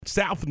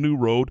South New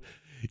Road.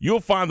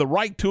 You'll find the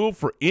right tool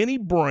for any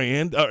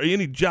brand or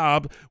any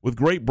job with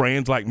great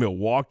brands like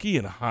Milwaukee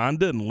and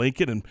Honda and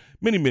Lincoln and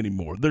many, many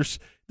more. This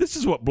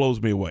is what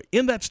blows me away.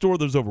 In that store,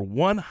 there's over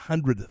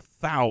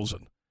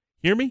 100,000.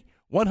 Hear me?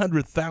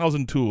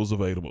 100,000 tools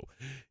available.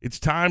 It's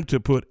time to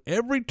put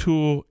every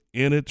tool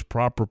in its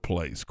proper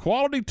place.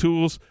 Quality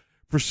tools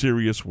for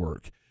serious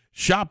work.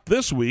 Shop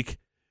this week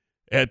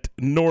at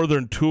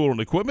Northern Tool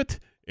and Equipment,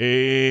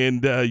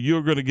 and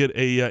you're going to get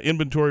a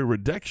inventory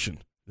reduction.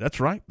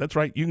 That's right.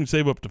 You can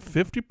save up to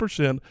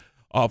 50%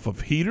 off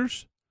of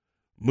heaters,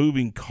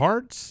 moving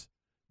carts,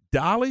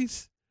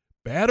 dollies,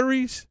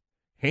 batteries,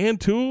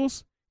 hand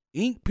tools,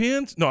 ink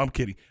pens. No, I'm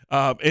kidding.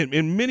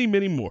 And many,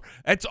 many more.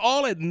 It's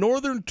all at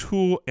Northern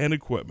Tool and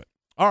Equipment.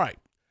 All right.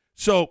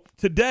 So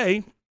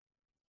today,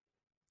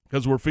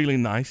 because we're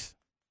feeling nice,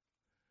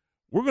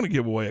 we're going to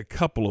give away a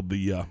couple of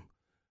the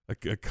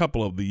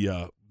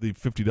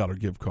 $50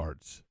 gift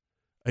cards.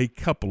 A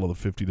couple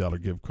of the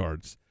 $50 gift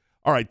cards.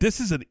 All right, this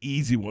is an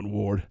easy one,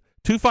 Ward.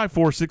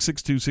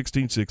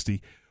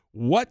 254-662-1660.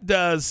 What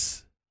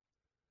does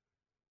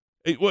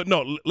 – we're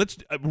going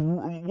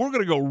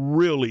to go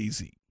real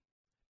easy.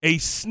 A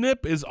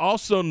snip is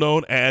also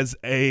known as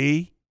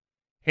a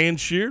hand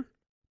shear,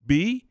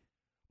 B,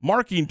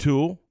 marking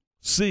tool,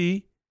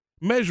 C,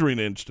 measuring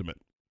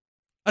instrument.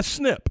 A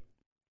snip,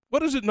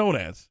 what is it known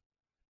as?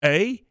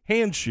 A,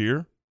 hand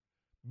shear,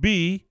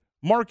 B,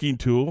 marking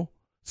tool,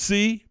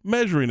 C,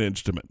 measuring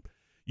instrument.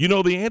 You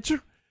know the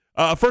answer?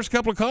 First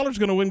couple of callers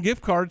going to win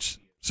gift cards.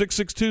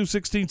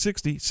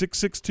 662-1660,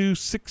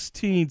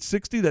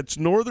 662-1660. That's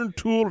Northern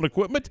Tool and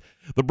Equipment,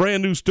 the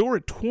brand new store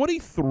at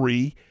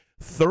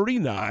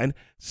 2339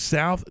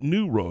 South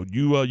New Road.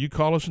 You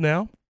call us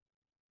now,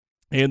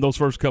 and those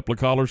first couple of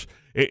callers,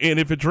 and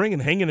if it's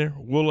ringing, hang in there.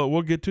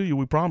 We'll get to you.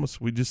 We promise.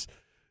 We just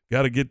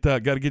got to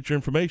get your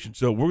information.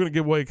 So we're going to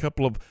give away a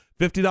couple of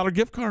 $50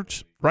 gift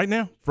cards right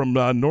now from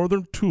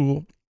Northern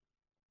Tool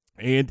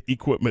and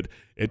Equipment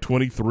at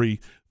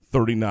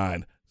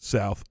 2339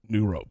 South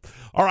New Road.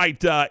 All right,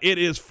 it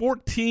is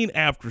 14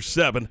 after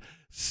 7,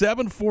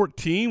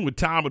 7:14 with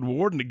Tom and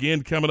Ward, and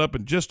again coming up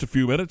in just a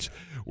few minutes,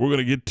 we're going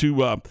to get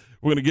to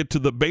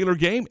the Baylor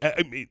game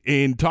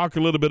and talk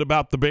a little bit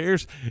about the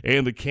Bears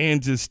and the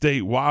Kansas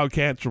State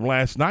Wildcats from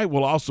last night.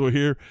 We'll also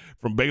hear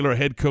from Baylor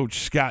head coach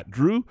Scott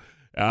Drew.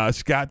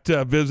 Scott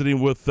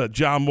visiting with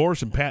John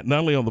Morris and Pat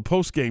Nunley on the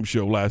postgame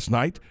show last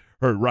night,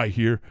 heard right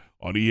here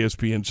on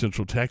ESPN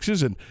Central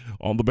Texas and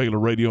on the Baylor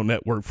Radio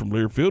Network from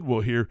Learfield.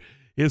 We'll hear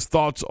his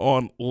thoughts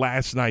on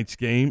last night's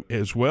game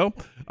as well.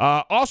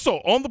 Also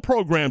on the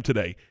program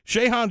today,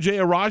 Shehan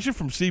Jayaraja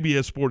from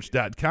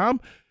CBSSports.com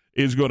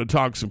is going to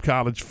talk some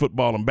college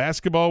football and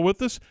basketball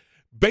with us.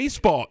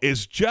 Baseball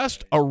is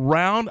just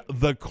around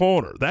the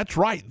corner. That's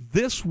right.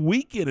 This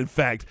weekend, in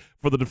fact,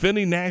 for the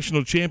defending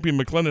national champion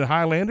McLennan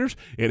Highlanders,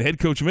 and head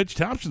coach Mitch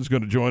Thompson is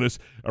going to join us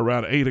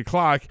around 8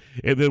 o'clock.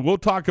 And then we'll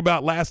talk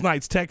about last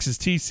night's Texas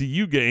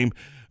TCU game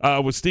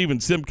with Steven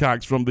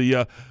Simcox from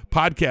the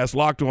podcast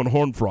Locked on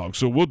Horned Frogs.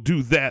 So we'll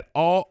do that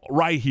all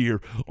right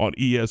here on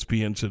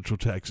ESPN Central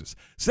Texas.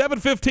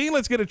 7:15,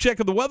 let's get a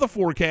check of the weather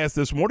forecast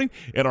this morning.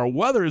 And our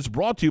weather is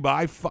brought to you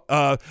by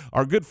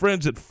our good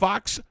friends at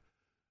Fox.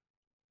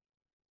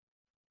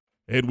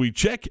 And we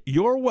check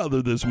your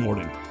weather this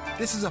morning.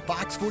 This is a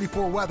Fox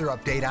 44 weather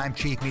update. I'm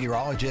Chief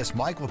Meteorologist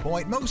Mike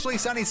LaPointe. Mostly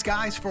sunny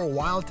skies for a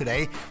while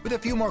today, with a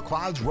few more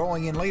clouds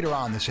rolling in later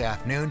on this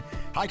afternoon.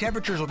 High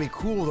temperatures will be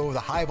cool, though, with a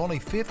high of only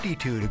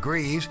 52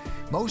 degrees.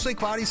 Mostly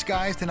cloudy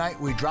skies tonight.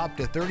 We drop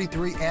to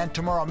 33, and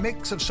tomorrow, a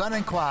mix of sun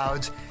and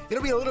clouds.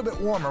 It'll be a little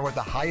bit warmer with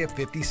a high of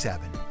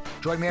 57.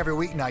 Join me every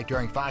weeknight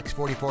during Fox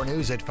 44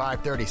 News at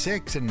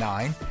 5:36 and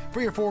 9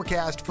 for your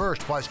forecast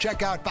first. Plus,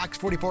 check out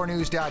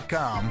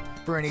fox44news.com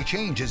for any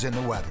changes in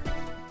the weather.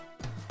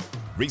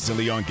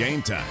 Recently on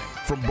Game Time.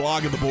 From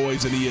Blog of the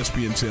Boys and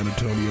ESPN San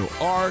Antonio,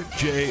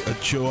 R.J.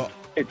 Ochoa.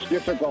 It's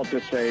difficult to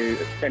say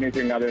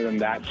anything other than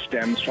that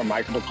stems from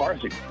Mike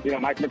McCarthy. You know,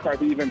 Mike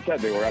McCarthy even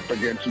said they were up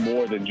against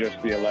more than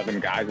just the 11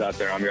 guys out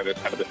there on the other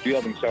side of the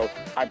field. And so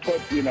I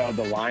put,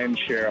 the lion's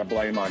share of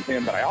blame on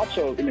him. But I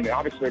also,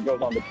 obviously it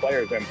goes on the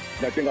players. And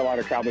I think a lot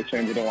of Cowboys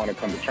fans don't want to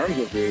come to terms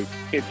with is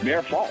it's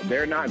their fault.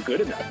 They're not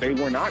good enough. They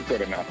were not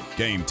good enough.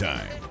 Game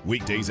Time.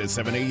 Weekdays at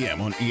 7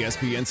 a.m. on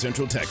ESPN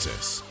Central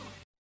Texas.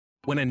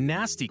 When a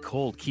nasty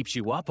cold keeps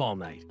you up all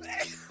night,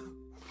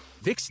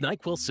 Vicks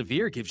NyQuil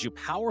Severe gives you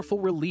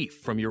powerful relief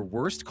from your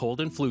worst cold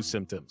and flu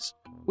symptoms,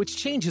 which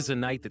changes a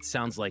night that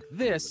sounds like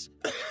this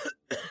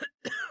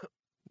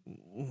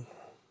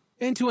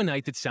into a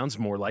night that sounds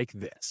more like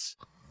this.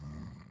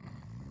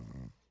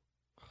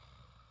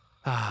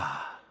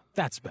 Ah,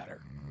 that's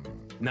better.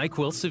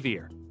 NyQuil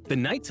Severe. The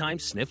nighttime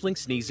sniffling,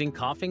 sneezing,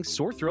 coughing,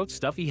 sore throat,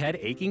 stuffy head,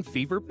 aching,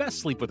 fever, best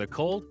sleep with a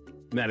cold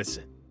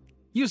medicine.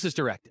 Use as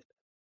directed.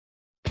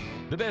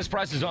 The best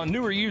prices on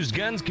newer used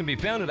guns can be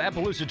found at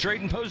Appaloosa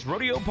Trading Post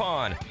Rodeo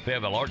Pond. They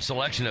have a large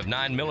selection of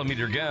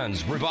 9mm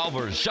guns,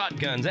 revolvers,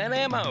 shotguns, and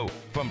ammo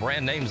from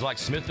brand names like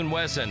Smith &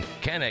 Wesson,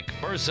 Canik,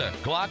 Bersa,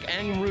 Glock,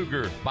 and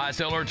Ruger. Buy,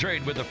 sell, or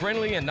trade with a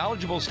friendly and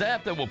knowledgeable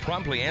staff that will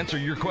promptly answer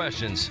your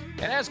questions.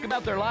 And ask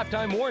about their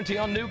lifetime warranty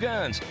on new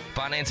guns.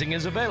 Financing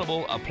is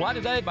available. Apply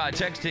today by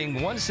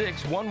texting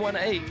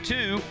 16118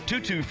 to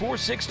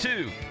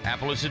 22462.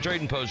 Appaloosa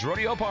Trading Post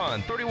Rodeo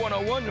Pond,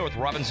 3101 North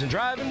Robinson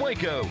Drive in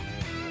Waco.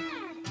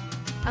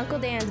 Uncle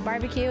Dan's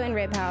Barbecue and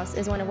Rib House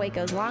is one of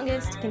Waco's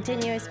longest,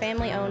 continuous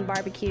family-owned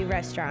barbecue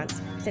restaurants.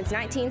 Since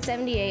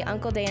 1978,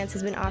 Uncle Dan's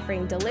has been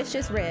offering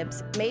delicious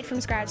ribs, made from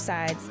scratch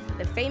sides,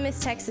 the famous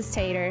Texas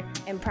tater,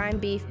 and prime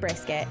beef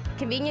brisket.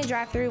 Convenient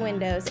drive-through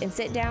windows and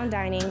sit-down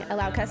dining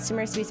allow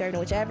customers to be served in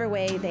whichever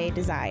way they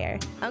desire.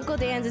 Uncle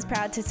Dan's is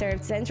proud to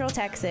serve Central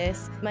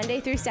Texas, Monday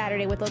through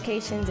Saturday, with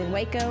locations in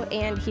Waco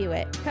and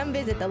Hewitt. Come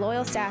visit the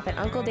loyal staff at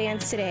Uncle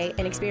Dan's today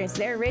and experience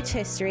their rich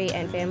history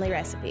and family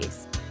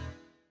recipes.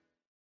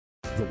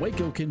 The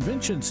Waco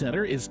Convention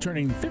Center is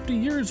turning 50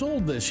 years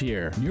old this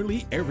year.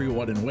 Nearly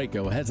everyone in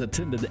Waco has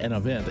attended an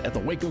event at the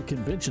Waco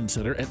Convention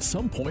Center at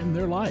some point in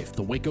their life.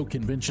 The Waco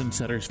Convention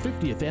Center's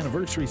 50th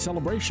anniversary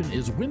celebration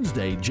is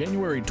Wednesday,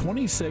 January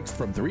 26th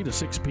from 3 to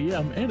 6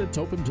 p.m. and it's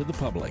open to the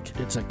public.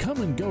 It's a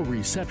come-and-go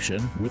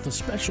reception with a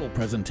special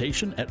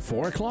presentation at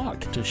 4 o'clock.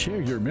 To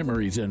share your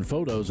memories and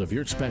photos of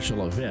your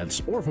special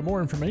events, or for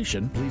more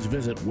information, please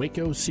visit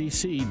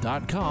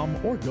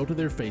wacocc.com or go to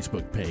their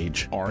Facebook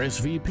page.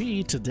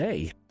 RSVP today.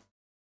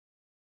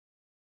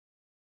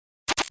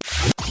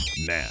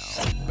 Now,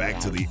 back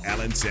to the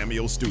Allen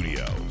Samuel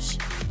Studios.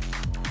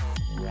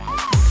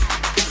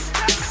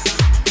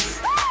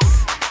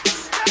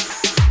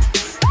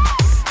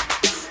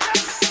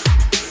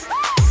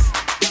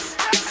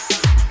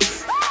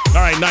 All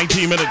right,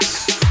 19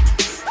 minutes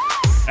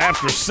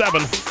after 7.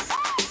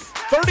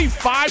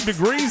 35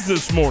 degrees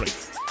this morning.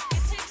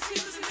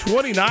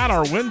 29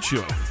 our wind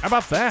chill. How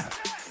about that?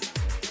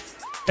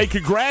 Hey,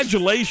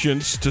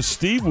 congratulations to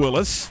Steve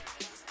Willis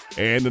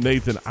and to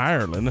Nathan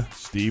Ireland.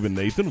 Steve and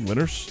Nathan,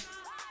 winners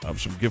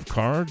of some gift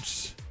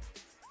cards.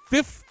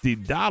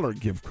 $50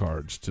 gift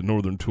cards to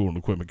Northern Tool and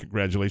Equipment.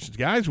 Congratulations,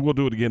 guys. We'll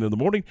do it again in the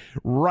morning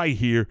right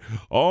here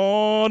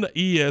on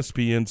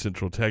ESPN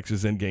Central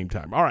Texas and Game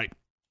Time. All right.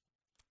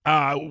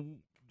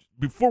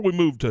 Before we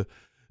move to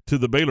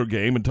the Baylor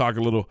game and talk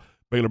a little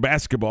Baylor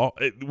basketball,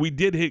 we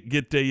did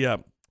get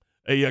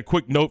a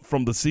quick note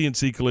from the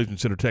CNC Collision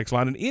Center text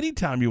line. And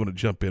anytime you want to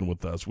jump in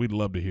with us, we'd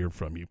love to hear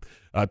from you.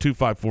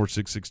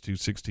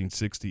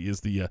 254-662-1660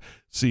 is the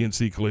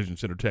CNC Collision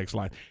Center text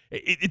line.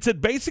 It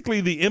said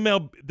basically the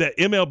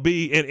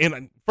MLB,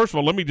 and first of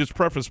all, let me just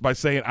preface by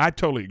saying I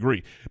totally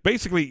agree.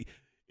 Basically,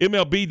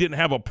 MLB didn't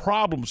have a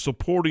problem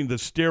supporting the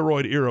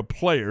steroid-era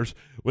players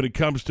when it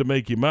comes to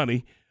making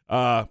money,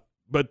 but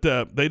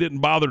they didn't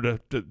bother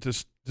to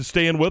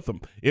stand with them.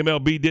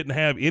 MLB didn't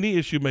have any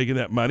issue making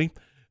that money.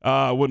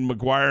 When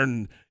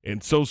McGuire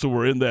and Sosa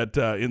were in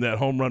that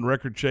home run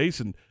record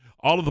chase, and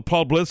all of the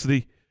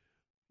publicity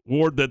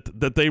award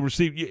that they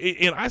received.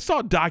 And I saw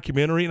a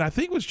documentary, and I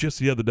think it was just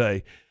the other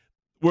day,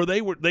 where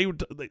they were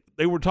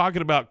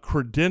talking about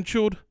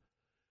credentialed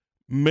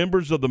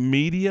members of the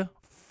media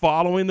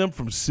following them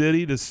from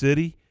city to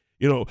city.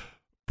 You know,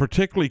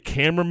 particularly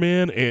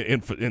cameramen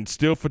and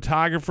still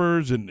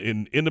photographers and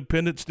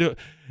independent still.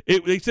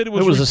 They said it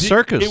was a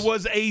circus. It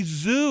was a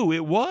zoo.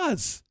 It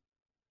was.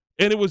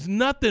 And it was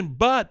nothing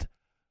but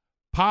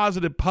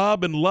positive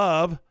pub and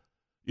love,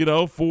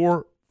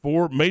 for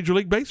Major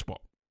League Baseball.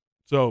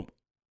 So,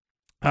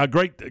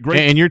 great.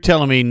 And you're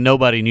telling me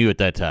nobody knew at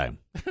that time?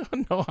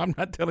 No, I'm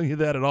not telling you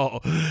that at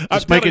all.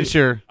 Just making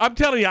sure. I'm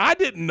telling you, I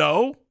didn't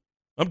know.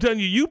 I'm telling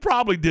you, you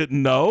probably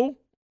didn't know.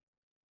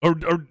 Or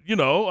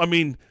I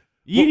mean.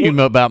 You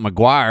knew about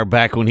McGuire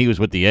back when he was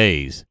with the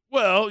A's.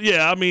 Well,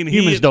 yeah, I mean.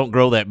 Humans don't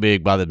grow that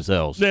big by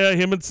themselves. Yeah,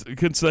 him and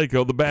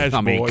Canseco, the Bash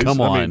Boys. Come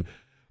on.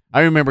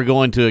 I remember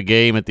going to a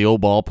game at the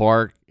old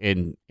ballpark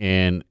and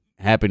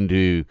happened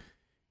to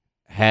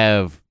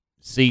have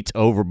seats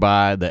over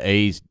by the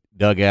A's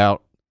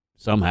dugout.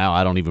 Somehow,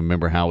 I don't even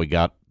remember how we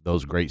got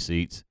those great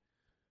seats.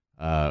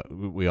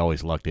 We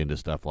always lucked into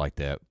stuff like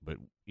that. But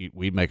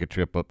we'd make a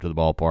trip up to the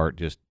ballpark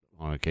just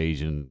on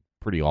occasion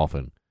pretty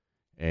often.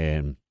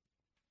 And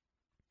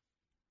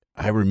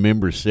I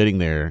remember sitting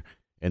there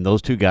and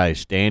those two guys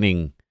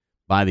standing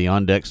by the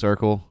on-deck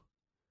circle.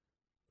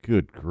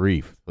 Good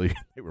grief.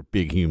 They were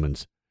big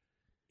humans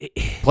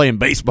playing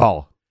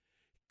baseball.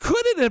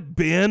 Could it have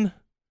been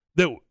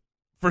that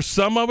for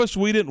some of us,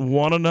 we didn't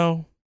want to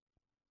know?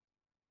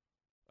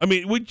 I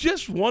mean, we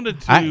just wanted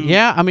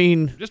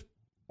to.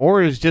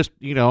 Or it's just,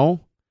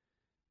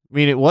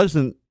 it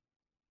wasn't.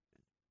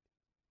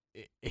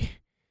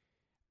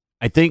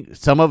 I think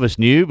some of us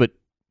knew, but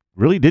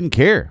really didn't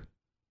care.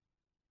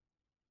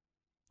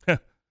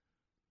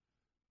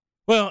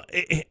 Well,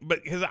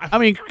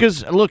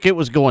 because look, it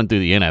was going through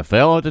the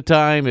NFL at the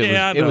time.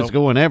 It was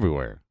going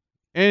everywhere,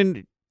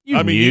 and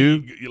you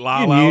knew.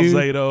 Lyle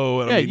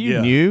Alzado.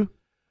 You knew.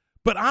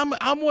 But I'm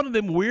one of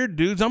them weird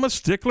dudes. I'm a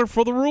stickler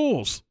for the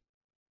rules.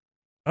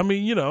 I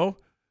mean,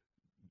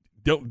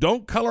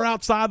 don't color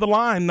outside the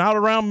line, not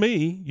around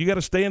me. You got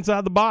to stay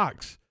inside the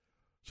box.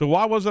 So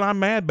why wasn't I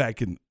mad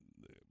back in?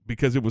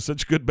 Because it was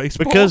such good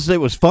baseball. Because it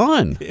was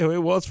fun.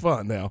 It was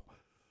fun. Now,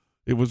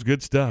 it was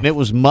good stuff. And it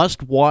was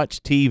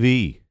must-watch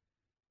TV.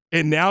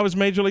 And now is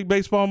Major League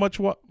Baseball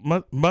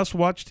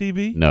must-watch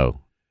TV?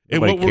 No.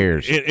 Nobody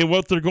cares. And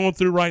what they're going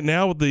through right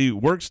now with the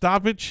work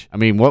stoppage? I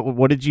mean,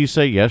 what did you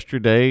say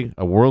yesterday?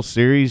 A World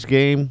Series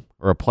game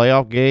or a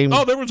playoff game?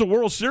 Oh, there was a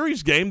World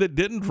Series game that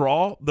didn't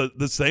draw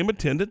the same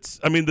attendance.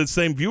 I mean, the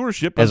same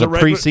viewership as a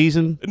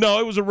preseason. No,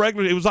 it was a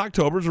regular. It was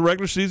October. It was a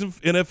regular season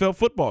NFL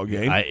football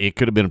game. It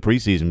could have been a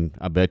preseason.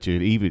 I bet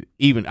you.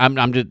 Even I'm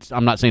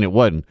not saying it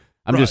wasn't.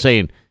 I'm just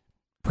saying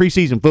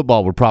preseason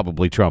football would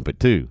probably trump it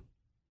too.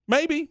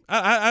 Maybe.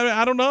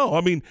 I don't know.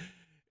 I mean,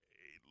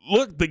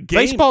 look, the game.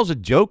 Baseball's a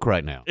joke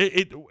right now.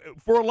 It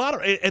for a lot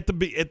of at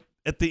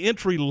the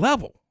entry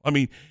level. I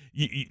mean,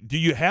 do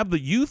you have the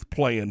youth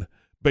playing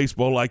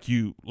baseball like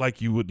you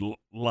would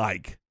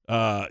like?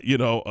 We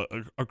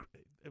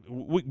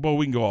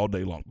can go all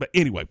day long. But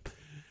anyway,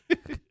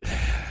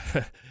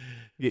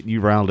 getting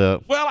you round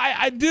up. Well,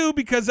 I do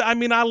because I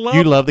mean I love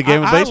you love the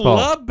game of baseball.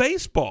 I love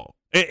baseball,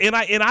 and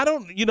I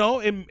don't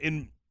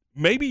and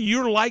maybe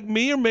you're like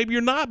me or maybe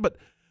you're not, but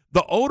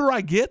the older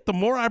I get, the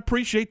more I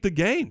appreciate the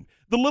game,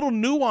 the little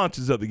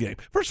nuances of the game.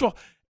 First of all,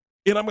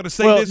 and I'm going to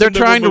say this. They're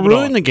trying to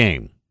ruin the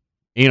game.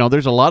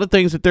 There's a lot of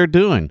things that they're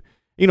doing.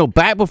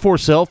 Back before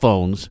cell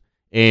phones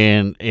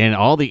and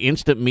all the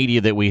instant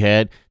media that we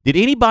had, did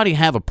anybody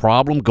have a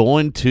problem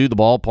going to the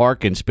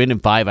ballpark and spending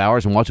 5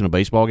 hours and watching a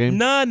baseball game?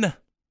 None.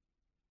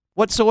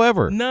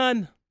 Whatsoever.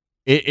 None.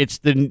 It's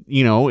the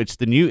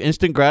new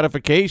instant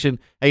gratification.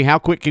 Hey, how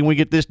quick can we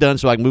get this done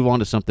so I can move on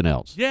to something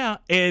else? Yeah,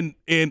 and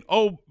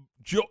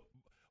Joe,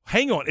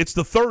 hang on, it's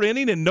the third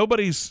inning and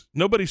nobody's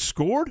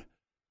scored.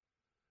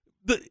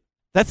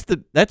 That's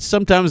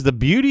sometimes the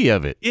beauty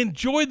of it.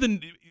 Enjoy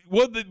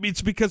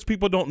it's because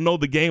people don't know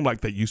the game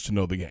like they used to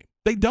know the game.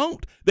 They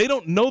don't. They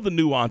don't know the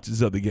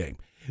nuances of the game.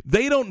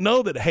 They don't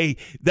know that, hey,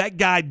 that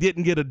guy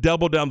didn't get a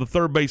double down the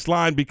third base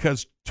line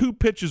because 2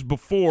 pitches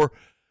before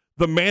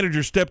the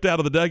manager stepped out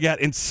of the dugout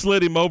and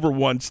slid him over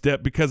one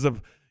step because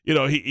of,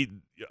 he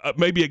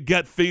maybe a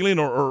gut feeling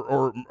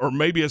or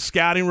maybe a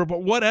scouting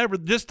report, whatever,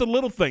 just the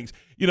little things.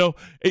 The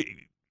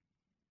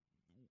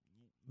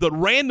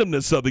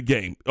randomness of the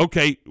game.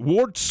 Okay,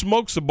 Ward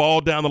smokes the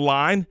ball down the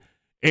line,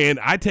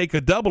 and I take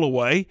a double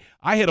away.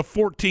 I hit a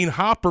 14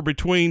 hopper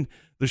between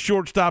the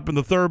shortstop and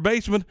the third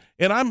baseman,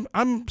 and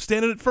I'm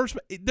standing at first.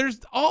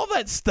 There's all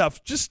that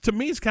stuff. Just to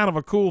me, is kind of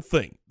a cool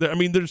thing. I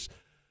mean, there's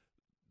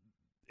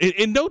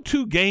and no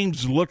two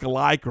games look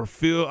alike or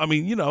feel. I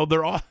mean,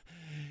 they're all.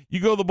 You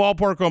go to the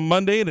ballpark on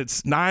Monday and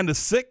it's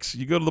 9-6.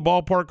 You go to the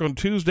ballpark on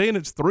Tuesday and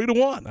it's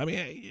 3-1. I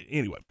mean,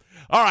 anyway.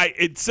 All right,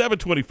 it's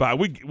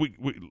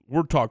 7:25.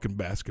 We're talking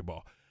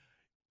basketball,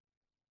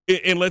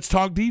 and let's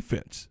talk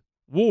defense.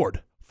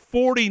 Ward,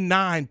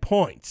 49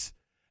 points.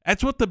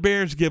 That's what the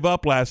Bears give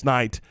up last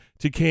night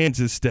to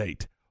Kansas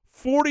State.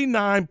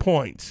 49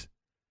 points.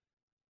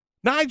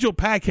 Nigel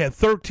Pack had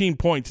 13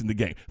 points in the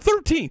game.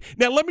 13.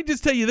 Now let me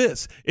just tell you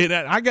this, and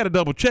I got to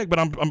double check, but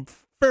I'm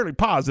fairly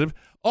positive.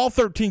 All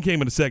 13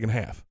 came in the second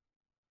half.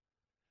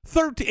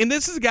 13, and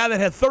this is a guy that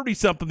had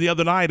 30-something the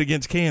other night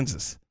against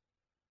Kansas.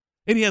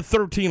 And he had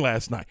 13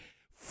 last night.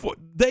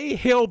 They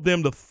held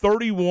them to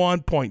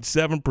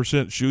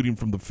 31.7% shooting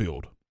from the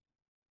field.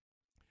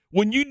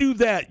 When you do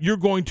that, you're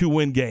going to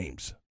win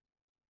games.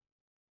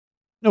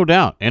 No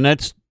doubt. And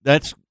that's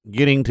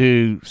getting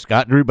to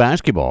Scott Drew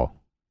basketball.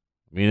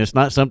 I mean, it's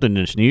not something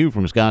that's new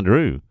from Scott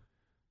Drew.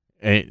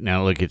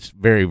 Now, look, it's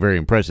very, very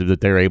impressive that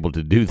they're able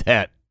to do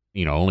that.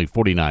 Only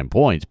 49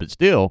 points, but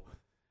still,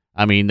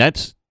 I mean,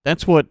 that's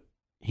what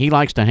he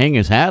likes to hang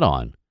his hat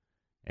on.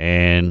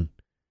 And,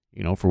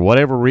 for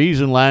whatever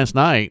reason last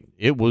night,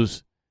 it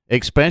was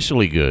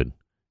especially good.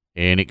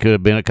 And it could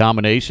have been a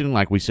combination,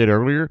 like we said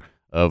earlier,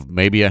 of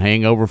maybe a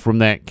hangover from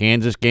that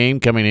Kansas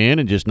game coming in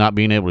and just not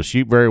being able to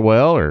shoot very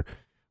well or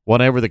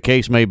whatever the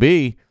case may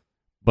be.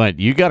 But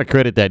you got to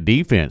credit that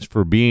defense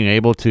for being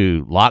able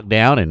to lock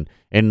down and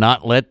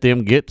not let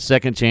them get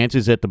second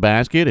chances at the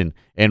basket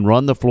and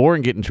run the floor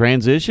and get in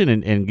transition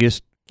and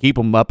just keep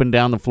them up and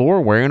down the floor,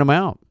 wearing them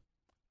out.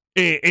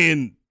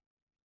 And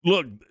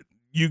look,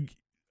 you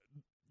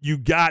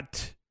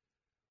got,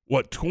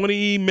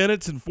 20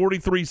 minutes and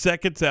 43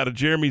 seconds out of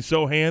Jeremy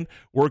Sohan,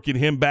 working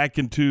him back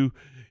into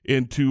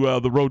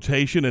the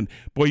rotation. And,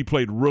 boy, he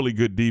played really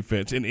good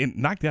defense and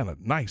knocked down a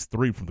nice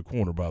three from the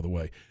corner, by the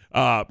way.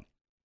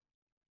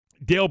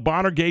 Dale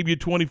Bonner gave you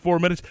 24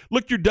 minutes.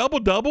 Look, your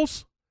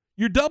double-doubles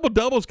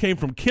came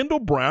from Kendall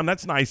Brown.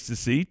 That's nice to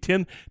see,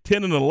 10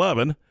 and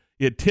 11.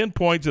 He had 10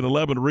 points and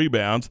 11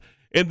 rebounds.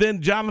 And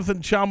then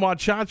Jonathan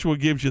Tchamwa-Tchatchoua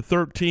gives you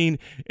 13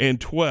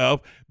 and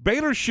 12.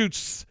 Baylor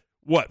shoots,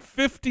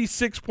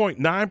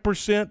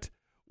 56.9%,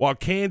 while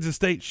Kansas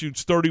State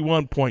shoots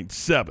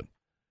 31.7%.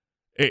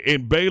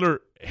 And Baylor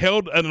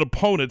held an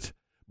opponent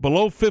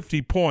below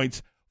 50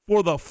 points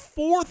for the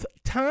fourth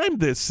time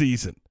this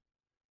season.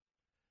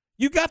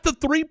 You got the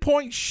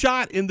 3-point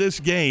shot in this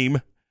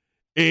game,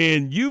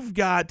 and you've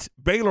got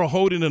Baylor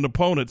holding an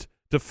opponent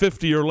to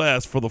 50 or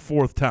less for the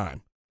fourth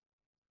time.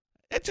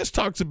 It just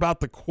talks about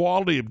the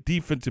quality of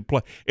defensive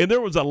play. And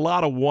there was a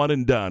lot of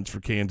one-and-dones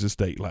for Kansas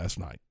State last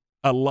night.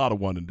 A lot of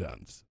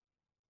one-and-dones.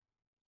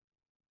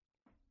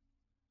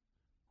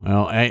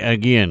 Well,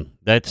 again,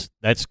 that's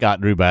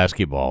Scott Drew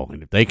basketball,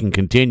 and if they can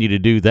continue to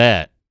do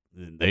that,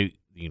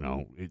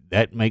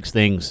 that makes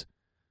things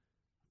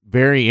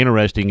very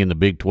interesting in the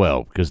Big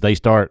 12 because they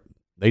start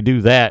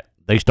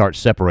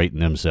separating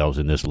themselves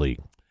in this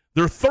league.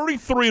 They're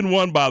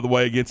 33-1, by the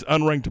way, against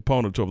unranked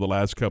opponents over the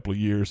last couple of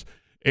years,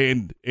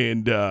 and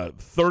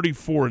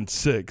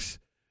 34-6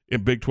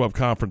 in Big 12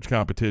 conference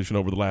competition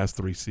over the last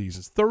 3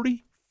 seasons.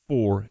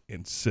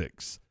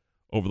 34-6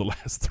 over the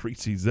last 3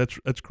 seasons.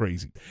 That's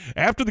crazy.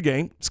 After the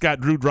game,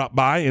 Scott Drew dropped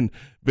by and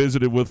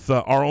visited with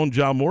our own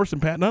John Morris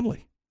and Pat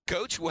Nunley.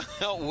 Coach,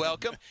 well,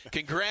 welcome.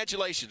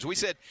 Congratulations. We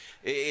said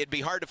it'd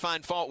be hard to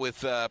find fault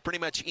with pretty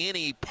much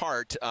any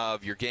part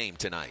of your game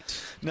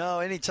tonight. No,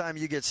 anytime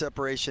you get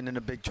separation in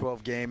a Big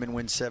 12 game and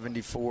win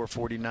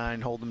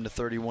 74-49, hold them to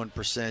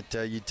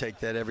 31%, you take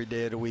that every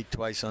day of the week,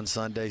 twice on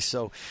Sunday.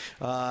 So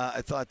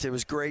I thought it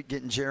was great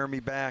getting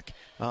Jeremy back.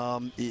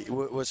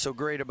 What's so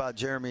great about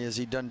Jeremy is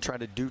he doesn't try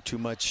to do too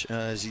much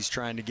as he's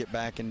trying to get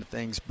back into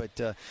things,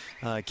 but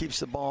keeps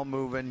the ball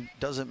moving,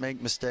 doesn't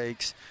make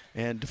mistakes,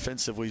 and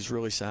defensively is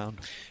really sound.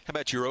 How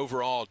about your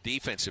overall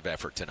defensive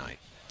effort tonight?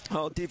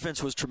 Oh,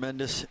 defense was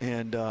tremendous,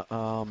 and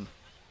I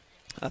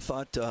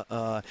thought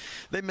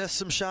they missed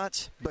some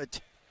shots, but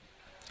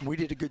we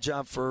did a good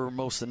job for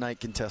most of the night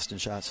contesting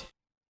shots.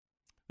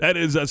 That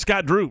is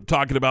Scott Drew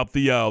talking about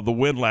the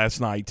win last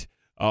night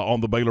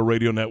on the Baylor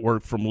Radio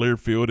Network from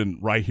Learfield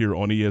and right here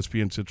on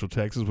ESPN Central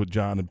Texas with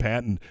John and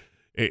Pat. And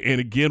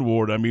again,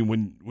 Ward, I mean,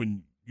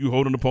 when you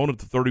hold an opponent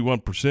to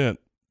 31%,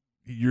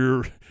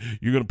 you're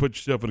going to put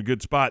yourself in a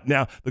good spot.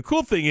 Now, the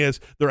cool thing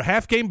is they're a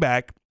half game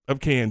back of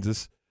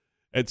Kansas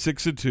at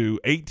 6-2,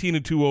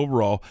 18-2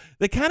 overall.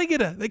 They kind of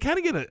get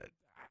a.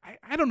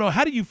 I don't know.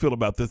 How do you feel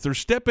about this? They're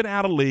stepping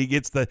out of league.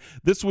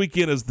 This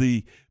weekend is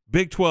the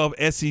Big 12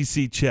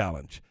 SEC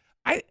Challenge.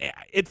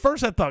 At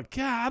first I thought,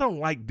 God, I don't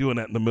like doing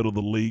that in the middle of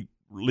the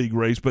league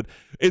race. But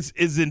as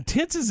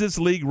intense as this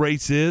league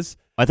race is,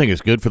 I think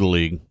it's good for the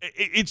league.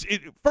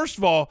 First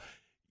of all,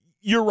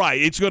 you're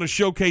right. It's going to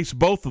showcase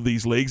both of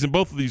these leagues, and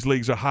both of these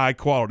leagues are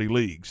high-quality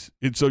leagues.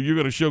 And so you're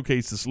going to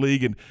showcase this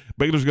league, and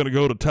Baylor's going to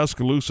go to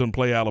Tuscaloosa and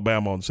play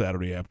Alabama on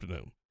Saturday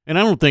afternoon. And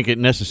I don't think it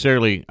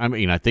necessarily – I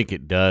mean, I think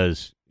it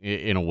does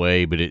in a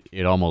way, but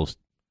it almost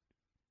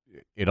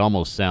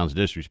sounds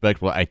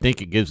disrespectful. I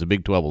think it gives the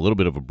Big 12 a little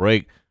bit of a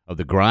break of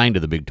the grind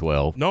of the Big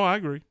 12. No, I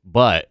agree.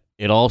 But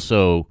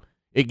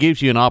it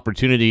gives you an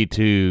opportunity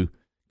to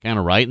kind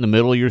of right in the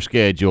middle of your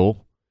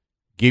schedule –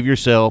 give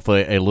yourself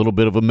a little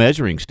bit of a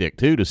measuring stick,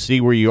 too, to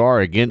see where you are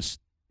against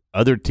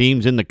other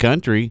teams in the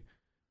country,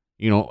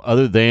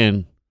 other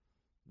than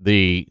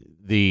the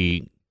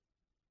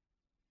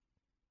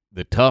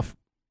tough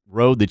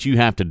road that you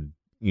have to,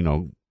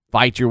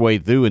 fight your way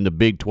through in the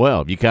Big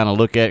 12. You kind of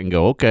look at it and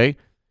go, okay,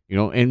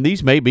 and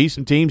these may be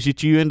some teams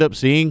that you end up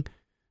seeing,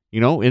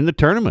 in the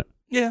tournament.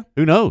 Yeah.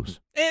 Who knows?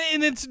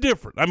 And it's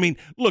different. I mean,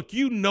 look,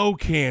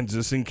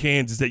 Kansas and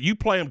Kansas, that you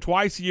play them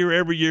twice a year,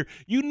 every year.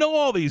 You know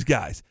all these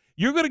guys.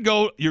 You're going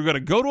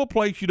to go to a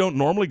place you don't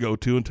normally go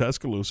to in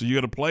Tuscaloosa.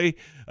 You're going to play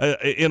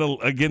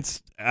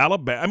against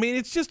Alabama. I mean,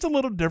 it's just a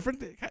little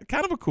different.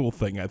 Kind of a cool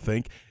thing, I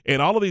think.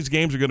 And all of these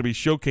games are going to be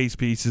showcase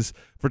pieces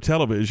for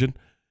television,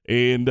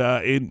 and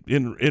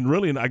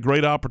really a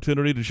great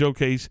opportunity to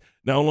showcase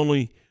not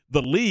only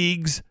the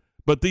leagues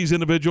but these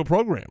individual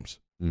programs.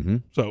 Mm-hmm.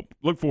 So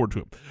look forward to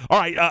it. All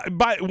right,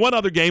 by one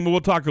other game, and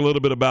we'll talk a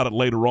little bit about it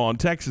later on.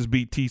 Texas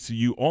beat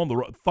TCU on the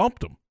road,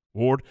 thumped them.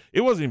 Ward,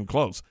 it wasn't even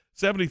close.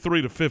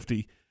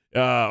 73-50,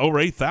 over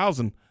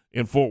 8,000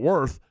 in Fort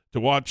Worth to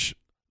watch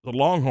the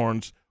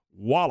Longhorns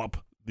wallop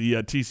the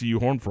TCU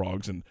Horned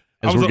Frogs. And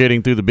as we're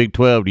getting through the Big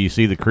 12, do you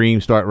see the cream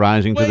start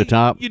rising to the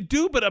top? You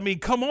do, but I mean,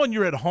 come on,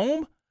 you're at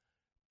home,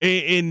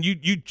 and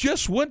you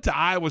just went to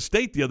Iowa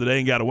State the other day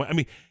and got a win. I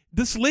mean,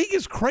 this league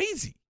is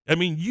crazy. I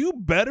mean, you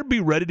better be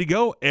ready to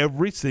go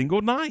every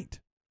single night.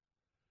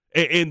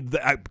 And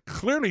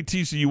clearly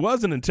TCU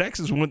wasn't, and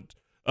Texas went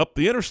up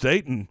the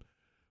interstate and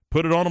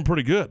put it on them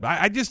pretty good.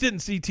 I just didn't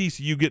see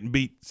TCU getting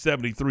beat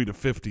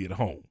 73-50 at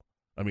home.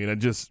 I mean,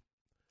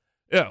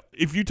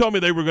 if you told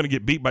me they were going to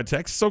get beat by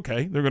Texas,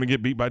 okay, they're going to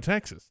get beat by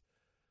Texas,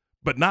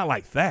 but not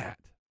like that.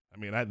 I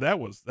mean, that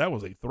was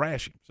a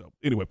thrashing. So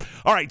anyway,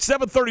 all right,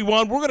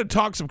 7:31. We're going to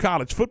talk some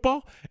college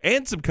football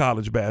and some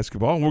college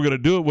basketball, and we're going to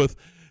do it with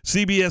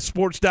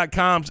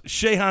CBSSports.com's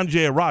Shehan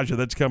Jeyarajah.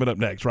 That's coming up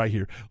next right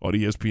here on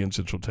ESPN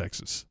Central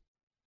Texas.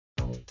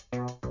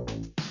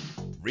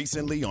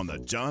 Recently on the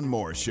John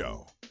Moore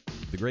Show.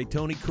 The great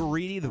Tony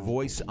Caridi, the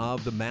voice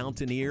of the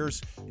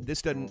Mountaineers.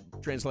 This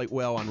doesn't translate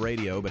well on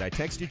radio, but I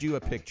texted you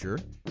a picture.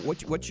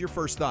 What's your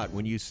first thought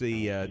when you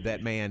see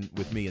that man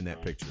with me in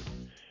that picture?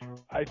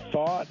 I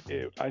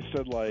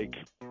said, like,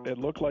 it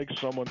looked like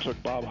someone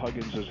took Bob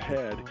Huggins'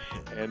 head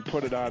and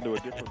put it onto a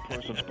different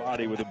person's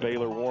body with a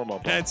Baylor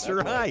warm-up. That's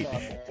right.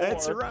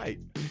 That's right.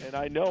 And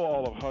I know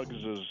all of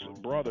Huggs'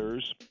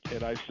 brothers,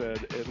 and I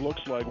said, it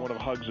looks like one of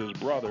Huggs'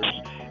 brothers.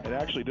 And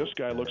actually, this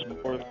guy looks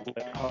more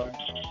like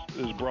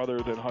Huggs'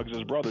 brother than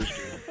Huggs' brothers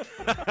do.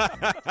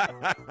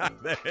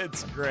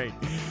 That's great.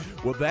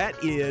 Well,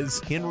 that is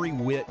Henry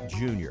Witt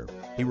Jr.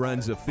 He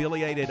runs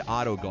Affiliated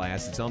Auto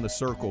Glass. It's on the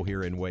Circle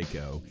here in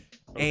Waco.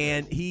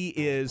 And he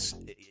is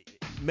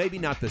maybe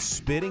not the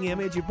spitting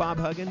image of Bob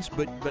Huggins,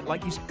 but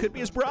like he could be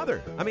his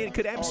brother. I mean, it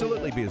could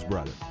absolutely be his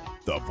brother.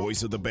 The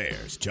voice of the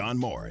Bears, John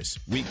Morris.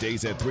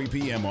 Weekdays at 3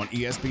 p.m. on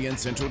ESPN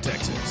Central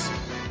Texas.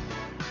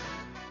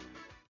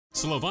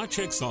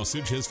 Slovacek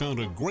Sausage has found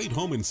a great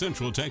home in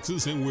Central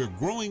Texas, and we're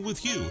growing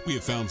with you. We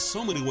have found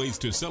so many ways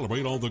to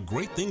celebrate all the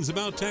great things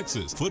about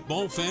Texas.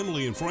 Football,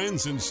 family, and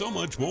friends, and so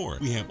much more.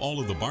 We have all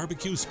of the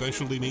barbecue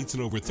specialty meats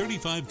and over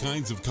 35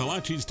 kinds of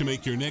kolaches to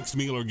make your next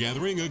meal or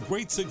gathering a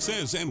great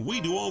success, and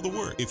we do all the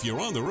work. If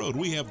you're on the road,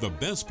 we have the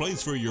best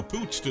place for your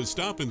pooch to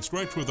stop and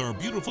stretch with our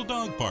beautiful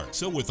dog park.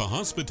 So with the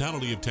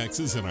hospitality of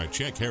Texas and our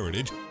Czech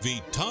heritage,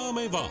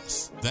 Vítame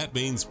vás. That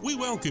means we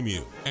welcome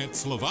you. At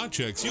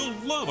Slovacek's, you'll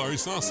love our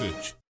sausage.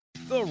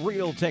 The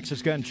Real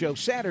Texas Gun Show,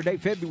 Saturday,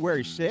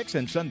 February 6th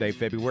and Sunday,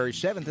 February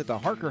 7th at the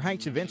Harker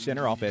Heights Event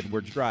Center off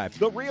Edwards Drive.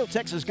 The Real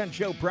Texas Gun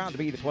Show, proud to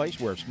be the place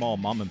where small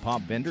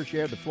mom-and-pop vendors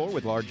share the floor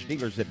with large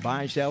dealers that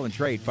buy, sell, and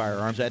trade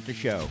firearms at the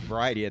show.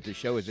 Variety at the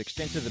show is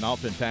extensive, and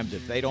oftentimes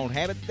if they don't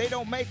have it, they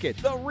don't make it.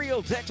 The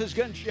Real Texas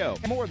Gun Show.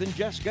 More than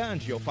just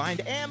guns, you'll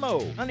find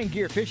ammo, hunting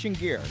gear, fishing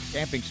gear,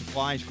 camping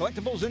supplies,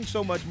 collectibles, and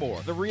so much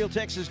more. The Real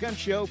Texas Gun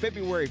Show,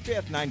 February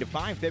 5th, 9 to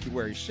 5,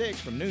 February 6th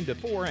from noon to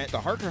 4 at the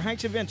Harker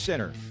Heights Event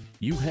Center.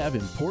 You have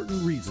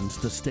important reasons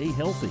to stay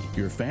healthy.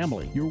 Your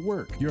family, your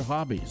work, your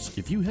hobbies.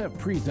 If you have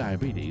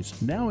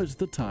pre-diabetes, now is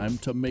the time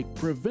to make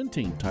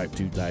preventing type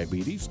 2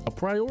 diabetes a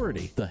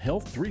priority. The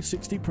Health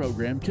 360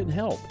 program can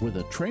help. With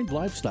a trained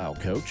lifestyle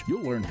coach,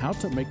 you'll learn how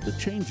to make the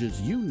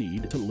changes you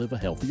need to live a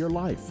healthier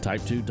life.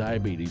 Type 2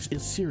 diabetes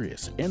is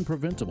serious and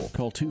preventable.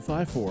 Call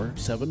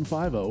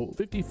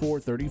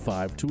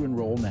 254-750-5435 to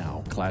enroll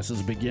now.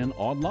 Classes begin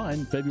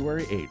online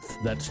February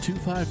 8th. That's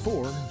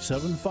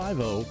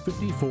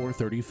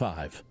 254-750-5435.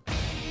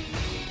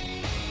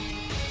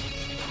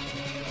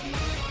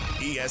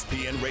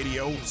 ESPN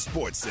Radio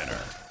Sports Center.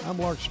 I'm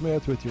Lark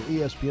Smith with your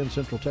ESPN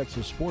Central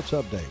Texas Sports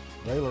Update.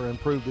 Baylor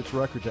improved its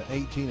record to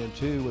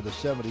 18-2 with a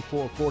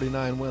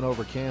 74-49 win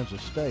over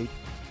Kansas State.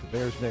 The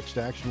Bears' next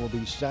action will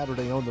be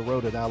Saturday on the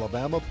road at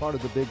Alabama, part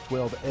of the Big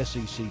 12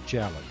 SEC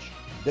Challenge.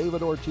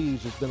 David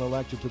Ortiz has been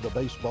elected to the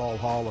Baseball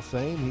Hall of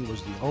Fame. He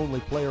was the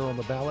only player on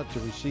the ballot to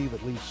receive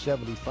at least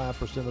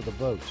 75% of the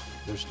votes.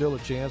 There's still a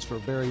chance for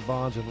Barry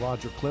Bonds and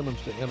Roger Clemens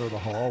to enter the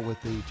Hall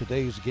with the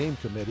Today's Game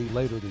Committee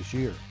later this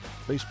year.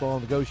 Baseball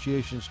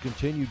negotiations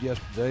continued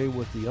yesterday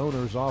with the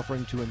owners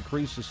offering to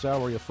increase the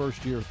salary of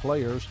first-year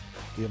players.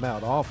 The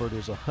amount offered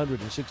is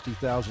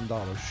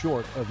 $160,000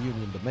 short of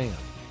union demand.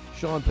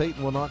 Sean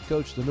Payton will not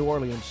coach the New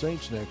Orleans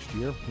Saints next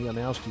year. He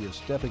announced he is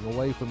stepping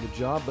away from the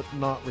job but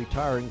not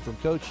retiring from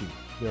coaching.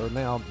 There are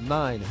now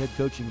 9 head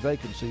coaching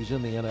vacancies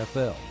in the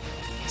NFL.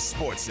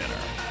 Sports Center,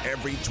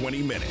 every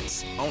 20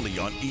 minutes, only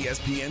on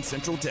ESPN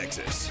Central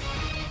Texas.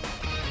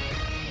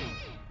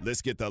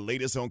 Let's get the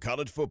latest on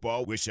college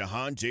football with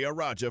Shahan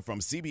Jayaraja from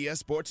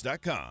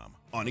CBSSports.com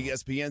on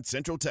ESPN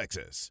Central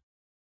Texas.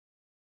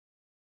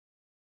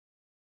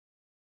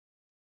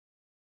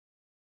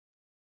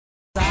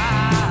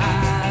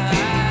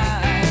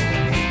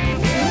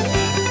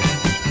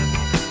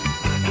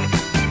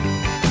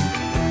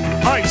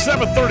 All right,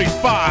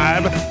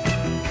 7:35.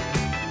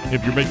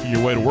 If you're making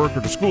your way to work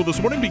or to school this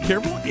morning, be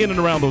careful in and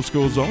around those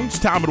school zones.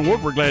 Tom and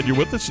Ward, we're glad you're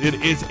with us. It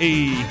is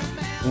a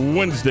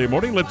Wednesday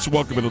morning. Let's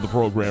welcome into the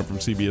program from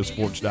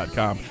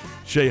CBSSports.com,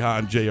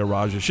 Shahan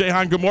Jayaraja.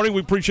 Shahan, good morning. We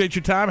appreciate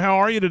your time. How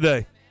are you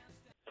today?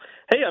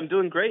 Hey, I'm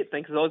doing great.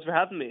 Thanks as always for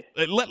having me.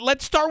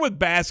 Let's start with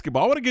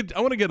basketball. I want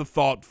to get a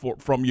thought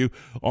from you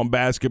on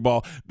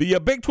basketball. The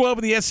Big 12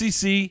 and the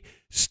SEC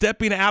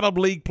stepping out of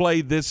league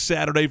play this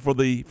Saturday for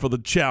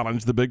the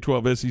challenge, the Big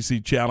 12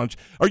 SEC challenge.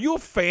 Are you a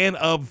fan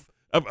of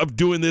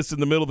doing this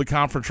in the middle of the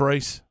conference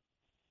race?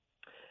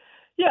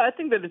 Yeah, I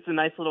think that it's a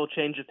nice little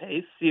change of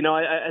pace. You know,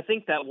 I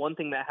think that one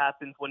thing that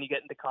happens when you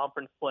get into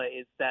conference play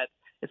is that,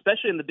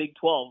 especially in the Big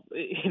 12,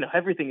 you know,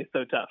 everything is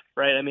so tough,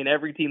 right? I mean,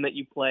 every team that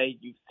you play,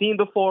 you've seen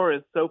before,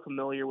 is so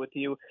familiar with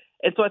you.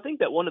 And so I think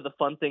that one of the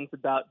fun things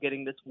about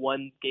getting this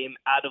one game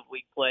out of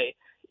league play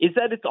is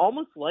that it's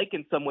almost like,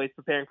 in some ways,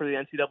 preparing for the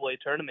NCAA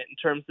tournament in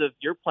terms of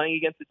you're playing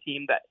against a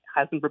team that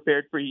hasn't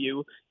prepared for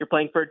you. You're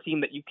playing for a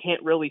team that you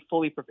can't really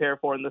fully prepare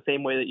for in the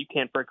same way that you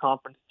can for a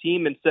conference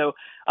team. And so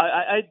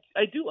I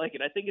do like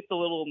it. I think it's a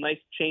little nice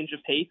change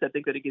of pace. I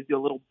think that it gives you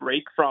a little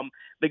break from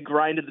the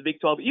grind of the Big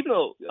 12, even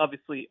though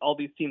obviously all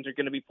these teams are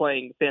going to be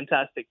playing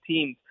fantastic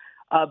teams.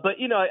 But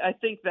I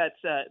think that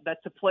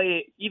to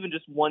play even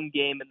just one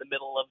game in the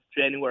middle of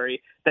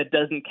January that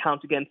doesn't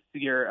count against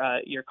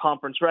your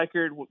conference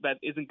record, that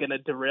isn't going to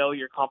derail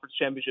your conference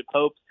championship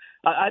hopes.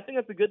 I think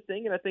that's a good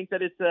thing, and I think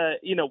that it's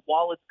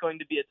while it's going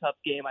to be a tough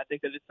game, I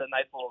think that it's a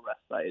nice little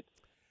respite.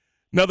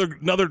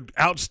 Another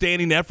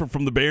outstanding effort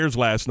from the Bears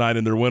last night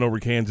in their win over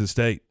Kansas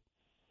State.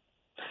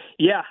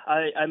 Yeah,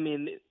 I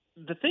mean,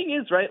 the thing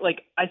is, right,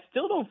 like, I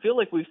still don't feel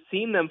like we've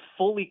seen them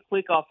fully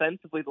click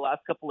offensively the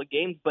last couple of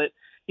games, but,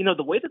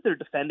 the way that they're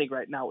defending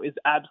right now is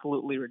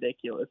absolutely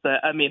ridiculous.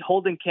 I mean,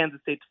 holding Kansas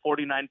State to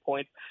 49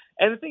 points.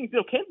 And the thing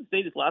is, Kansas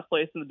State is last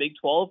place in the Big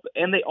 12,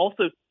 and they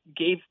also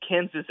gave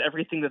Kansas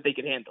everything that they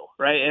could handle,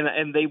 right?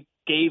 And they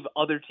gave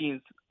other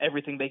teams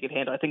everything they could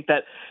handle. I think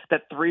that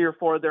 3 or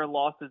 4 of their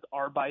losses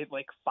are by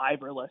like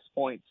 5 or less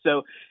points.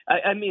 So,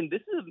 I mean,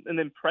 this is an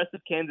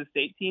impressive Kansas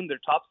State team. They're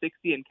top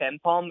 60 in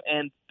KenPom,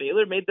 and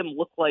Baylor made them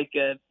look like,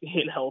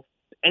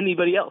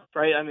 anybody else,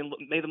 right? I mean,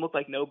 made them look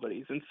like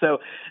nobodies. And so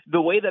the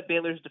way that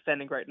Baylor's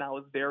defending right now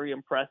is very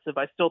impressive.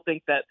 I still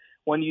think that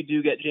when you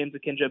do get James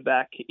Akinjo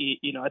back,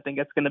 I think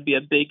that's going to be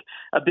a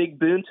big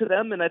boon to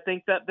them. And I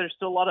think that there's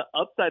still a lot of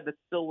upside that's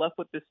still left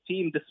with this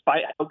team,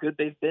 despite how good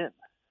they've been.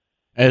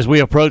 As we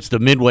approach the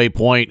midway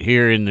point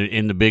here in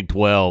the Big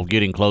 12,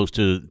 getting close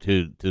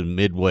to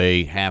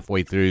midway,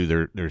 halfway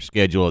through their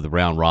schedule of the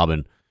round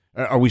robin,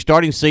 are we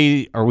starting to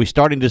see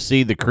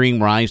the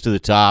cream rise to the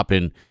top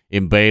in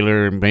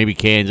Baylor, maybe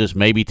Kansas,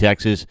 maybe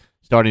Texas,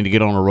 starting to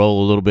get on a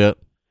roll a little bit?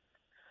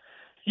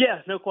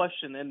 Yeah, no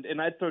question. And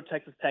I'd throw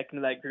Texas Tech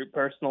into that group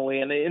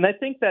personally. And I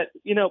think that,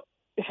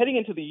 heading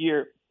into the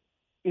year,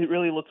 it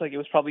really looks like it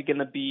was probably going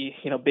to be,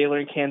 Baylor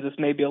and Kansas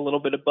maybe a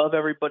little bit above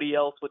everybody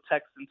else, with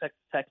Texas and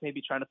Texas Tech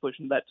maybe trying to push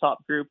into that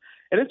top group.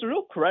 And it's a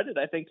real credit,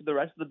 I think, to the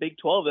rest of the Big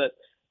 12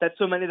 that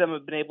so many of them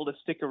have been able to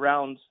stick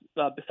around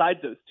besides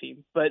those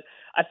teams. But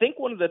I think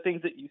one of the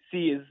things that you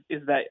see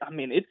is that, I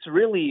mean, it's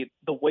really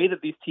the way that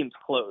these teams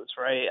close,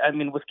 right? I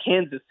mean, with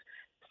Kansas,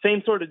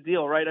 same sort of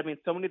deal, right? I mean,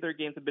 so many of their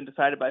games have been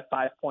decided by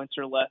 5 points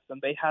or less, and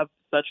they have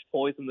such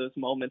poise in those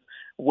moments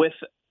with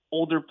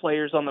older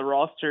players on the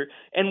roster.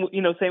 And,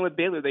 same with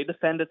Baylor. They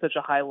defend at such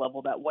a high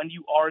level that when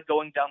you are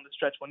going down the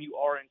stretch, when you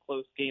are in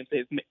close games,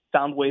 they've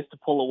found ways to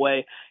pull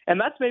away.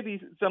 And that's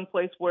maybe some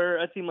place where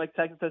a team like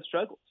Texas has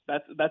struggled.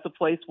 That's a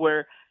place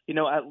where,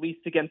 at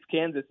least against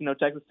Kansas,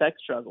 Texas Tech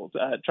struggled,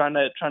 trying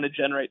to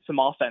generate some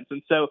offense.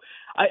 And so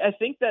I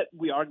think that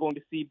we are going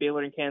to see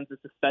Baylor and Kansas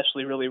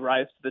especially really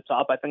rise to the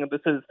top. I think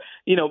that this has,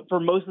 for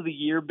most of the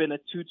year been a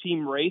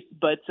 2-team race,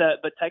 but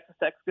Texas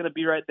Tech's going to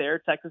be right there.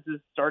 Texas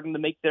is starting to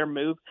make their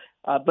move.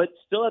 But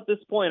still at this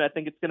point, I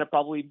think it's going to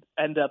probably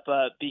end up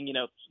being,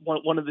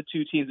 one of the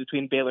 2 teams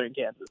between Baylor and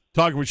Kansas.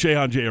 Talking with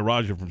Shehan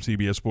Jeyarajah from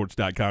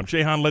CBSSports.com.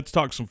 Shehan, let's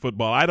talk some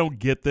football. I don't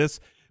get this.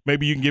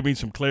 Maybe you can give me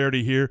some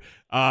clarity here.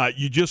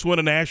 You just won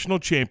a national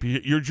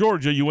championship. You're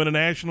Georgia. You win a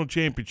national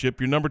championship.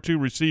 Your number 2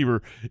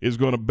 receiver is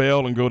going to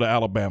bail and go to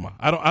Alabama.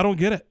 I don't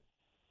get it.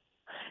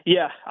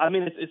 Yeah, I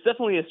mean, it's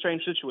definitely a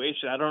strange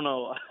situation. I don't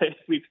know if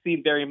we've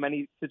seen very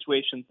many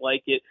situations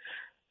like it.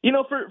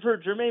 For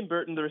Jermaine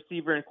Burton, the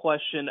receiver in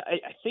question,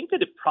 I think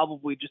that it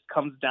probably just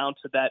comes down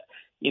to that,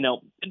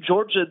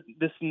 Georgia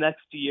this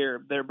next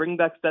year, they're bringing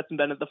back Stetson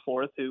Bennett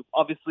IV, who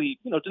obviously,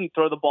 didn't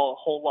throw the ball a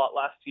whole lot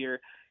last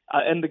year.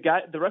 And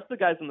the rest of the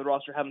guys on the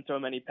roster haven't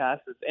thrown many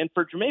passes. And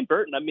for Jermaine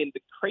Burton, I mean, the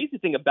crazy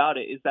thing about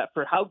it is that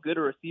for how good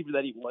a receiver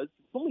that he was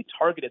only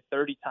targeted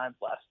 30 times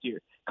last year.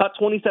 Caught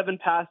 27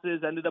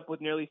 passes, ended up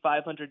with nearly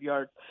 500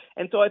 yards.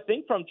 And so I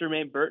think from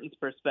Jermaine Burton's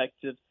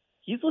perspective,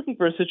 he's looking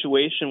for a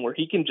situation where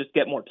he can just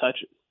get more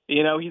touches.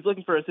 He's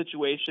looking for a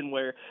situation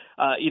where,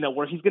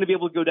 where he's going to be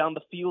able to go down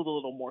the field a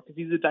little more because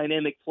he's a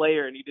dynamic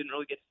player and he didn't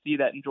really get to see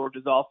that in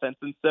Georgia's offense.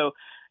 And so,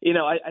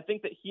 I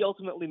think that he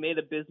ultimately made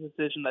a business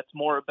decision that's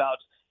more about,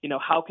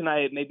 how can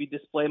I maybe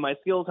display my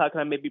skills? How can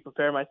I maybe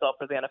prepare myself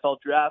for the NFL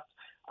draft?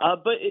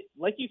 But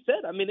like you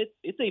said, I mean,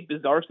 it's a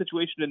bizarre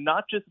situation to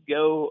not just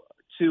go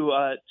to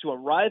a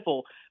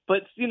rival,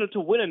 but, to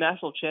win a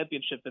national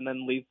championship and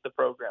then leave the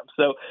program.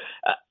 So,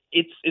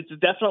 it's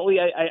definitely,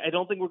 I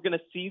don't think we're going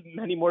to see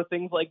many more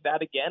things like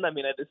that again. I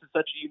mean, this is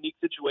such a unique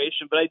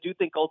situation, but I do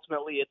think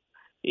ultimately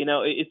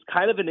it's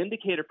kind of an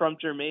indicator from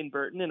Jermaine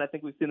Burton, and I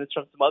think we've seen this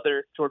from some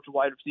other Georgia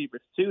wide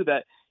receivers too,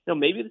 that,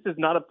 maybe this is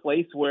not a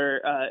place where,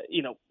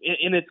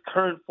 in its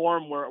current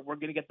form where we're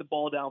going to get the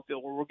ball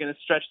downfield, where we're going to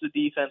stretch the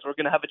defense, we're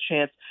going to have a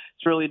chance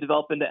to really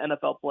develop into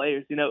NFL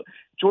players.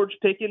 George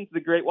Pickens,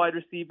 the great wide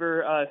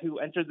receiver who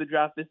entered the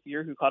draft this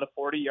year, who caught a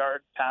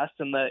 40-yard pass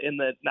in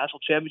the national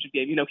championship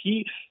game,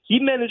 he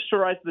managed to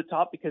rise to the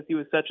top because he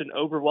was such an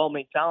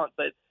overwhelming talent,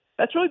 but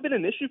that's really been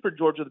an issue for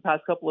Georgia the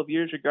past couple of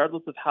years,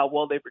 regardless of how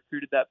well they've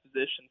recruited that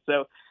position.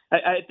 So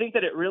I think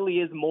that it really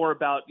is more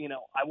about,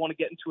 I want to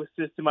get into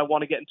a system. I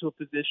want to get into a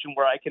position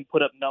where I can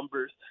put up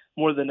numbers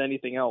more than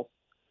anything else.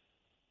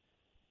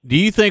 Do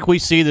you think we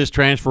see this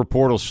transfer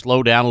portal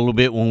slow down a little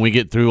bit when we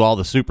get through all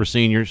the super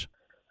seniors?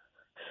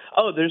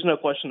 Oh, there's no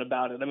question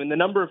about it. I mean, the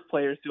number of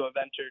players who have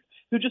entered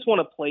who just want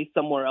to play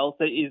somewhere else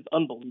is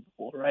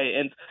unbelievable, right?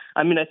 And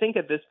I mean, I think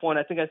at this point,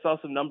 I think I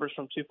saw some numbers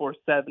from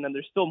 247, and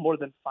there's still more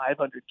than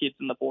 500 kids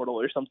in the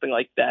portal or something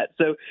like that.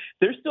 So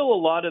there's still a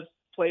lot of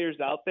players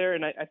out there,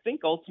 and I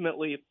think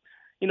ultimately,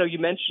 you know, you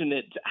mentioned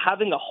it,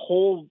 having a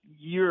whole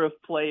year of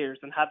players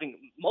and having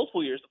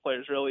multiple years of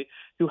players really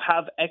who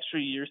have extra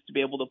years to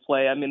be able to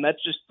play. I mean, that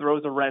just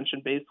throws a wrench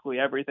in basically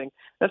everything.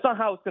 That's not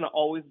how it's going to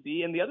always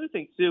be. And the other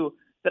thing too,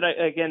 that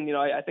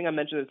I think I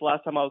mentioned this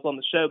last time I was on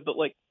the show, but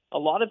like a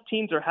lot of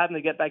teams are having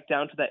to get back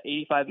down to that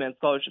 85-man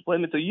scholarship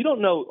limit. So you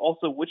don't know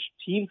also which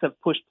teams have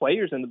pushed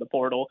players into the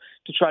portal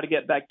to try to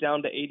get back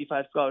down to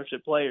 85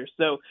 scholarship players.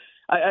 So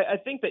I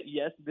think that,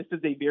 yes, this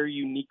is a very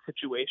unique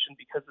situation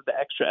because of the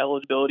extra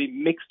eligibility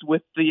mixed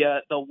with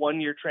the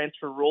one-year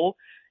transfer rule.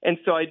 And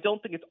so I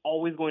don't think it's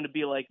always going to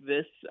be like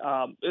this,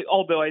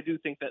 although I do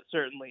think that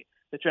certainly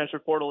the transfer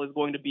portal is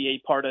going to be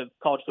a part of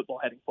college football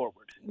heading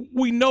forward.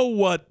 We know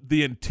what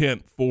the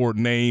intent for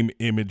name,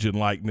 image, and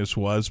likeness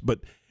was,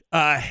 but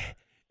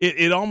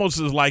it almost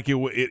is like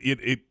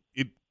it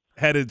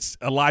had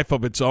a life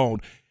of its own.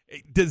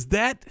 Does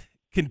that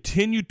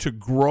continue to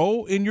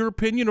grow, in your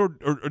opinion, or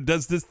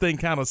does this thing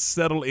kind of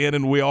settle in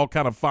and we all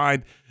kind of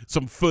find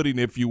some footing,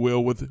 if you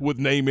will, with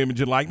name,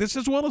 image, and likeness,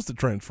 as well as the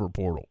transfer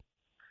portal?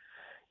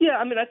 Yeah,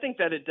 I mean, I think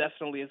that it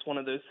definitely is one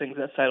of those things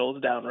that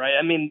settles down, right?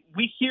 I mean,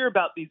 we hear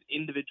about these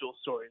individual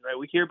stories, right?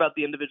 We hear about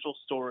the individual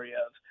story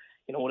of,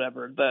 you know,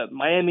 whatever, the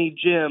Miami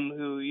gym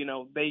who, you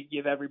know, they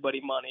give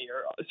everybody money,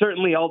 or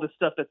certainly all the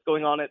stuff that's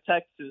going on at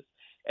Texas.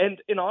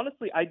 And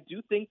honestly, I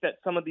do think that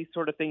some of these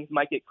sort of things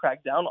might get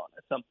cracked down on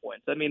at some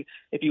point. I mean,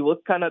 if you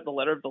look kind of at the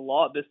letter of the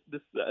law,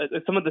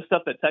 some of the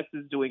stuff that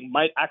Texas is doing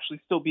might actually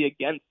still be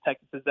against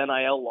Texas's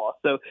NIL law.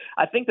 So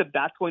I think that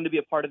that's going to be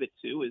a part of it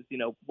too, is, you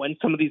know, when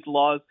some of these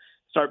laws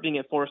start being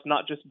enforced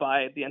not just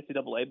by the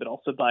NCAA, but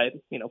also by,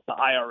 you know, the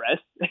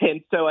IRS.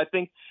 And so I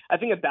think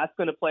that that's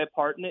going to play a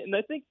part in it. And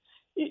I think,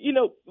 you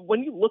know,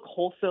 when you look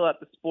wholesale at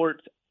the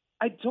sport,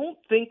 I don't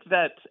think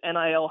that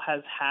NIL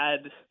has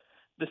had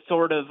the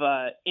sort of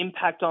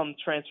impact on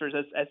transfers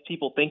as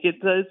people think it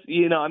does.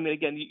 You know, I mean,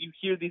 again, you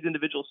hear these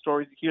individual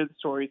stories, you hear the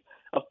stories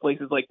of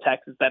places like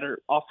Texas that are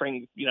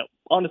offering, you know,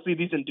 honestly,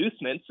 these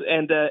inducements,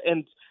 and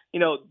you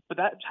know, but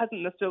that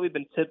hasn't necessarily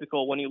been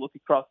typical when you look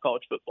across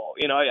college football.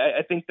 You know,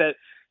 I think that,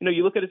 you know,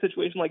 you look at a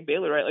situation like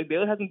Baylor, right? Like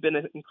Baylor hasn't been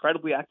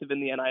incredibly active in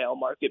the NIL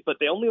market, but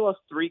they only lost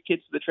 3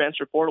 kids to the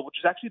transfer portal, which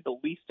is actually the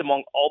least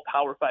among all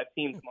Power 5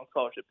 teams among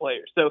scholarship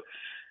players. So,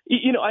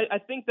 you know, I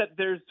think that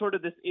there's sort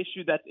of this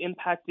issue that's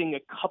impacting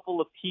a couple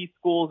of key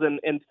schools,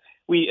 and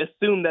we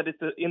assume that it's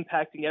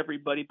impacting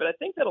everybody. But I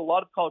think that a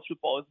lot of college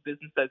football is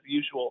business as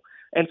usual.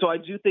 And so I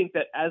do think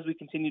that as we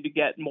continue to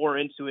get more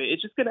into it,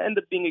 it's just going to end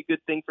up being a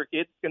good thing for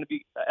kids. It's going to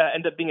be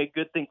end up being a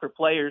good thing for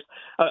players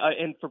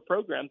and for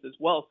programs as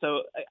well.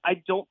 So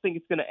I don't think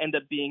it's going to end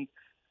up being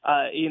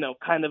you know,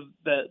 kind of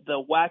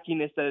the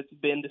wackiness that it's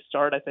been to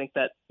start. I think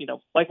that, you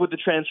know, like with the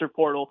transfer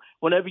portal,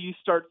 whenever you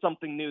start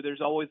something new,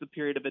 there's always a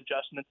period of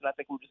adjustments, and I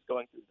think we're just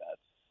going through that.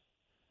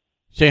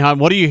 Shehan,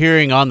 what are you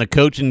hearing on the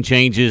coaching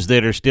changes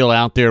that are still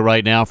out there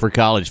right now for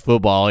college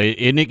football?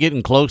 Isn't it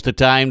getting close to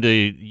time to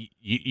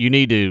you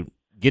need to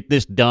get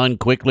this done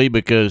quickly,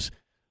 because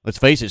let's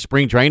face it,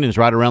 spring training is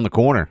right around the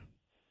corner?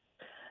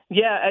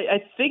 Yeah,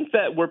 I think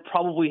that we're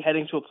probably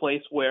heading to a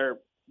place where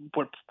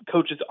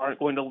coaches aren't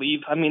going to leave.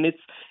 I mean, it's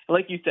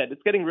like you said,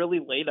 it's getting really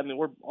late. I mean,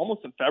 we're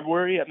almost in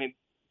February. I mean,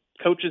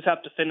 coaches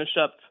have to finish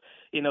up,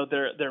 you know,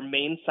 their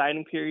main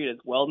signing period as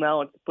well now,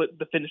 and put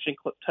the finishing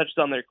touches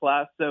on their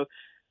class. So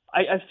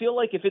I feel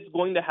like if it's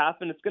going to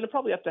happen, it's going to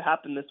probably have to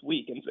happen this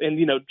week. And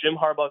you know, Jim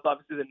Harbaugh is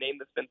obviously the name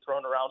that's been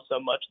thrown around so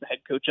much, the head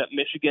coach at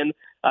Michigan.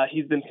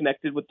 He's been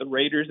connected with the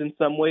Raiders in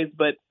some ways.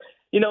 But,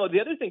 you know,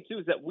 the other thing, too,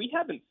 is that we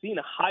haven't seen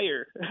a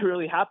hire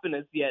really happen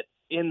as yet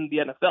in the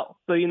NFL.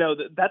 So, you know,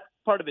 that's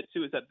part of it,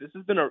 too, is that this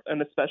has been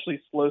an especially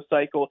slow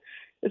cycle,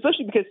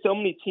 especially because so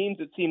many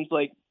teams, it seems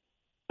like,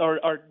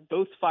 are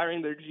both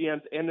firing their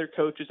GMs and their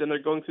coaches, and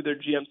they're going through their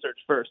GM search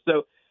first.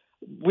 So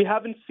we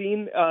haven't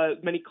seen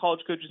many college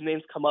coaches'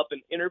 names come up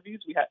in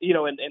interviews. We have, you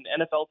know, and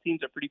NFL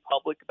teams are pretty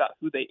public about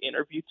who they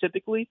interview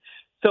typically.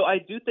 So I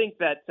do think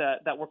that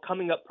that we're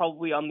coming up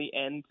probably on the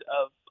end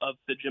of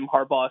the Jim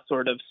Harbaugh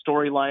sort of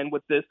storyline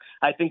with this.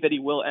 I think that he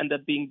will end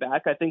up being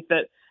back. I think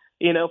that,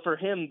 you know, for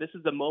him, this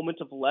is a moment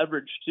of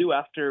leverage too,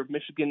 after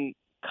Michigan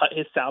cut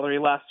his salary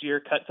last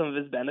year, cut some of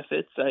his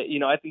benefits. You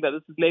know, I think that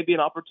this is maybe an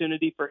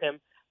opportunity for him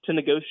to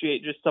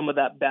negotiate just some of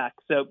that back.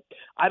 So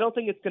I don't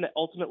think it's going to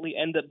ultimately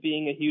end up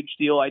being a huge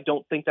deal. I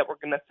don't think that we're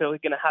necessarily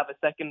going to have a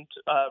second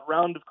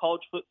round of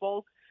college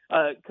football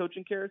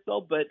coaching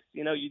carousel, but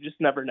you know, you just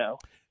never know.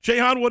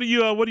 Shehan, what are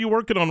you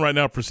working on right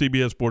now for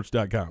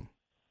CBSSports.com?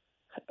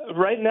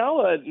 Right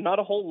now, not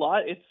a whole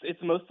lot. It's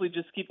mostly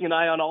just keeping an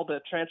eye on all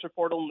the transfer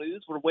portal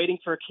news. We're waiting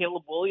for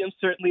Caleb Williams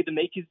certainly to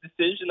make his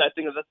decision. I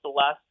think that's the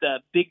last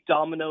big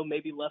domino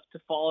maybe left to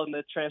fall in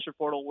the transfer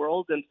portal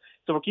world, and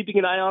so we're keeping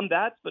an eye on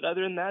that. But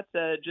other than that,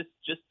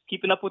 just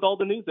keeping up with all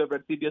the news over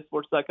at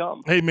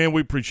CBSSports.com. Hey man,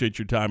 we appreciate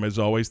your time as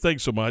always.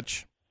 Thanks so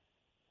much.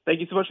 Thank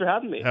you so much for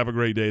having me. Have a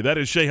great day. That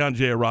is Shehan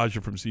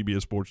Jayaraja from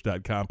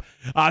CBSSports.com.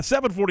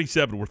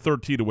 7:47, we're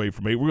 13 away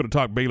from 8. We're going to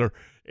talk Baylor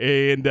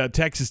and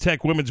Texas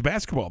Tech women's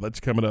basketball. That's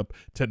coming up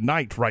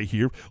tonight right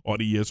here on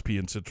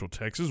ESPN Central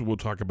Texas. We'll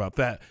talk about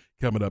that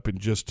coming up in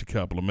just a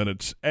couple of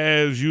minutes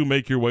as you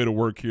make your way to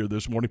work here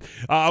this morning.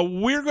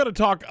 We're going to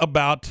talk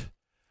about,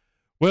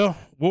 well,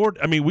 Ward,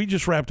 I mean, we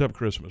just wrapped up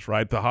Christmas,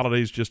 right? The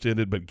holidays just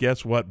ended, but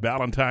guess what?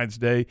 Valentine's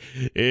Day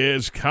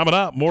is coming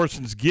up.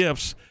 Morrison's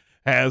Gifts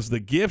has the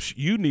gifts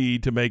you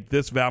need to make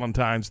this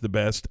Valentine's the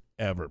best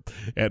ever.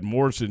 At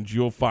Morrison's,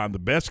 you'll find the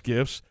best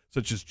gifts,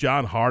 such as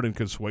John Hart and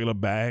Consuela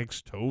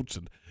bags, totes,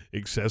 and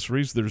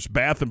accessories. There's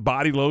bath and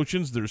body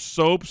lotions. There's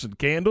soaps and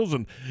candles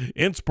and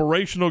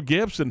inspirational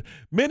gifts and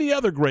many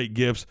other great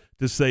gifts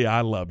to say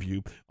I love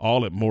you,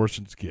 all at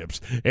Morrison's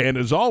Gifts. And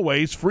as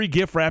always, free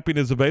gift wrapping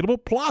is available,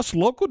 plus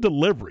local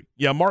delivery.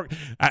 Yeah, Mark,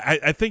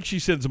 I think she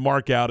sends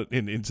Mark out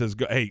and says,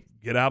 hey,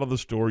 get out of the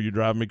store. You're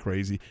driving me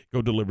crazy.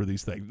 Go deliver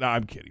these things. No,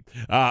 I'm kidding.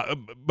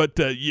 But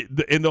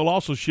they'll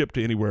also ship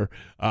to anywhere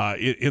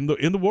in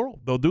the world.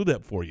 They'll do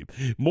that for you.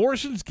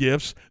 Morrison's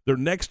Gifts, they're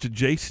next to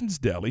Jason's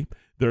Deli.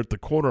 They're at the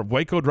corner of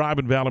Waco Drive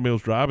and Valley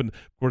Mills Drive. And,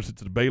 of course,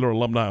 it's a Baylor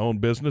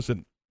alumni-owned business.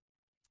 And,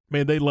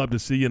 man, they love to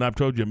see you. And I've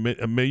told you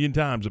a million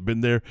times. I've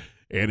been there.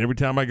 And every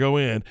time I go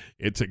in,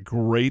 it's a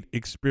great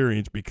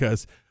experience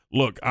because,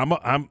 look, I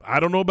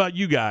don't know about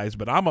you guys,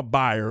 but I'm a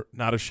buyer,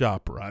 not a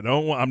shopper.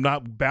 I'm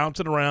not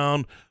bouncing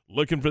around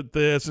looking for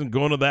this and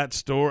going to that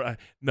store.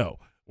 No,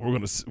 we're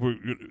gonna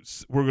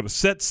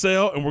set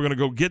sail and we're gonna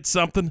go get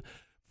something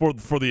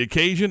for the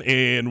occasion,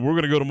 and we're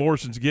gonna go to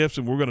Morrison's Gifts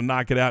and we're gonna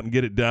knock it out and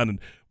get it done, and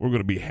we're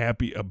gonna be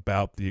happy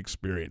about the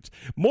experience.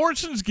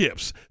 Morrison's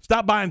Gifts.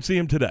 Stop by and see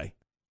them today.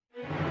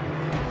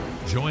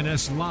 Join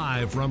us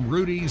live from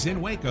Rudy's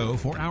in Waco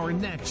for our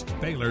next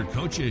Baylor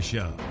Coaches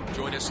Show.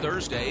 Join us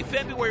Thursday,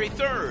 February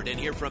 3rd, and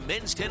hear from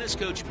men's tennis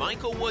coach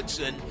Michael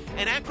Woodson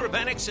and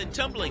acrobatics and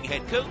tumbling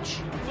head coach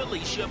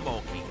Felicia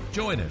Mulkey.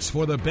 Join us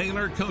for the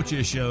Baylor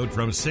Coaches Show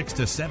from 6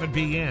 to 7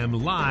 p.m.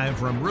 live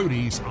from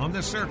Rudy's on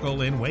the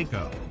Circle in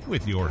Waco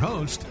with your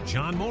host,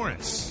 John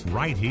Morris,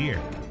 right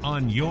here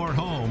on your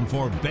home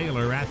for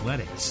Baylor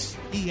Athletics,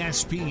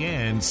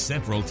 ESPN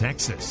Central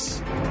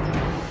Texas.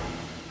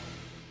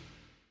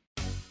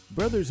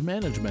 Brothers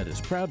Management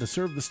is proud to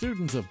serve the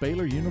students of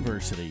Baylor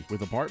University.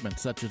 With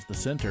apartments such as the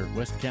Center,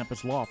 West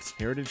Campus Lofts,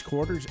 Heritage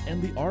Quarters,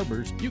 and the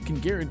Arbors, you can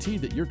guarantee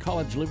that your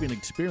college living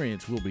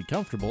experience will be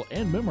comfortable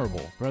and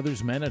memorable.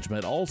 Brothers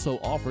Management also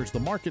offers the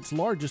market's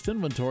largest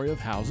inventory of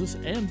houses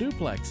and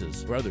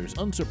duplexes. Brothers'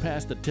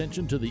 unsurpassed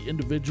attention to the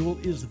individual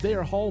is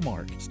their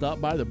hallmark. Stop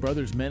by the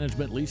Brothers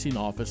Management leasing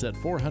office at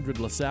 400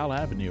 LaSalle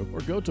Avenue or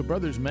go to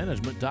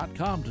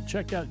brothersmanagement.com to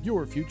check out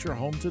your future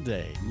home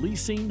today.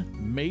 Leasing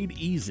made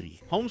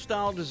easy.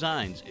 Homestyle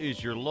Designs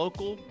is your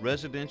local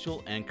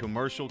residential and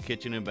commercial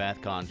kitchen and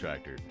bath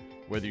contractor.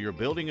 Whether you're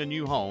building a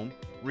new home,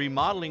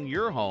 remodeling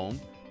your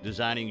home,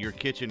 designing your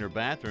kitchen or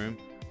bathroom,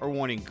 or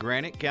wanting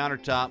granite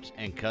countertops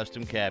and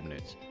custom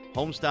cabinets,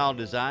 Homestyle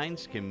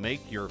Designs can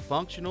make your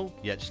functional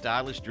yet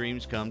stylish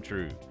dreams come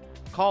true.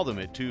 Call them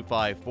at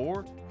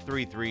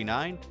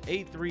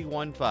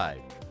 254-339-8315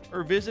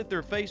 or visit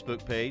their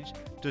Facebook page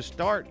to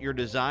start your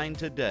design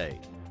today.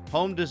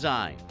 Home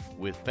Design,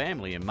 with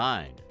family in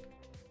mind.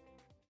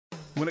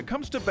 When it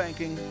comes to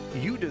banking,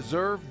 you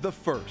deserve the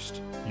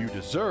first. You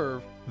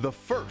deserve the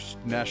First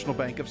National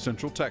Bank of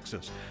Central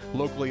Texas.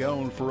 Locally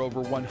owned for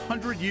over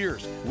 100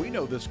 years, we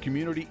know this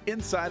community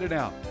inside and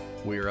out.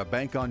 We are a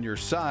bank on your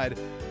side,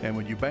 and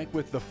when you bank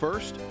with the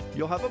First,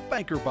 you'll have a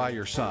banker by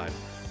your side.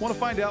 Want to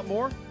find out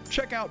more?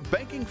 Check out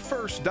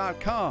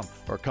bankingfirst.com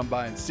or come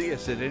by and see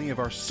us at any of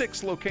our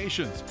 6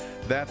 locations.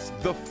 That's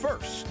the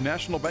First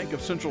National Bank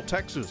of Central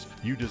Texas.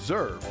 You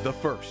deserve the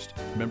first.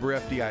 Member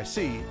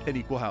FDIC, an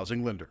equal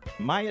housing lender.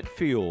 Myatt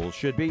Fuels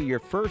should be your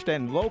first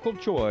and local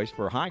choice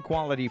for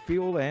high-quality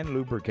fuel and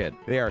lubricant.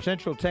 They are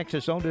Central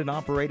Texas owned and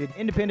operated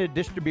independent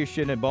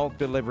distribution and bulk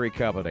delivery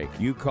company.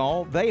 You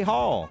call, they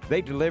haul.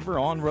 They deliver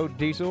on-road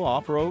diesel,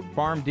 off-road,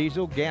 farm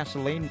diesel,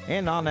 gasoline,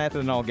 and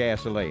non-ethanol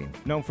gasoline.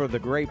 Known for the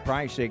great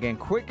pricing and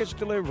quickest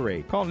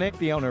delivery. Call Nick,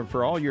 the owner,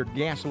 for all your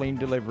gasoline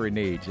delivery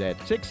needs at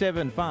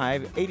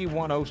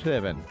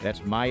 675-8107.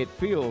 That's Myatt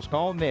Fuels.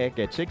 Call Nick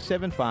at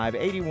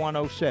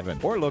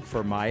 675-8107 or look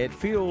for Myatt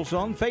Fuels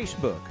on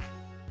Facebook.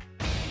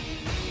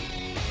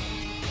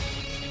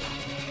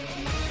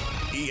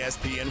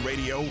 ESPN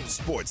Radio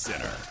Sports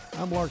Center.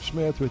 I'm Lark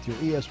Smith with your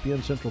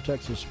ESPN Central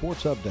Texas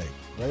Sports Update.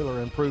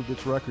 Baylor improved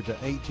its record to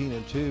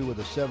 18-2 with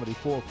a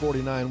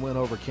 74-49 win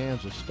over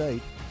Kansas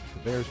State. The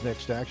Bears'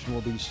 next action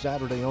will be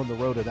Saturday on the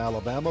road at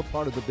Alabama,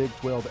 part of the Big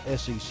 12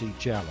 SEC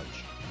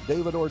Challenge.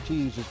 David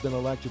Ortiz has been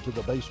elected to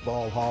the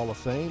Baseball Hall of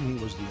Fame.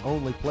 He was the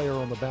only player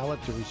on the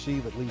ballot to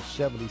receive at least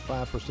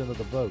 75% of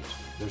the votes.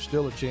 There's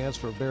still a chance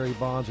for Barry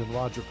Bonds and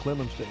Roger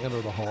Clemens to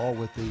enter the Hall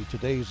with the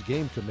Today's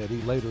Game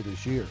Committee later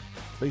this year.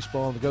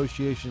 Baseball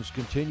negotiations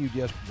continued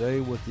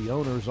yesterday with the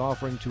owners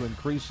offering to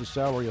increase the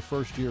salary of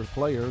first-year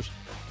players.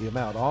 The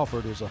amount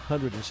offered is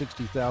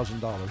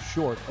 $160,000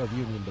 short of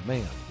union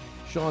demand.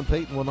 Sean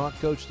Payton will not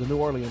coach the New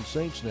Orleans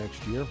Saints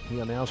next year. He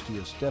announced he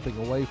is stepping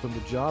away from the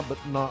job but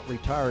not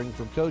retiring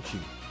from coaching.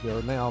 There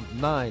are now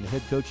 9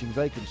 head coaching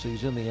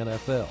vacancies in the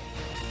NFL.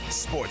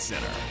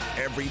 SportsCenter,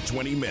 every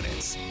 20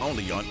 minutes,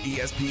 only on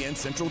ESPN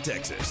Central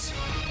Texas.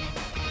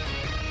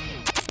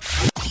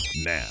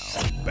 Now,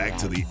 back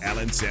to the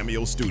Allen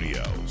Samuel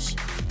Studios.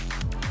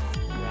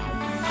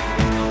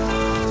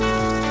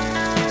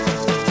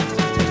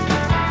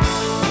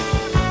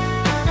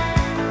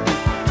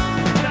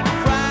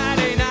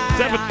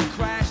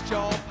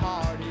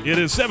 It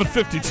is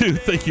 7:52.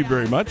 Thank you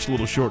very much. A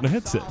little short in the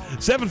headset.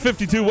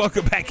 7:52.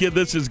 Welcome back in.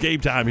 This is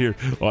Game Time here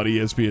on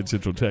ESPN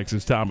Central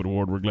Texas. Tom and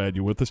Ward, we're glad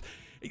you're with us.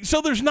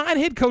 So there's 9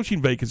 head coaching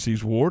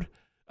vacancies, Ward.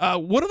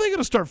 When are they going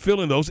to start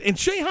filling those? And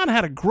Shehan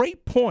had a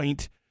great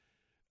point.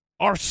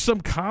 Are some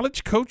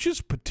college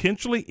coaches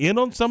potentially in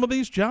on some of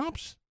these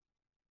jobs?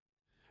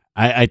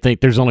 I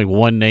think there's only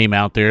one name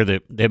out there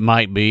that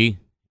might be,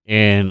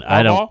 and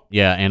I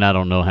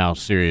don't know how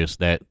serious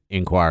that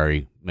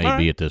inquiry may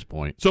be at this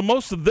point. So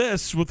most of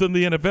this within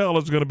the NFL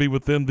is going to be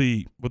within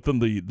the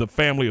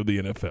family of the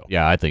NFL.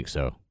 Yeah, I think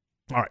so.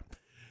 All right.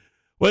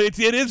 Well, it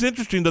is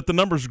interesting that the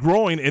number's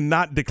growing and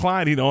not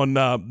declining on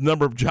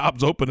number of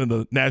jobs open in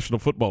the National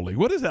Football League.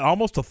 What is that,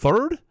 almost a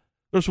third?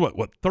 There's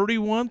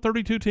 31,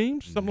 32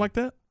 teams, something like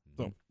that?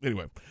 So,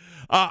 anyway.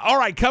 All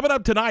right, coming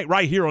up tonight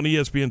right here on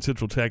ESPN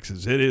Central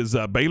Texas, it is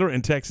Baylor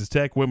and Texas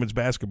Tech women's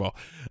basketball.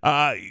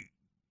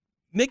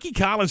 Nikki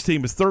Collins'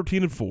 team is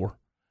 13-4.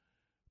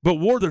 But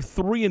Ward, they're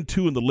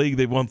 3-2 in the league.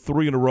 They've won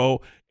 3 in a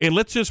row. And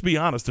let's just be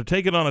honest, they're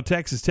taking on a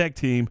Texas Tech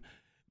team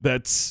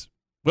that's,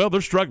 well,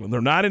 they're struggling. They're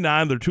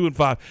 9-9. They're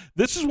 2-5.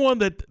 This is one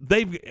that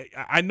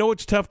I know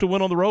it's tough to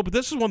win on the road, but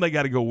this is one they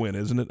got to go win,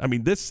 isn't it? I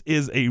mean, this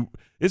is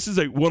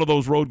one of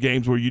those road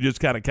games where you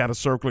just kind of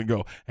circle and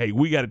go, hey,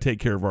 we got to take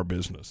care of our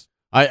business.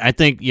 I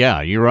think,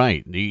 yeah, you're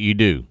right. You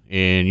do.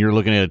 And you're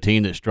looking at a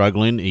team that's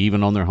struggling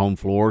even on their home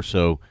floor.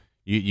 So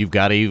you've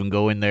got to even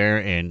go in there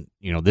and,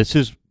 this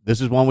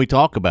is one we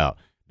talk about.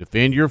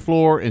 Defend your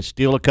floor and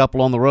steal a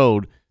couple on the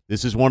road.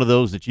 This is one of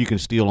those that you can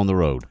steal on the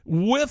road.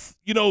 With,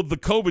 the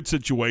COVID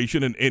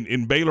situation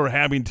and Baylor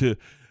having to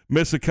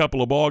miss a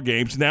couple of ball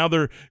games, now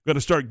they're going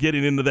to start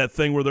getting into that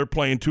thing where they're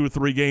playing 2 or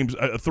 3 games,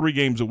 3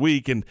 games a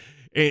week. And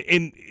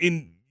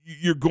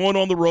you're going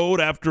on the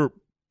road after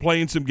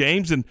playing some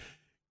games. And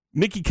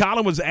Nikki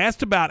Collins was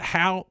asked about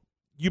how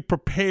you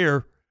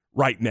prepare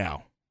right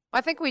now.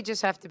 I think we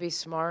just have to be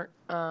smart.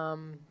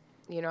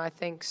 I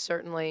think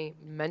certainly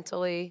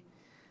mentally,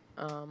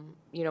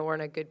 we're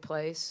in a good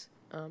place.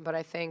 But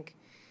I think,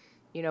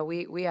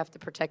 we have to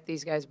protect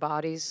these guys'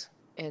 bodies.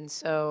 And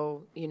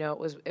so,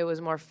 it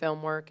was more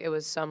film work. It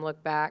was some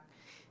look back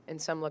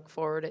and some look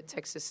forward at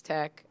Texas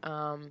Tech.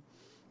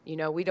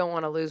 We don't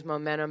want to lose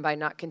momentum by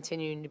not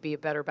continuing to be a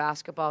better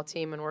basketball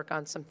team and work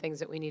on some things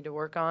that we need to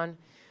work on.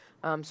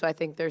 So I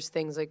think there's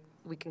things like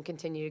we can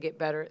continue to get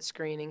better at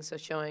screening. So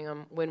showing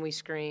them when we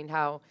screened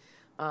how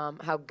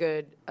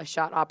good a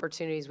shot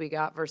opportunities we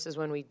got versus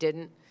when we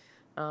didn't.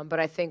 But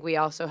I think we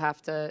also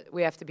have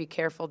to be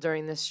careful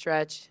during this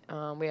stretch.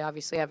 We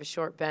obviously have a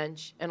short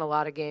bench and a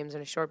lot of games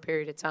in a short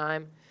period of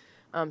time.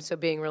 So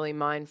being really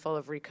mindful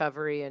of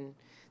recovery, and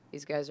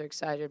these guys are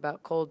excited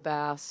about cold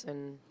baths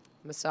and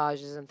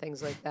massages and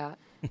things like that.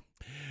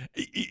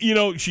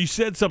 She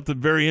said something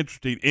very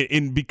interesting,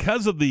 and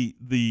because of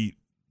the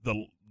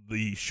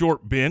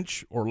short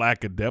bench or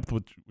lack of depth,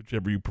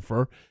 whichever you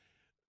prefer,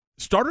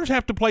 starters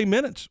have to play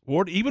minutes,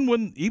 Ward.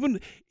 Even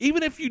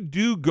if you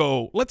do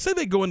go, let's say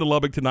they go into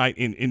Lubbock tonight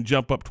and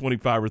jump up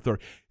 25 or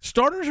 30,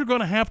 starters are going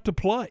to have to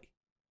play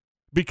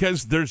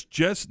because there's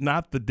just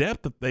not the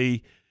depth that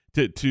they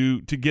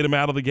to get them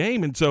out of the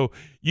game. And so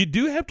you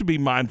do have to be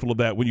mindful of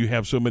that when you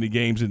have so many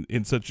games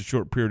in such a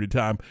short period of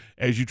time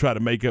as you try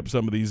to make up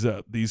some of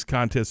these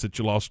contests that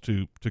you lost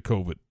to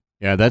COVID.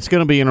 Yeah, that's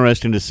going to be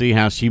interesting to see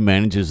how she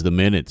manages the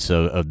minutes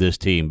of this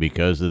team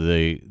because of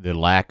the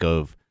lack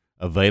of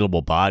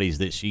available bodies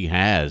that she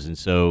has. And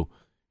so,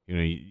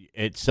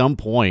 at some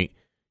point,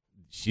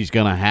 she's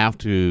going to have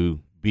to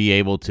be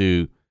able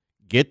to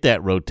get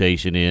that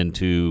rotation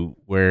into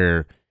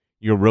where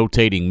you're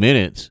rotating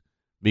minutes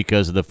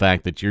because of the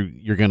fact that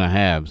you're going to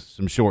have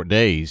some short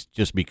days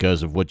just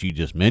because of what you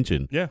just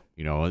mentioned. Yeah.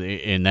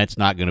 And that's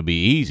not going to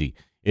be easy.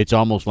 It's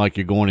almost like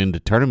you're going into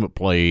tournament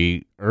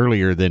play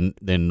earlier than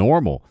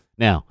normal.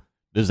 Now,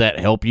 does that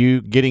help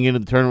you getting into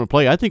the tournament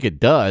play? I think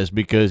it does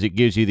because it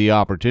gives you the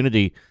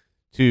opportunity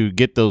to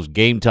get those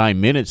game time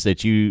minutes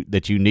that you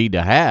need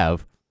to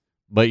have.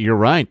 But you're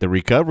right, the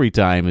recovery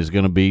time is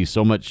going to be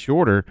so much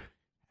shorter.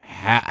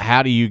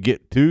 How do you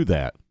get to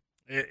that?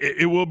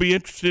 It will be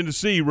interesting to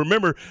see.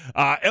 Remember,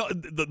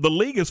 the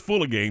league is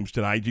full of games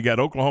tonight. You got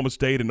Oklahoma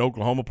State and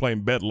Oklahoma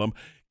playing Bedlam,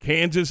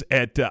 Kansas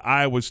at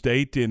Iowa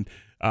State, and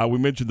we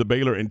mentioned the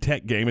Baylor and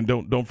Tech game, and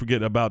don't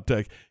forget about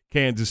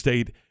Kansas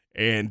State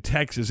and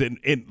Texas. And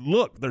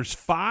look, there's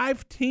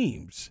 5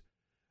 teams: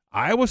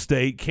 Iowa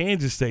State,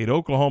 Kansas State,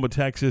 Oklahoma,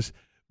 Texas,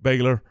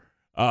 Baylor,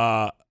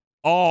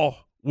 all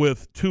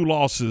with 2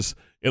 losses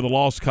in the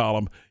loss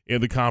column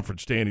in the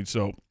conference standings.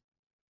 So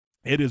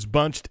It is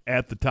bunched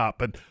at the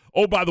top. And,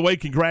 oh, by the way,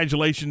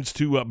 congratulations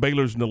to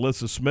Baylor's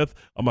Nalissa Smith,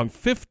 among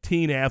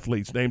 15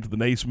 athletes named to the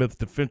Naismith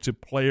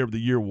Defensive Player of the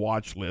Year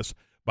watch list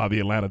by the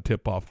Atlanta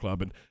Tip-Off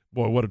Club. And,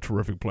 boy, what a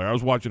terrific player. I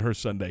was watching her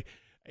Sunday.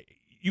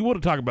 You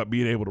want to talk about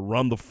being able to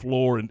run the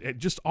floor and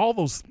just all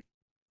those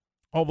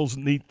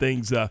neat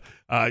things.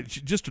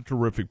 Just a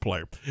terrific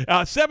player.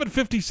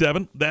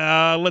 7:57.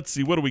 Let's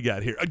see. What do we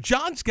got here?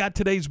 John's got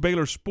today's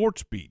Baylor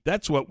Sports Beat.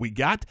 That's what we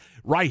got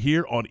right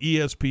here on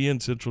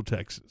ESPN Central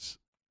Texas.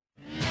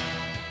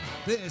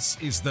 This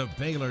is the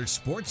Baylor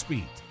Sports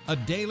Beat, a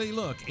daily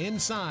look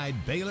inside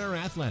Baylor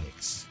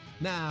athletics.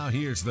 Now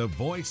here's the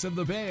voice of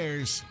the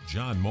Bears,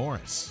 John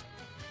Morris.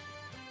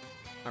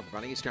 Hi,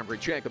 everybody. It's time for a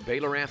check of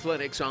Baylor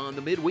athletics on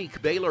the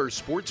midweek Baylor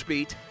Sports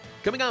Beat.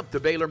 Coming up, the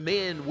Baylor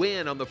men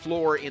win on the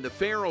floor in the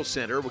Farrell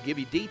Center. We'll give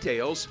you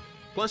details.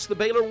 Plus, the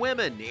Baylor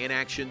women in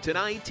action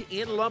tonight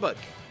in Lubbock.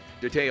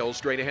 Details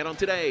straight ahead on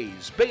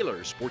today's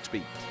Baylor Sports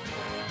Beat.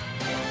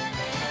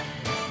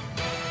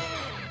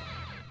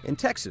 In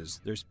Texas,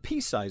 there's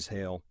pea-size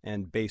hail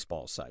and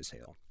baseball-size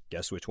hail.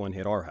 Guess which one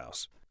hit our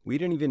house? We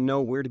didn't even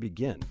know where to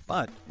begin,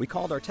 but we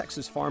called our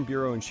Texas Farm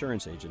Bureau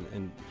insurance agent,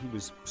 and he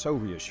was so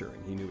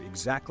reassuring. He knew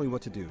exactly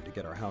what to do to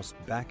get our house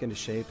back into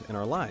shape and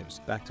our lives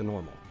back to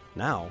normal.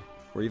 Now,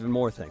 we're even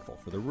more thankful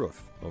for the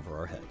roof over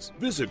our heads.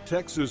 Visit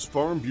Texas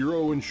Farm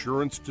Bureau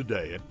Insurance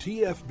today at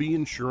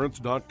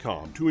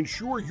tfbinsurance.com to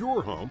insure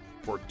your home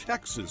for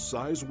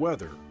Texas-size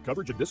weather.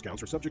 Coverage and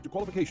discounts are subject to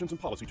qualifications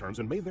and policy terms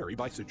and may vary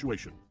by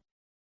situation.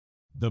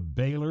 The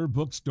Baylor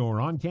Bookstore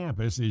on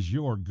campus is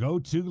your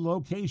go-to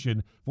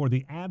location for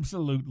the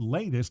absolute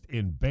latest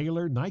in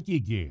Baylor Nike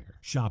gear.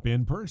 Shop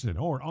in person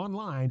or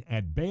online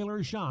at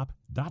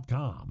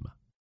BaylorShop.com.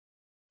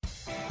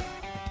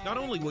 Not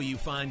only will you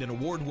find an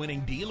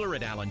award-winning dealer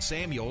at Allen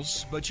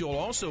Samuels, but you'll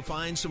also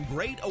find some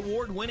great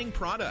award-winning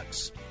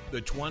products.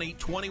 The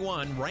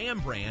 2021 Ram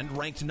brand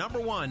ranked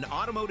 #1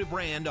 automotive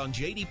brand on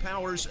J.D.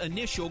 Power's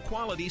initial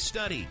quality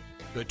study.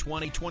 The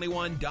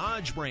 2021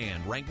 Dodge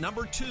brand ranked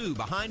 #2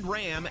 behind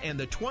Ram, and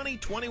the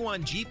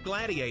 2021 Jeep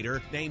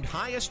Gladiator named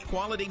highest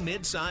quality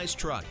midsize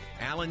truck.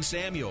 Allen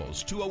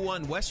Samuels,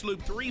 201 West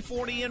Loop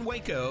 340 in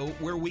Waco,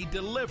 where we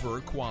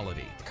deliver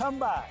quality. Come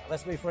by,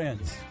 let's be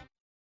friends.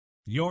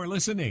 You're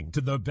listening to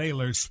the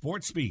Baylor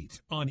Sports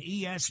Beat on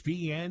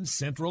ESPN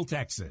Central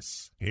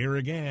Texas. Here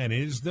again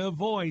is the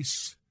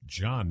voice,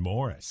 John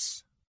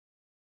Morris.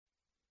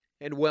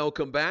 And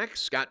welcome back.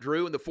 Scott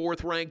Drew and the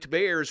 4th-ranked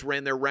Bears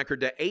ran their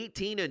record to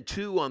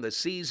 18-2 on the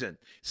season,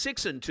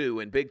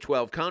 6-2 in Big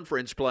 12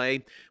 conference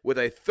play, with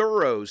a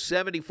thorough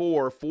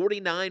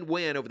 74-49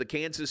 win over the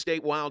Kansas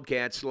State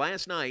Wildcats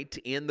last night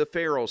in the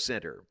Farrell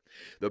Center.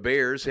 The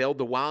Bears held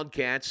the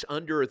Wildcats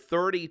under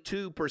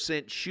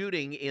 32%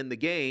 shooting in the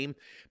game.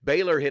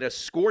 Baylor hit a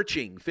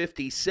scorching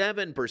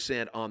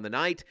 57% on the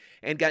night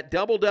and got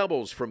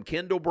double-doubles from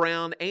Kendall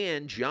Brown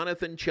and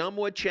Jonathan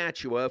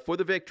Chumwa-Chachua for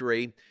the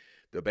victory.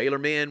 The Baylor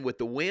men with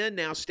the win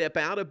now step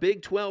out of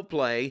Big 12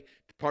 play,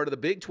 part of the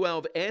Big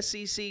 12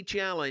 SEC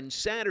Challenge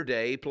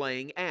Saturday,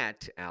 playing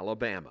at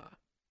Alabama.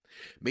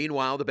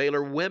 Meanwhile, the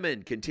Baylor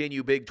women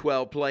continue Big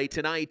 12 play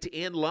tonight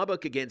in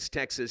Lubbock against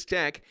Texas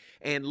Tech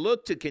and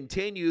look to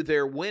continue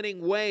their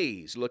winning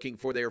ways, looking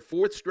for their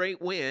 4th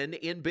straight win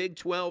in Big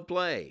 12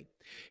 play.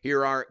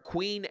 Here are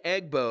Queen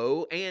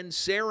Egbo and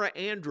Sarah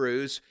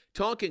Andrews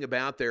talking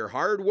about their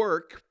hard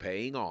work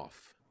paying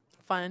off.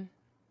 Fun,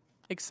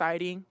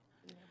 exciting,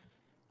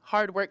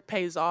 hard work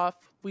pays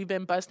off. We've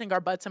been busting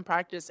our butts in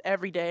practice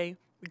every day,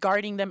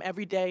 guarding them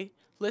every day.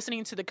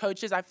 Listening to the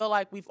coaches, I feel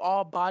like we've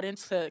all bought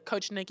into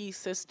Coach Nikki's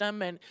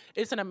system, and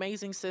it's an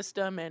amazing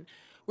system, and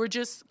we're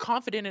just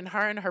confident in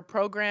her and her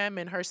program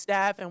and her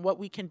staff and what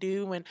we can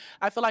do. And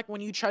I feel like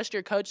when you trust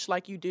your coach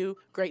like you do,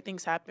 great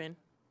things happen.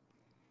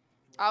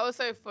 I would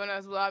say fun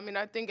as well. I mean,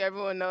 I think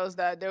everyone knows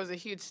that there was a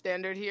huge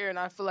standard here, and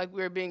I feel like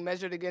we were being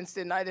measured against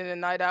it night in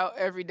and night out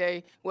every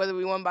day, whether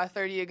we won by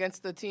 30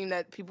 against the team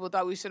that people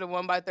thought we should have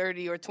won by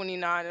 30 or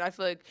 29, and I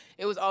feel like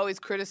it was always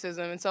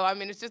criticism. And so, I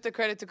mean, it's just a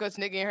credit to Coach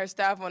Nikki and her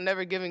staff on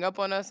never giving up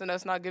on us and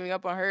us not giving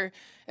up on her.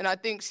 And I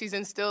think she's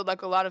instilled,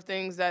 like, a lot of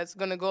things that's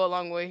going to go a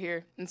long way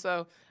here. And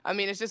so, I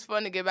mean, it's just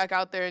fun to get back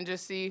out there and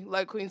just see,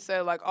 like Queen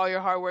said, like, all your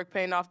hard work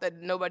paying off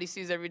that nobody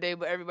sees every day,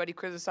 but everybody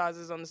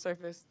criticizes on the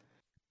surface.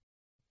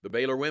 The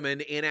Baylor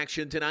women in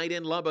action tonight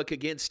in Lubbock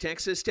against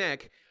Texas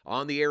Tech.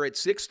 On the air at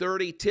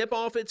 6:30,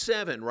 tip-off at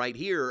 7 right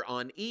here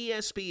on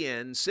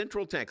ESPN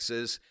Central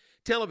Texas.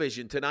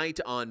 Television tonight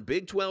on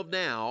Big 12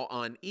 Now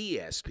on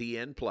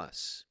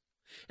ESPN+.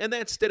 And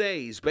that's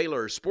today's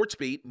Baylor Sports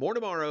Beat. More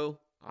tomorrow.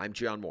 I'm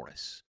John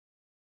Morris.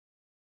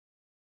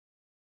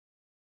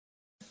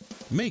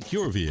 Make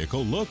your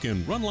vehicle look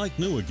and run like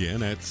new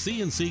again at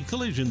CNC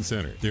Collision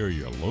Center. They're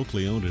your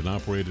locally owned and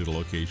operated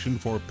location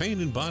for paint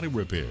and body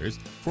repairs,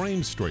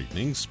 frame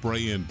straightening,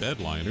 spray and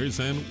bed liners,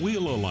 and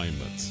wheel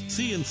alignments.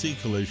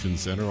 CNC Collision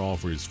Center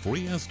offers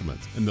free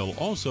estimates, and they'll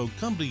also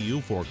come to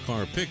you for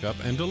car pickup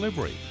and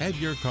delivery. Have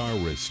your car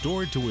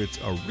restored to its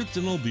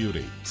original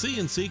beauty.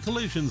 CNC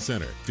Collision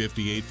Center,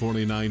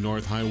 5849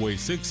 North Highway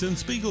 6 in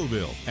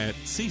Spiegelville, at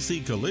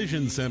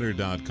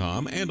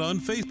cccollisioncenter.com and on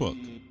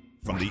Facebook.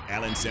 From the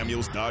Allen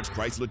Samuels Dodge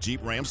Chrysler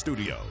Jeep Ram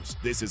Studios,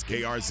 this is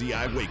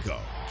KRZI Waco,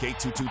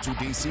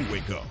 K222DC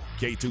Waco,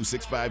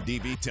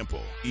 K265DV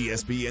Temple,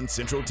 ESPN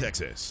Central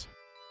Texas.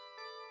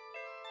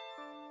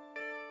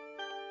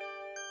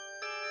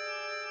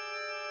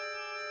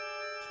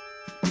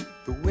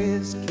 The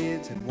Whiz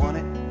Kids had won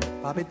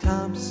it, Bobby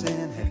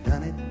Thompson had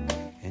done it,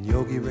 and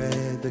Yogi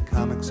read the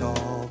comics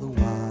all the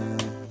while.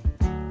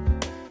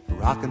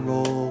 Rock and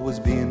roll was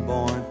being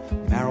born,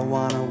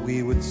 marijuana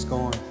we would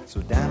scorn.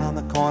 So down on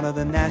the corner,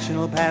 the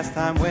national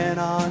pastime went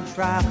on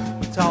trial.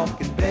 We're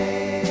talking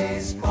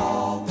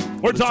baseball.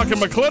 We're talking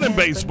McLennan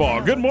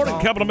baseball. Good morning.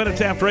 Couple of minutes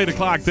after 8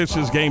 o'clock. This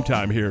is Game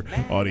Time here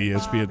on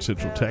ESPN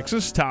Central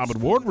Texas. Tom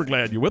and Ward, we're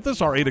glad you're with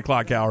us. Our 8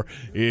 o'clock hour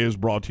is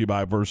brought to you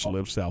by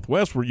VersaLift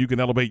Southwest, where you can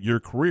elevate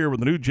your career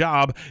with a new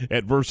job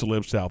at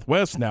VersaLift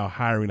Southwest, now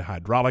hiring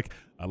hydraulic,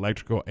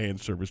 electrical, and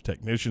service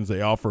technicians.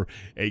 They offer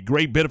a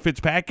great benefits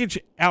package,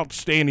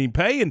 outstanding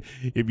pay, and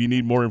if you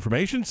need more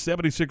information,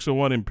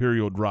 7601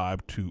 Imperial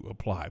Drive to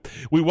apply.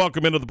 We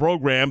welcome into the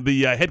program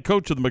the head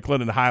coach of the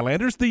McLennan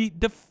Highlanders, the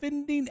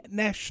defending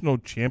national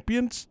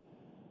champions,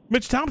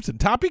 Mitch Thompson.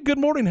 Toppy, good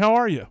morning. How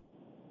are you?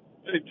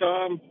 Hey,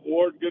 Tom,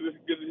 Ward, good to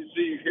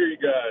hear you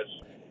guys.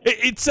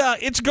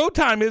 It's go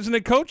time, isn't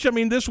it, Coach? I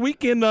mean, this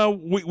weekend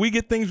we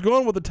get things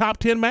going with a top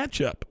 10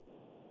 matchup.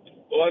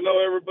 Well, I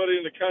know everybody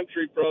in the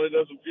country probably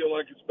doesn't feel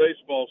like it's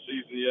baseball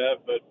season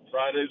yet, but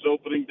Friday's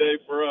opening day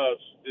for us.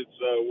 It's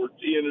we're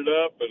teeing it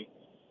up and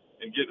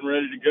getting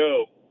ready to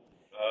go.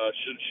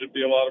 Should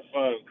be a lot of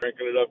fun,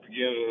 cranking it up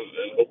again,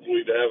 and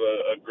hopefully to have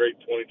a great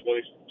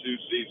 2022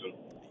 season.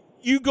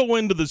 You go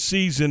into the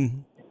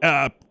season,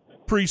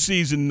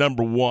 preseason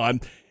number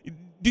one.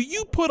 Do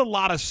you put a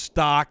lot of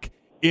stock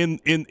in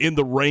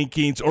the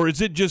rankings, or is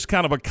it just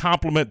kind of a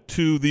compliment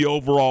to the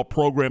overall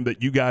program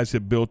that you guys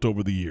have built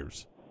over the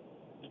years?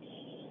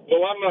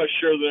 Well, I'm not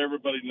sure that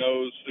everybody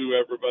knows who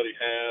everybody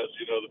has.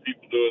 You know, the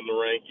people doing the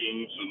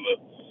rankings and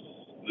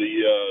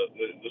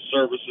the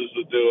services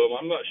that do them.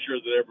 I'm not sure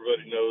that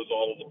everybody knows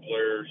all of the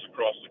players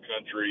across the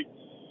country,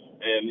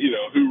 and you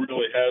know who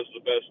really has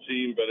the best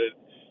team. But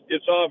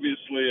it's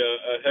obviously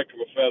a heck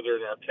of a feather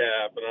in our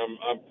cap, and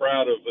I'm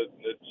proud of it.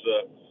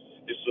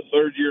 It's the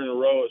third year in a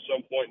row. At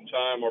some point in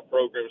time, our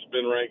program's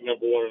been ranked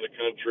number one in the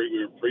country.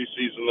 We were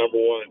preseason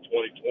number one in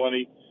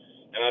 2020.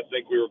 And I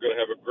think we were going to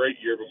have a great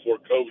year before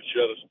COVID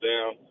shut us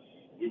down.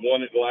 We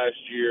won it last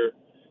year,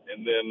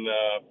 and then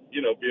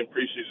being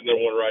preseason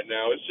number one right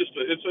now, it's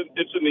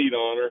a neat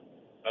honor.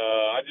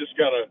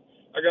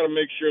 I gotta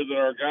make sure that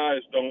our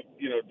guys don't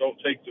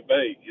take the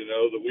bait.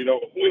 That we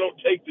don't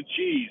take the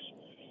cheese.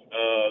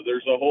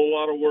 There's a whole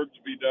lot of work to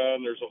be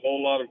done. There's a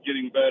whole lot of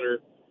getting better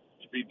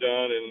to be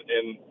done,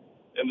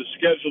 and the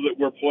schedule that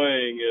we're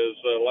playing is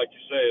like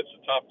you say, it's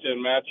a top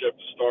 10 matchup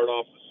to start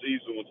off the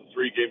season with a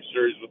 3-game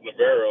series with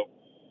Navarro.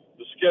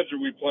 The schedule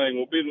we're playing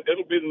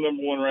it'll be the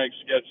number one ranked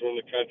schedule in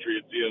the country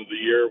at the end of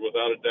the year,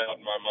 without a doubt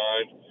in my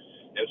mind.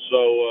 And so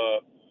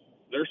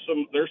there's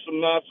some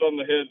knots on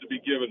the head to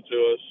be given to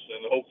us,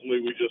 and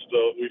hopefully we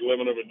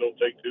limit them and don't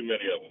take too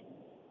many of them.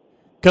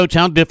 Coach,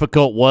 how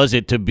difficult was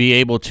it to be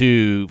able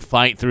to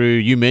fight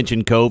through, you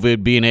mentioned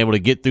COVID, being able to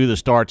get through the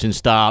starts and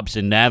stops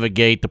and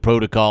navigate the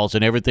protocols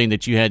and everything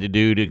that you had to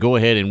do to go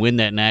ahead and win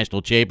that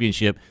national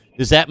championship?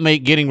 Does that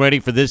make getting ready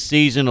for this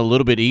season a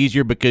little bit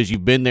easier because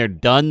you've been there,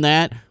 done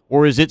that?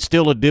 Or is it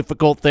still a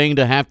difficult thing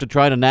to have to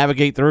try to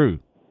navigate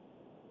through?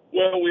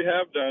 Well, we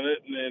have done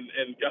it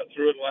and got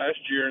through it last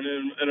year.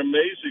 And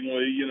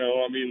amazingly, a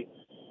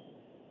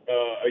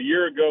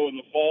year ago in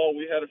the fall,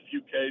 we had a few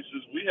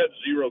cases. We had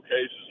 0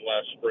 cases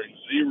last spring,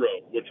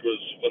 0, which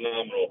was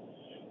phenomenal.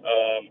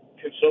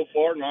 And so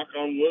far, knock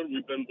on wood,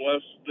 we've been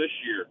blessed this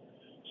year.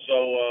 So,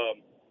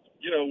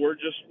 we're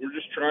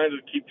just trying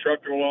to keep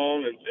trucking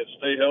along and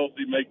stay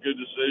healthy, make good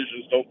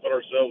decisions, don't put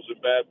ourselves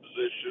in bad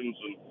positions.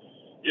 And,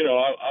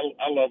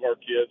 I love our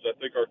kids. I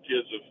think our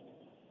kids have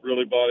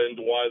really bought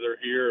into why they're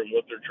here and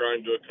what they're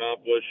trying to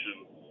accomplish.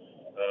 And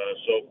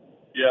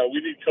yeah,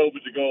 we need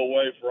COVID to go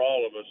away for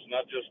all of us,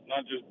 not just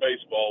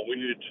baseball. We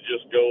need it to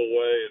just go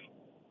away and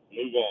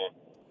move on.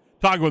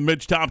 Talking with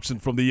Mitch Thompson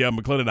from the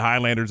McLennan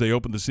Highlanders. They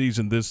opened the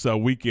season this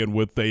weekend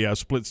with a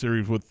split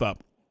series with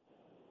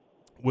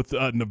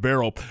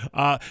Navarro.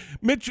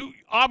 Mitch,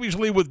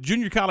 obviously with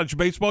junior college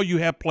baseball, you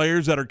have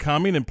players that are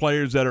coming and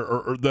players that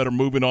are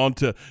moving on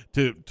to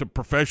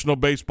professional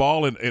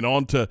baseball and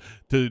on to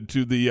a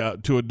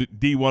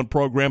D1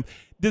 program.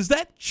 Does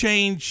that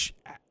change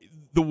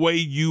the way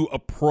you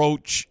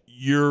approach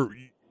your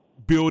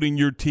building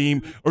your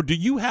team, or do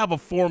you have a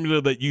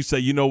formula that you say,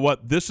 you know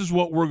what, this is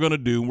what we're going to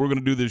do. We're going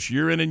to do this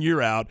year in and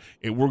year out,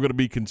 and we're going to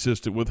be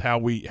consistent with how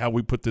we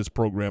put this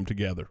program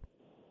together?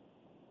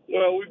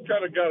 Well, we've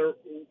kind of got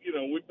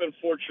we've been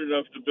fortunate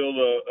enough to build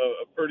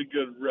a pretty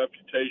good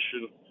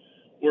reputation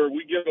where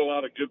we get a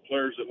lot of good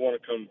players that want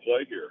to come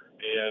play here.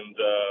 And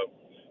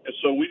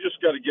so we just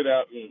got to get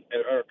out, and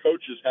our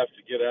coaches have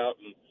to get out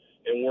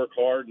and work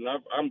hard. And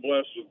I'm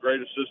blessed with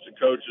great assistant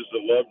coaches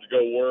that love to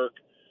go work,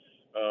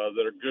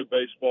 that are good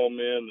baseball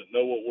men, that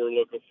know what we're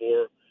looking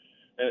for.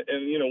 And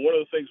one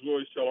of the things we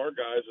always tell our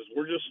guys is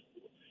we're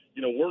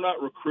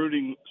not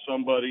recruiting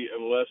somebody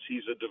unless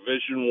he's a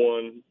Division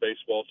I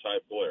baseball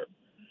type player.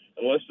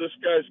 Unless this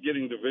guy's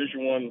getting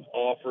Division I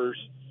offers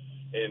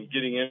and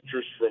getting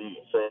interest from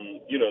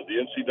the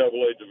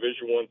NCAA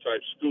Division I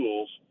type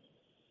schools,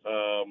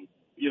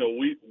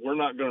 we're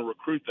not going to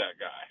recruit that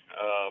guy.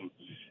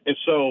 And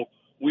so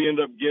we end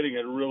up getting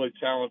a really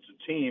talented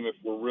team if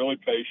we're really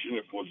patient,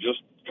 if we'll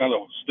just kind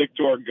of stick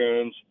to our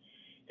guns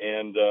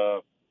and,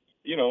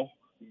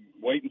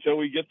 wait until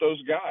we get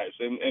those guys.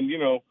 And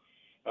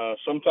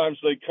sometimes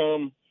they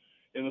come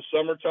in the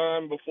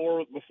summertime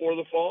before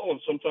the fall,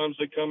 and sometimes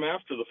they come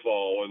after the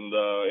fall,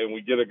 and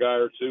we get a guy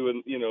or two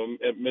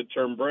at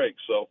midterm break.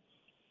 So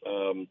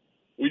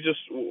we just,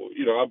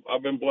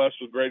 I've been blessed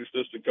with great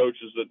assistant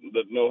coaches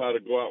that know how to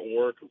go out and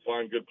work and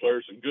find good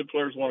players, and good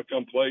players want to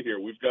come play here.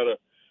 We've got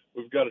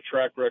a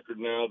track record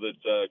now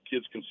that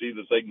kids can see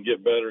that they can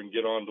get better and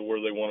get on to where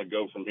they want to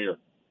go from here.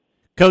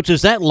 Coach,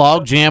 has that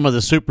logjam of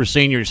the super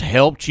seniors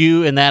helped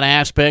you in that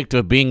aspect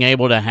of being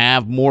able to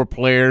have more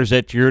players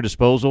at your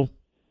disposal?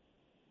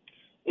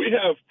 We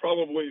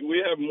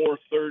have more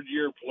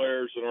third-year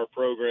players in our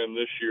program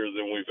this year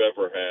than we've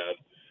ever had,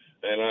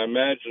 and I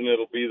imagine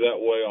it'll be that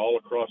way all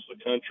across the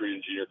country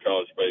in junior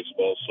college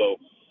baseball. So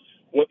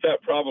what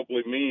that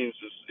probably means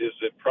is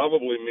it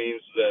probably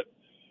means that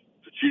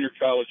the junior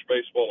college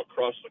baseball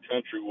across the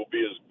country will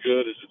be as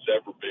good as it's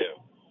ever been.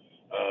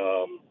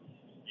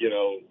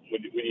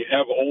 When you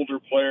have older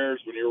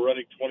players, when you're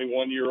running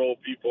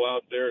 21-year-old people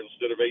out there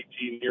instead of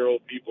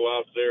 18-year-old people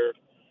out there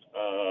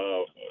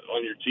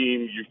on your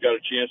team, you've got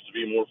a chance to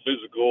be more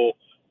physical,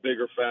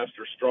 bigger,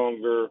 faster,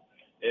 stronger,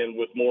 and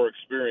with more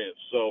experience.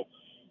 So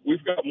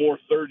we've got more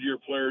third-year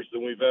players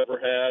than we've ever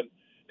had,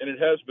 and it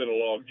has been a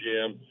log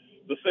jam.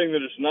 The thing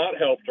that has not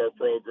helped our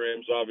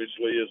programs,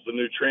 obviously, is the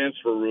new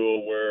transfer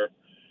rule where,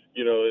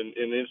 in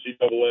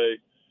NCAA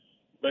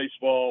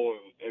baseball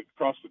and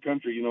across the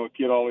country, a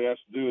kid, all he has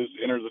to do is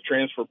enter the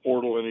transfer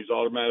portal and he's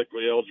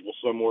automatically eligible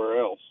somewhere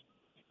else.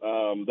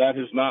 That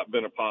has not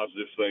been a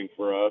positive thing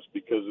for us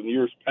because in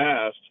years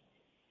past,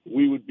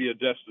 we would be a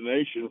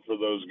destination for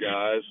those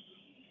guys.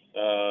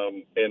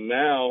 And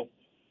now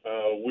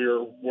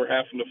we're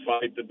having to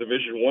fight the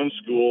Division I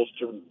schools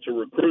to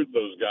recruit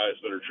those guys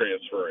that are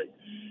transferring.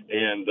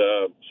 And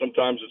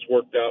sometimes it's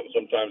worked out and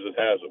sometimes it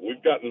hasn't.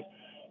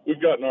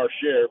 We've gotten our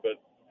share, but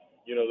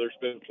there's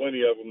been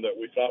plenty of them that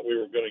we thought we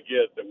were going to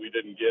get that we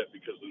didn't get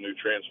because of the new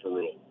transfer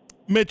rule.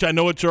 Mitch, I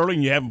know it's early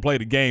and you haven't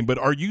played a game, but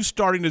are you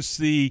starting to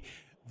see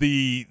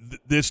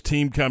this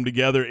team come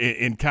together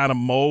in kind of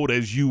mold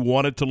as you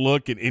want it to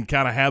look and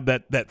kind of have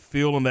that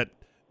feel and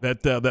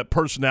that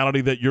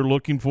personality that you're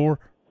looking for?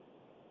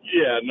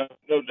 Yeah,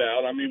 no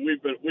doubt. I mean,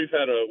 we've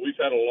had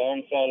a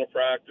long fall of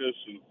practice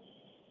and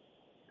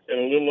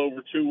a little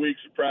over 2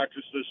 weeks of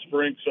practice this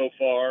spring so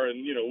far,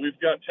 and we've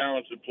got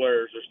talented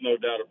players. There's no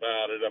doubt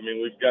about it. I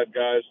mean, we've got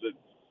guys that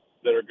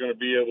are going to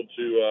be able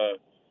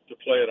to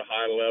play at a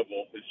high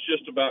level. It's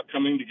just about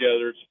coming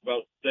together. It's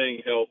about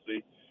staying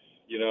healthy.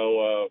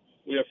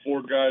 We have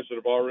 4 guys that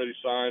have already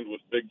signed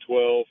with Big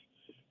 12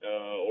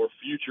 or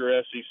future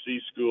SEC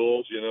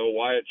schools.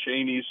 Wyatt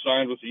Cheney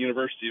signed with the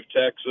University of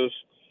Texas.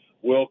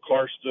 Will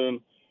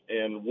Karsten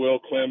and Will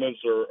Clemens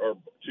are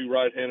 2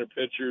 right-handed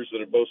pitchers that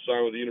have both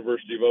signed with the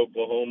University of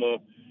Oklahoma.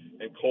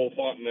 And Cole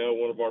Fontenelle,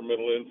 one of our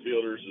middle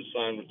infielders, is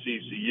signed with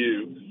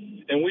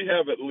TCU. And we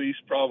have at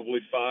least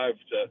probably 5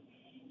 to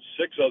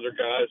 6 other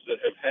guys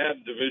that have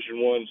had Division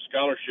I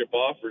scholarship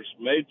offers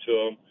made to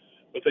them,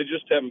 but they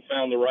just haven't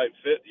found the right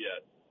fit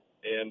yet.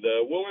 And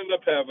we'll end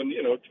up having,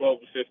 12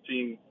 to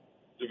 15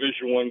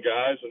 Division I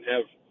guys and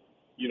have,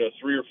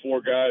 3 or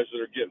 4 guys that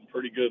are getting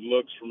pretty good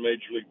looks from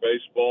Major League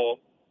Baseball,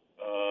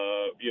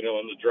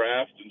 in the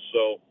draft. And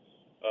so,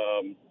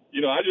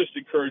 I just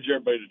encourage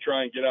everybody to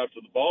try and get out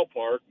to the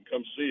ballpark and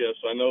come see us.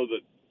 I know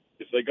that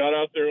if they got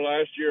out there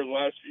last year, the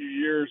last few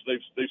years,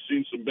 they've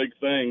seen some big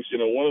things.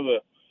 One of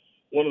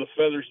the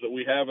feathers that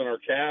we have in our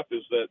cap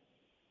is that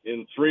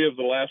in 3 of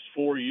the last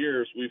 4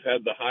 years, we've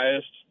had the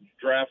highest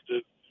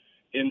drafted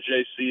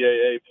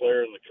NJCAA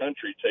player in the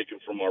country taken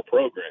from our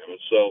program. And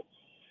so,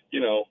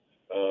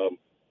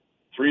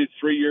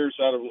 3 years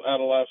out of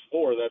the last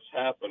 4, that's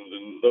happened.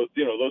 And those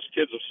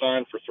kids have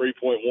signed for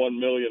 $3.1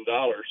 million.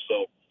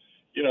 So,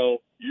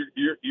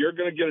 you're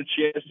going to get a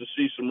chance to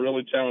see some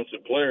really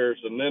talented players,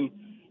 and then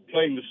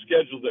playing the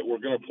schedule that we're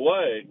going to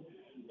play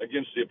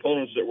against the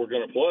opponents that we're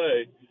going to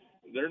play,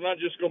 they're not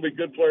just going to be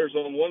good players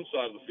on one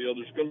side of the field.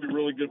 There's going to be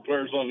really good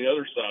players on the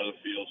other side of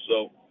the field.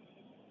 So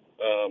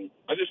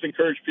I just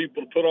encourage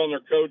people to put on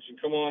their coats and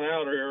come on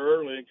out here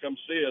early and come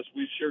see us.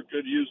 We sure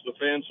could use the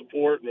fan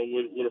support and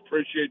would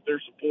appreciate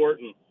their support,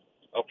 and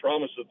I'll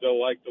promise that they'll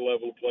like the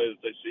level of play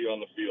that they see on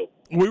the field.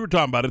 We were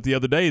talking about it the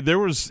other day.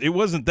 It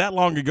wasn't that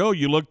long ago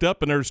you looked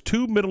up and there's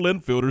two middle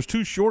infielders,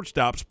 two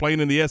shortstops playing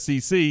in the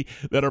SEC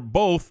that are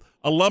both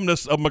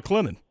alumnus of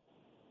McLennan.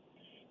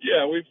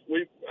 Yeah,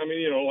 I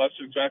mean, that's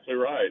exactly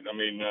right. I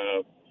mean,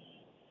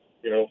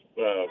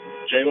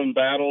 Jalen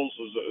Battles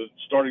was a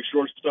starting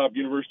shortstop,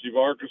 University of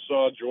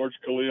Arkansas. George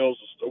Khalil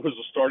was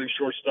a starting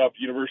shortstop,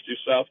 University of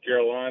South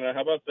Carolina.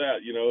 How about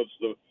that? It's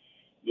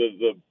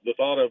the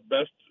thought of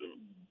best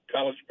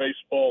college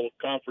baseball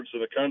conference in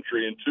the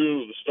country, and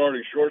two of the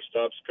starting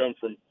shortstops come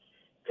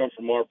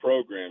from our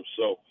program.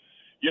 So,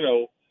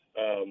 you're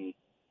going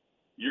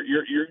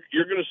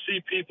to see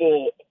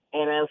people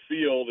on our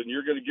field, and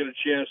you're going to get a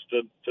chance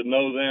to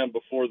know them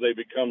before they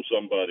become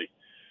somebody.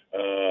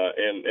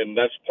 And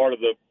that's part of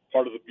the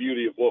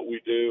beauty of what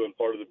we do, and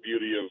part of the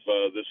beauty of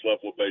this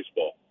level of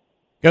baseball.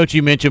 Coach,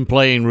 you mentioned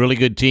playing really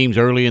good teams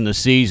early in the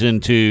season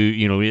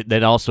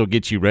that also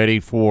gets you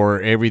ready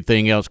for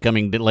everything else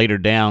coming later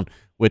down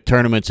with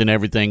tournaments and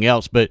everything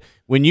else. But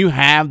when you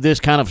have this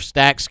kind of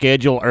stacked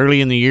schedule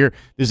early in the year,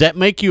 does that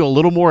make you a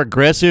little more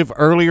aggressive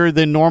earlier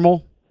than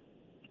normal?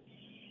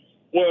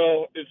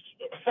 Well,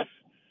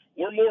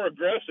 we're more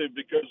aggressive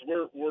because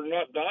we're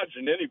not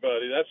dodging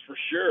anybody. That's for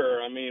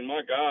sure. I mean,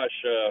 my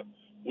gosh,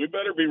 we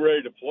better be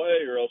ready to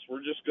play, or else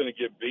we're just going to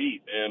get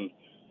beat. And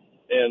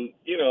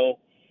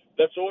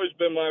that's always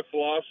been my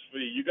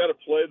philosophy. You got to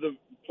play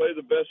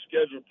the best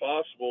schedule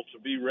possible to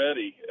be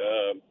ready.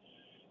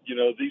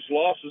 These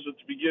losses at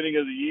the beginning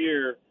of the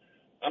year,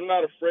 I'm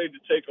not afraid to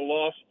take a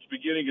loss at the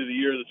beginning of the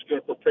year that's going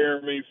to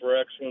prepare me for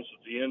excellence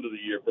at the end of the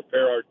year,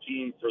 prepare our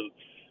team for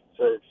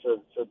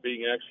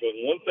being excellent.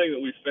 One thing that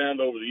we've found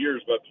over the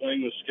years by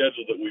playing the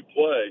schedule that we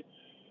play,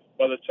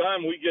 by the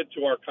time we get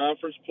to our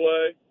conference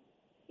play,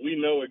 we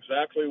know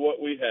exactly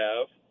what we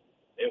have,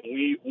 and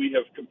we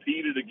have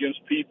competed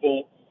against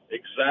people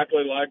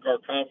exactly like our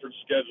conference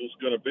schedule is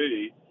going to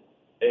be,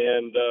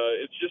 and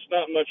it's just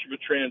not much of a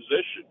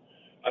transition.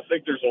 I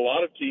think there's a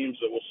lot of teams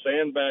that will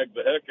sandbag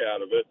the heck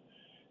out of it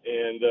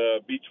and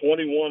be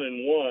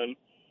 21-1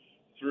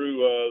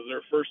 through their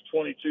first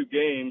 22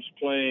 games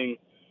playing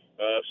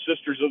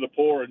Sisters of the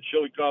Poor and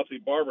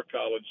Chillicothe Barber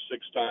College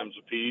 6 times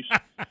apiece,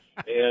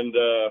 and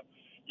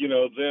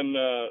then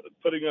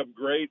putting up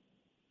great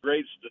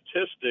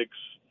statistics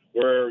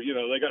where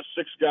they got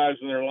 6 guys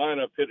in their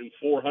lineup hitting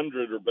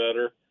 400 or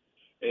better,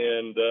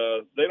 and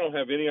they don't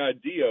have any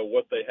idea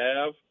what they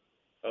have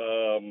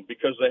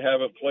because they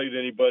haven't played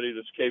anybody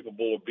that's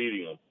capable of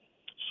beating them.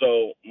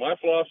 So my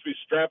philosophy is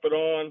strap it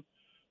on,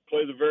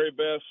 play the very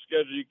best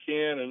schedule you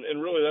can,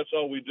 and really that's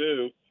all we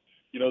do.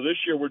 This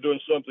year we're doing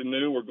something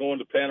new. We're going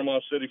to Panama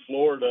City,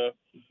 Florida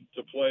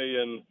to play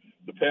in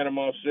the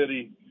Panama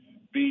City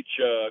Beach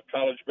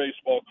College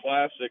Baseball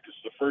Classic.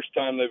 It's the first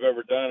time they've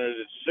ever done it.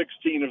 It's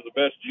 16 of the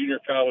best junior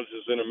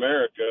colleges in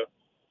America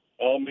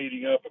all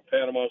meeting up at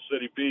Panama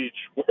City Beach,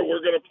 where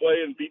we're going to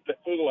play and beat the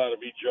fool out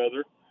of each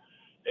other.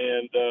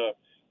 And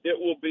it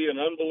will be an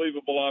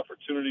unbelievable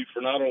opportunity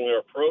for not only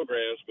our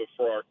programs, but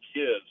for our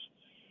kids.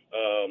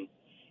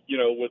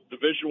 With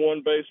Division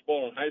I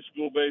baseball and high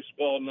school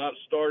baseball not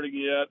starting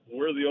yet,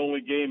 we're the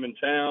only game in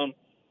town.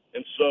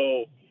 And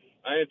so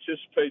I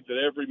anticipate that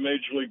every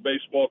Major League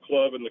Baseball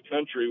club in the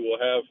country will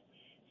have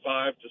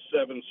 5 to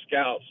 7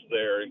 scouts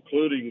there,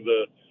 including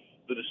the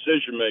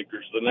decision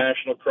makers, the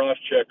national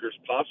cross-checkers,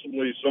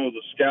 possibly some of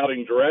the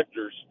scouting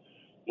directors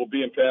will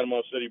be in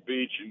Panama City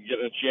Beach and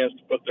getting a chance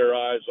to put their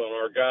eyes on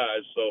our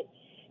guys. So,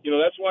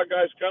 that's why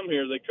guys come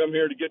here. They come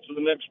here to get to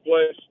the next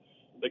place.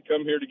 They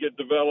come here to get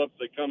developed.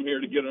 They come here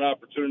to get an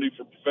opportunity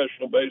for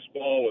professional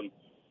baseball, and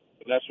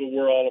that's what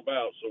we're all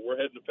about. So we're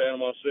heading to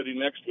Panama City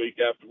next week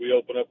after we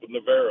open up with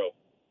Navarro.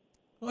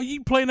 Well,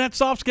 you playing that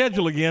soft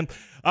schedule again.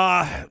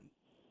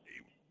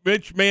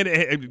 Mitch, man,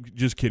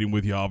 just kidding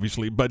with you,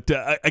 obviously. But,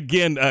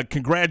 again,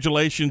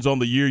 congratulations on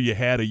the year you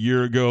had a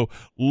year ago.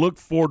 Look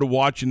forward to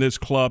watching this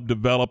club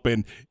develop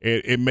and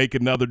make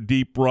another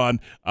deep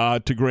run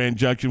to Grand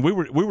Junction. We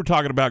were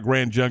talking about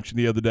Grand Junction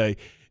the other day.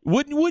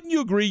 Wouldn't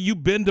you agree?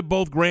 You've been to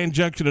both Grand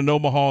Junction and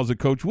Omaha as a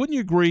coach. Wouldn't you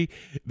agree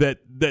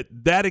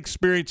that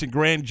experience in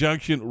Grand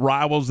Junction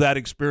rivals that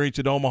experience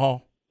in Omaha?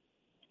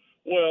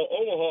 Well,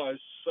 Omaha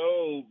is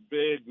so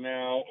big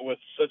now with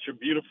such a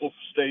beautiful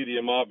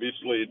stadium,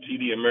 obviously at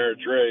TD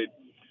Ameritrade.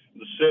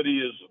 The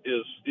city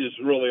is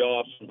really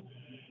awesome,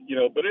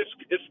 but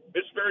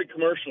it's very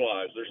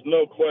commercialized. There's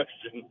no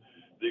question.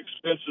 The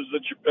expenses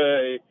that you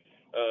pay,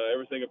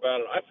 everything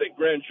about it. I think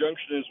Grand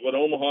Junction is what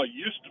Omaha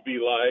used to be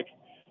like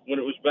when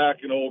it was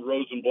back in old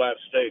Rosenblatt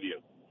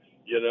Stadium.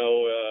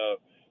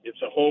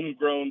 It's a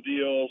homegrown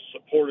deal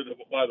supported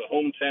by the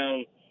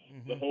hometown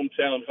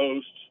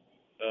hosts.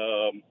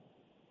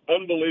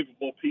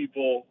 Unbelievable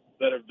people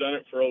that have done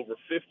it for over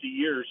 50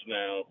 years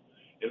now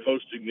in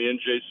hosting the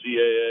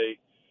NJCAA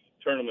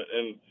tournament.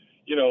 And,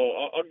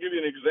 I'll give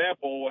you an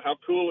example. How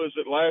cool is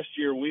it? Last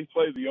year we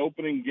played the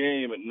opening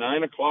game at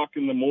 9 o'clock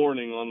in the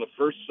morning on the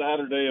first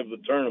Saturday of the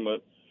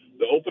tournament.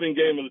 The opening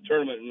game of the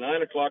tournament at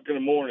 9 o'clock in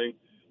the morning.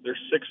 There's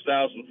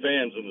 6,000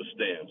 fans in the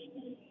stands.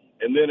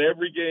 And then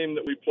every game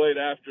that we played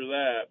after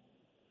that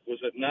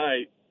was at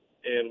night,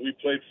 and we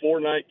played 4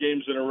 night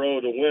games in a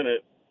row to win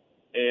it.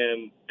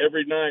 And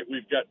every night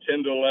we've got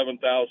 10 to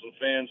 11,000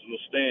 fans in the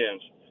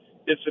stands.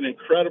 It's an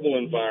incredible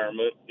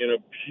environment in a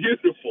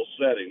beautiful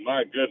setting.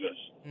 My goodness.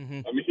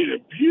 Mm-hmm. I mean, a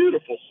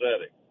beautiful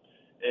setting.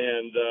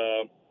 And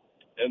a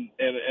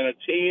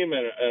team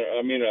and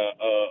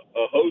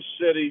a host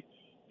city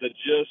that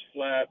just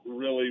flat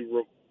really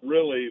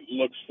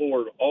looks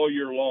forward all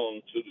year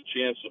long to the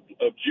chance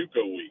of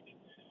JUCO week.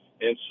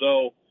 And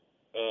so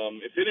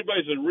if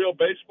anybody's a real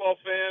baseball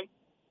fan,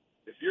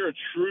 if you're a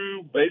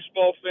true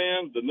baseball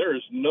fan, then there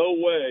is no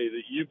way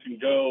that you can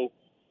go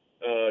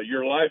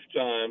your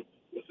lifetime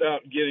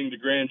without getting to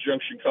Grand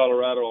Junction,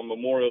 Colorado on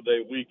Memorial Day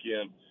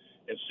weekend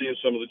and seeing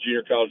some of the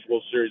Junior College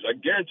World Series. I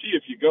guarantee you,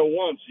 if you go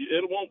once,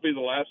 it won't be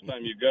the last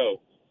time you go.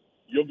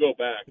 You'll go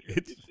back.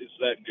 It's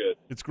that good.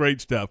 It's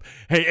great stuff.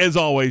 Hey, as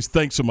always,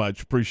 thanks so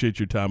much. Appreciate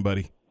your time,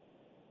 buddy.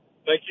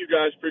 Thank you,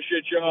 guys.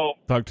 Appreciate you all.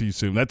 Talk to you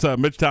soon. That's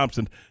Mitch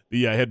Thompson,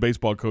 the head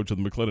baseball coach of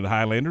the McClellan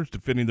Highlanders,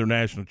 defending their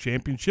national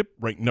championship,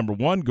 ranked number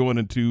 1, going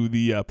into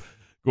the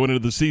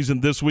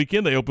season this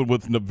weekend. They open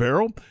with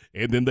Navarro,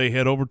 and then they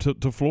head over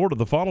to Florida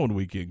the following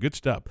weekend. Good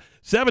stuff.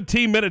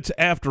 17 minutes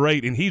after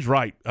 8, and he's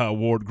right,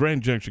 Ward.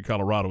 Grand Junction,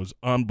 Colorado is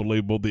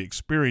unbelievable. The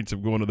experience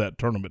of going to that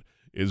tournament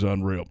is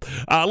unreal.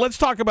 Let's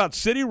talk about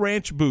City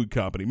Ranch Boot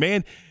Company.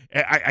 Man,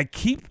 I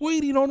keep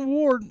waiting on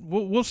Ward.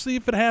 We'll see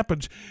if it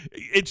happens.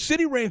 It's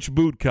City Ranch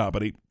Boot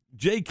Company.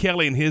 Jay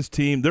Kelly and his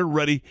team, they're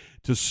ready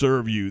to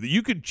serve you.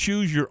 You can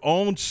choose your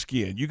own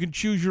skin. You can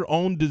choose your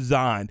own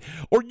design,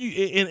 or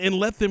and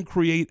let them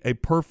create a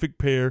perfect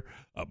pair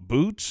of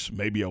boots,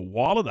 maybe a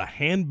wallet, a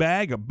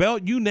handbag, a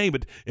belt, you name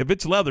it. If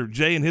it's leather,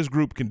 Jay and his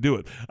group can do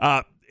it.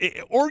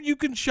 Or you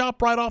can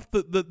shop right off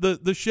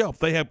the shelf.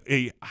 They have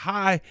a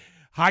high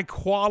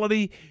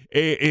quality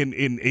in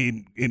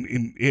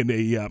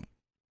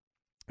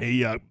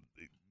a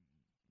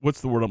what's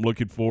the word I'm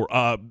looking for?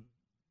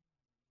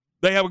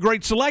 They have a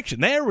great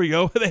selection. There we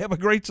go. They have a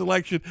great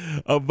selection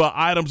of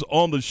items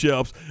on the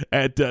shelves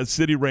at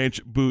City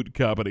Ranch Boot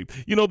Company.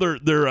 You know,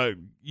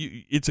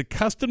 it's a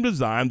custom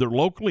design. They're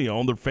locally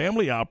owned. They're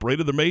family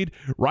operated. They're made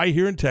right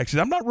here in Texas.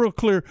 I'm not real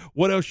clear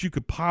what else you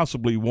could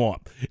possibly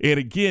want. And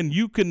again,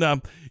 you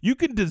can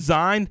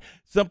design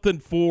something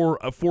for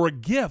a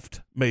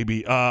gift,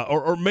 maybe,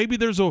 or maybe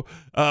there's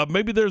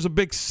a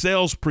big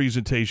sales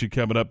presentation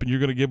coming up, and you're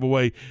going to give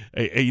away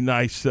a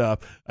nice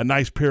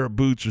pair of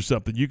boots or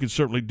something. You can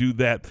certainly do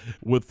that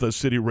with the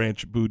City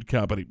Ranch Boot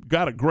Company.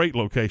 Got a great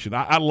location.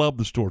 I love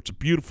the store. It's a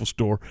beautiful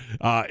store.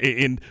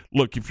 And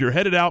look, if you're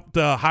headed out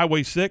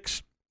Highway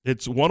 6,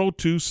 it's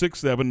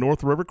 10267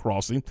 North River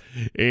Crossing,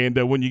 and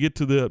when you get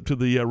to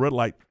the red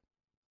light,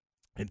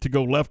 and to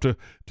go left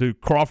to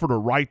Crawford or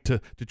right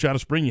to China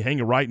Spring, you hang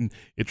a right, and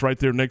it's right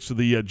there next to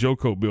the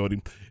Joco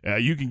building.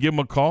 You can give them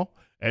a call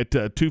at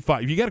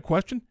 25. If you got a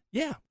question,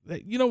 yeah,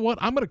 you know what?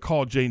 I'm going to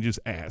call Jay and just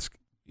ask.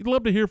 He'd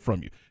love to hear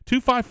from you.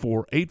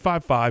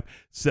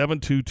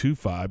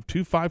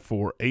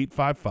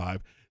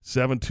 254-855-7225,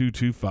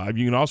 254-855-7225.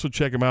 You can also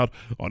check them out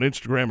on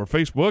Instagram or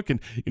Facebook,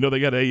 and they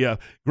got a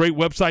great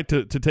website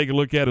to take a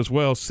look at as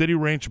well,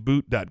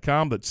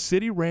 cityranchboot.com. That's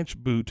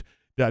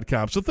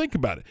cityranchboot.com. So think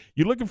about it.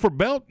 You're looking for a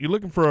belt, you're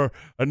looking for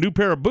a new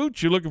pair of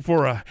boots, you're looking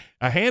for a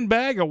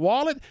handbag, a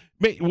wallet,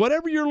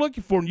 whatever you're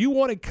looking for, and you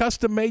want it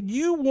custom made,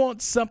 you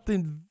want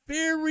something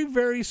very,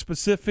 very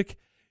specific,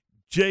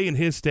 Jay and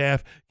his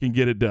staff can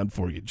get it done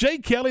for you. Jay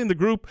Kelly and the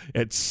group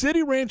at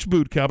City Ranch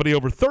Boot Company,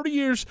 over 30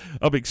 years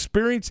of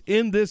experience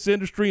in this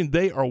industry, and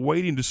they are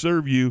waiting to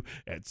serve you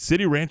at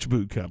City Ranch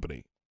Boot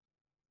Company.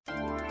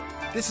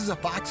 This is a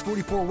Fox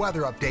 44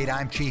 weather update.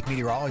 I'm Chief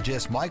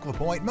Meteorologist Mike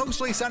LaPointe.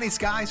 Mostly sunny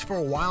skies for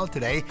a while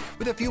today,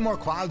 with a few more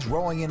clouds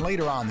rolling in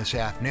later on this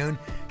afternoon.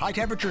 High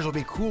temperatures will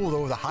be cool,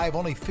 though, with a high of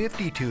only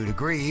 52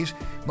 degrees.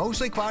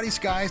 Mostly cloudy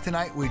skies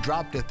tonight. We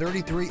drop to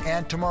 33,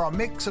 and tomorrow a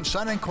mix of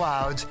sun and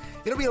clouds.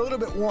 It'll be a little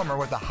bit warmer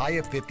with a high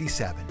of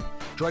 57.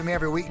 Join me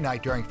every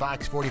weeknight during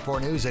Fox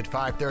 44 News at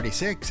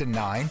 5:36 and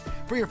 9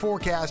 for your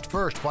forecast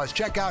first. Plus,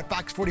 check out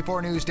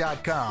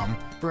fox44news.com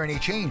for any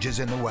changes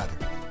in the weather.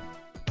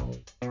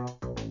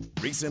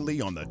 Recently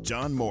on the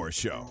John Morris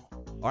Show.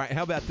 All right,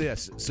 how about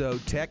this? So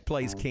Tech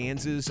plays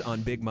Kansas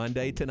on Big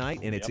Monday tonight,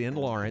 and it's in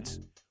Lawrence.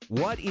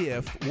 What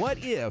if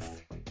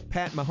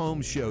Pat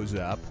Mahomes shows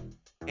up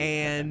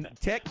and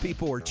Tech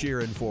people are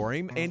cheering for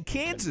him and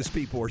Kansas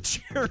people are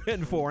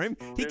cheering for him?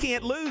 He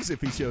can't lose if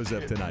he shows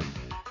up tonight.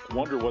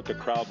 Wonder what the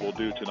crowd will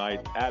do tonight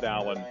at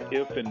Allen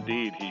if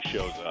indeed he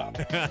shows up.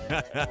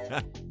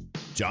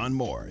 John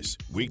Morris,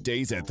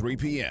 weekdays at 3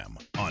 p.m.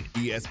 on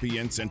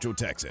ESPN Central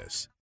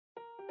Texas.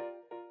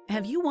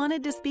 Have you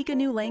wanted to speak a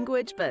new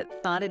language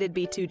but thought it'd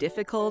be too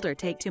difficult or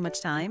take too much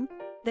time?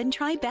 Then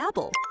try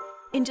Babbel.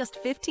 In just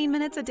 15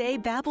 minutes a day,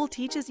 Babbel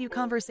teaches you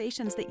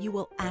conversations that you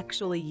will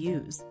actually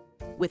use.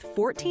 With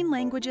 14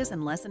 languages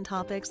and lesson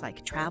topics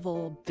like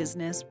travel,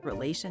 business,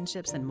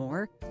 relationships, and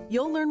more,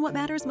 you'll learn what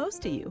matters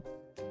most to you.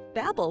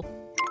 Babbel.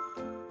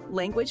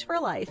 Language for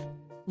life.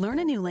 Learn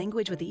a new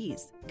language with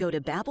ease. Go to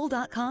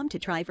Babbel.com to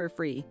try for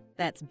free.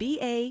 That's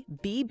BABBEL.com.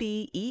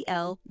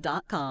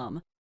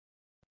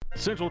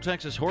 Central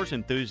Texas horse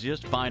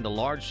enthusiasts find a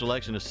large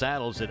selection of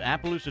saddles at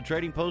Appaloosa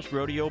Trading Post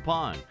Rodeo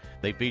Pond.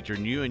 They feature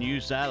new and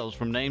used saddles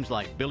from names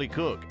like Billy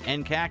Cook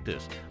and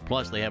Cactus.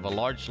 Plus, they have a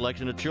large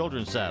selection of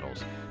children's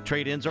saddles.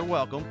 Trade-ins are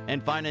welcome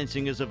and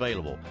financing is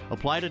available.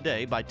 Apply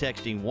today by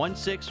texting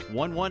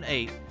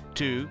 16118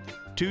 to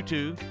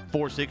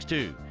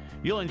 22462.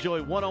 You'll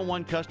enjoy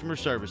one-on-one customer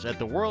service at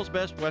the world's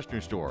best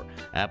Western store,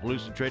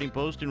 Appaloosa Trading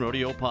Post in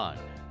Rodeo Pond,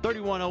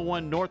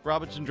 3101 North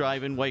Robinson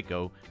Drive in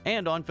Waco,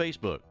 and on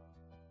Facebook.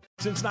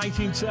 Since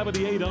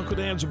 1978, Uncle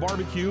Dan's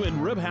Barbecue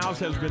and Rib House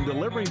has been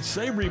delivering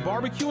savory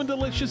barbecue and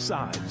delicious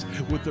sides.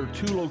 With their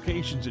 2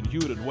 locations in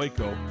Hewitt and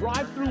Waco,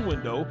 drive-through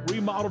window,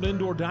 remodeled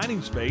indoor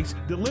dining space,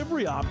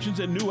 delivery options,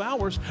 and new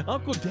hours,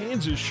 Uncle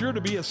Dan's is sure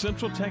to be a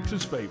Central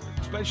Texas favorite.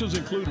 Specials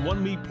include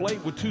 1 meat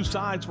plate with 2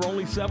 sides for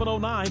only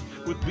 $7.09,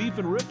 with beef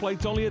and rib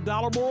plates only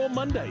 $1 more on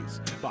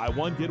Mondays. Buy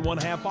 1, get 1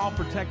 half off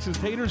for Texas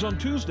taters on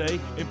Tuesday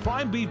and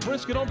prime beef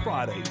brisket on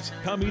Fridays.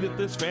 Come eat at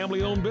this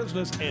family-owned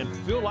business and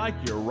feel like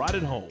you're right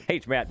at home. Hey,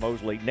 it's Matt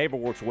Mosley.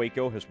 NeighborWorks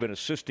Waco has been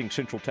assisting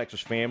Central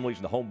Texas families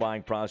in the home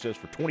buying process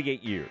for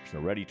 28 years.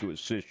 They're ready to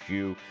assist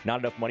you.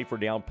 Not enough money for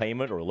down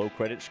payment or a low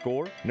credit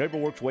score?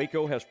 NeighborWorks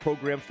Waco has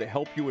programs to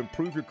help you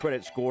improve your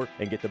credit score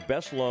and get the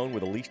best loan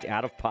with the least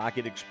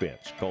out-of-pocket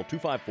expense. Call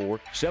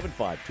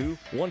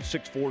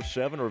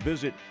 254-752-1647 or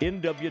visit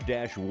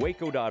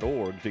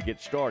nw-waco.org to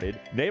get started.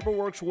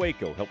 NeighborWorks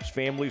Waco helps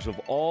families of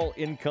all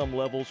income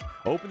levels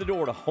open the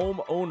door to home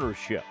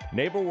ownership.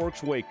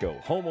 NeighborWorks Waco,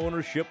 home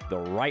ownership the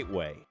right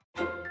way.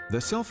 The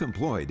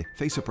self-employed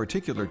face a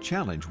particular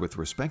challenge with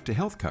respect to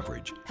health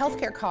coverage.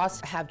 Healthcare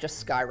costs have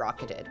just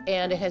skyrocketed,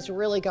 and it has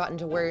really gotten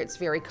to where it's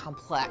very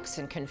complex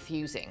and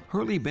confusing.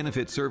 Hurley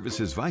Benefit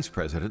Services Vice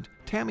President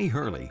Tammy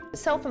Hurley.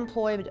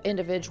 Self-employed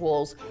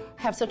individuals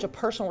have such a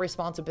personal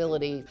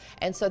responsibility,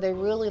 and so they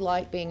really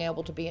like being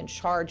able to be in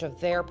charge of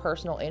their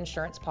personal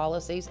insurance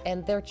policies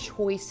and their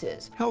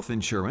choices. Health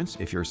insurance,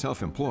 if you're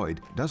self-employed,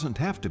 doesn't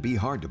have to be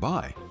hard to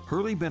buy.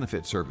 Hurley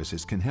Benefit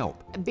Services can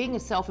help. Being a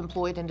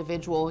self-employed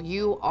individual,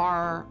 you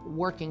are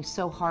working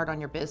so hard on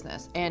your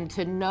business, and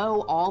to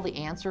know all the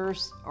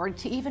answers or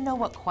to even know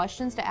what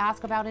questions to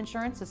ask about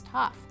insurance is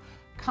tough.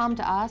 Come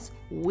to us,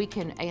 we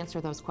can answer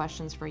those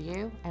questions for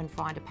you and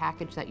find a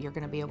package that you're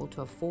going to be able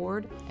to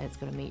afford and it's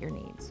going to meet your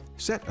needs.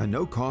 Set a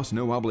no-cost,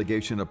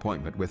 no-obligation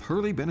appointment with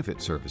Hurley Benefit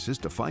Services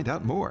to find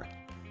out more.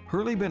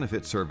 Hurley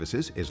Benefit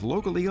Services is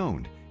locally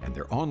owned and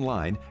they're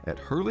online at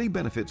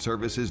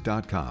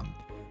hurleybenefitservices.com.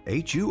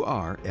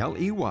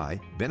 HURLEY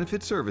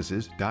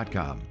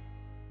benefitservices.com.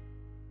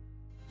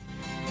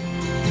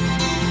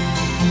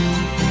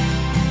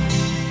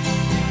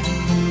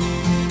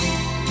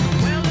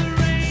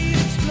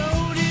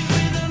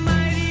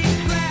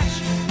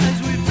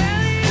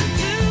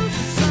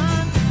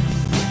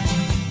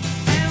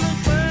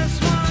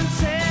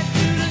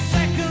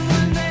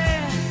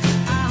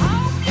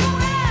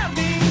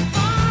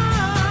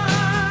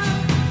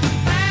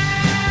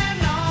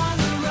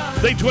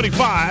 Day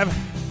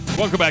 25.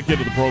 Welcome back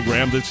into the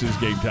program. This is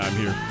Game Time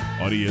here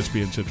on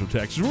ESPN Central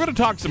Texas. We're going to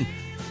talk some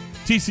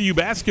TCU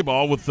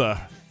basketball with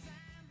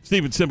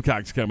Stephen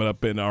Simcox coming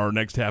up in our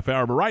next half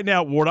hour. But right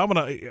now, Ward, I'm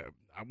going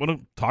to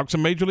talk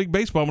some Major League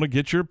Baseball. I'm going to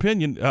get your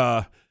opinion.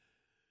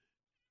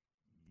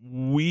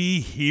 We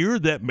hear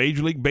that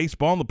Major League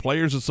Baseball and the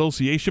Players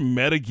Association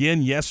met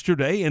again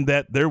yesterday and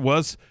that there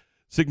was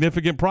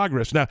significant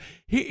progress. Now,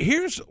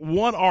 here's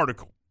one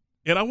article.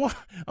 And I'm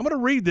going to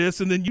read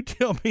this, and then you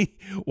tell me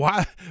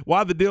why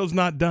the deal's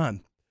not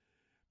done.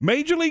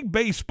 Major League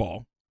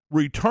Baseball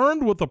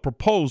returned with a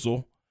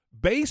proposal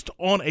based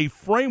on a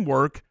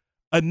framework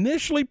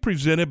initially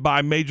presented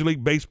by Major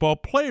League Baseball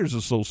Players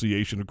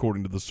Association,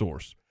 according to the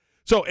source.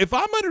 So if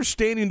I'm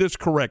understanding this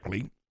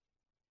correctly,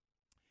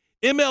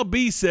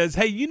 MLB says,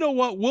 hey, you know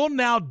what? We'll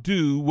now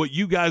do what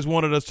you guys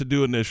wanted us to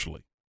do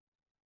initially.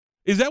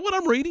 Is that what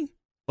I'm reading?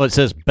 Well, it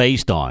says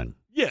based on.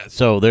 Yes.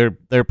 So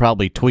they're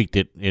probably tweaked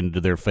it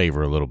into their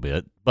favor a little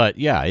bit. But,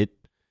 yeah,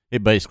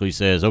 it basically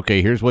says,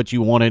 okay, here's what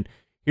you wanted.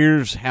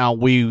 Here's how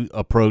we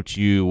approach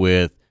you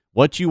with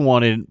what you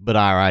wanted, but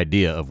our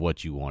idea of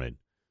what you wanted.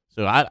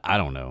 So I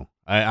don't know.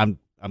 I'm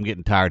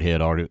getting tired head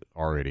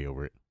already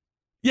over it.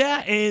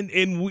 Yeah, and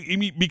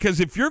because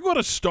if you're going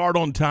to start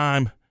on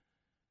time,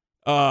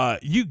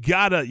 you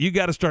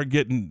gotta start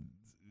getting.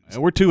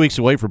 We're 2 weeks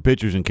away from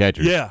pitchers and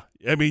catchers. Yeah,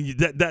 I mean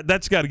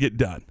that's got to get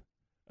done.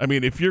 I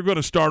mean, if you're going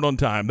to start on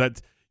time,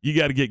 you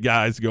got to get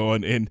guys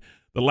going, and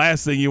the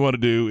last thing you want to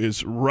do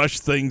is rush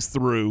things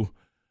through,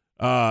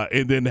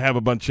 and then have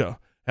a bunch of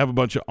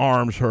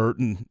arms hurt,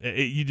 and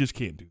you just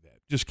can't do that.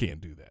 Just can't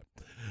do that.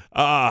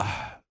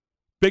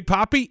 Big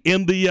Papi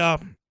in the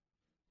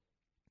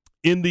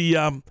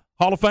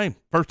Hall of Fame,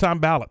 first time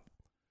ballot.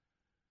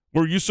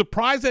 Were you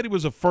surprised that he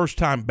was a first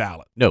time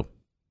ballot? No,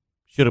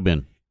 should have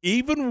been.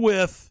 even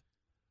with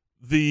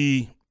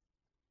the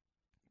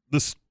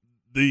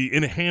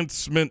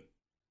enhancement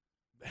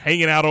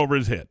hanging out over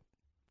his head,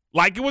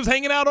 like it was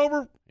hanging out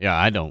over. Yeah,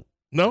 I don't.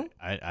 No,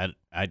 I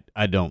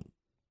don't.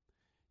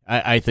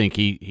 I think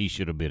he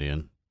should have been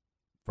in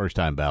first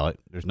time ballot.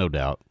 There's no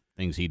doubt.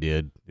 Things he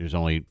did. There's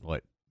only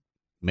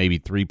maybe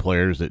 3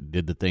 players that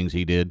did the things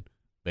he did.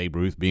 Babe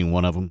Ruth being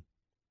one of them.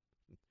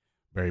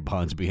 Barry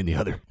Bonds being the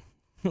other.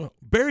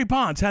 Barry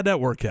Bonds, how'd that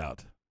work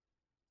out?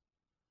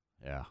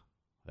 Yeah,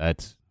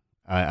 that's.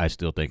 I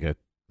still think it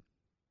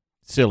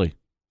silly.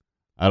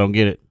 I don't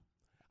get it.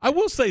 I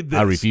will say this.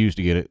 I refuse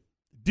to get it.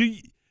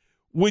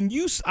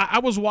 I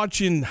was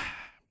watching,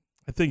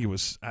 I think it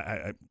was,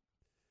 I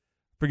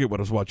forget what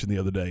I was watching the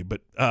other day,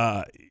 but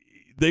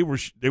they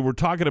were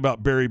talking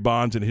about Barry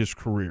Bonds and his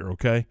career,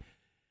 okay?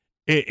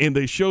 And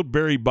they showed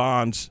Barry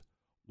Bonds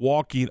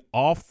walking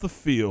off the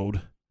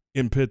field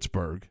in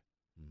Pittsburgh,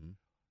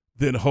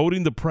 then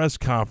holding the press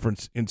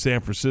conference in San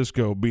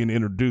Francisco, being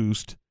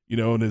introduced,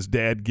 and his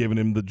dad giving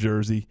him the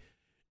jersey,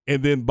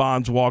 and then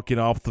Bonds walking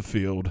off the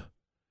field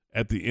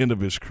at the end of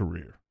his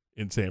career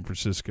in San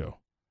Francisco.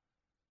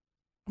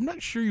 I'm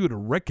not sure you would have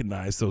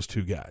recognized those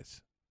two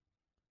guys.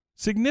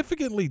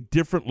 Significantly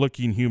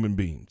different-looking human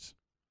beings.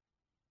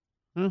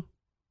 Huh.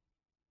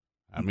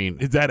 I mean,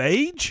 is that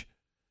age?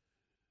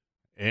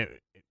 A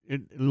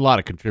lot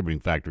of contributing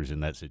factors in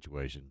that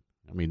situation.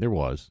 I mean, there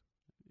was.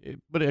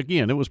 But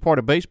again, it was part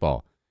of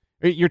baseball.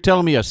 You're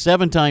telling me a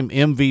 7-time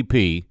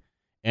MVP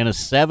and a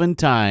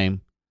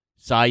 7-time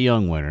Cy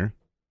Young winner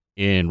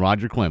in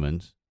Roger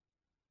Clemens,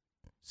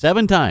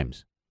 7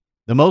 times,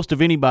 the most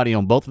of anybody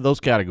on both of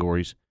those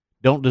categories,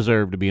 don't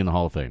deserve to be in the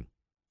Hall of Fame.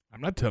 I'm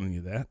not telling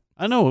you that.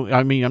 I know.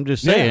 I mean, I'm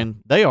just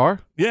saying they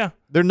are. Yeah.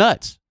 They're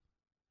nuts.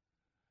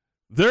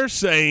 They're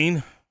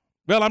saying,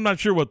 well, I'm not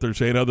sure what they're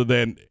saying other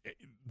than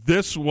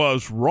this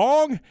was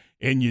wrong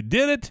and you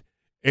did it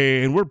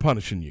and we're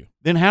punishing you.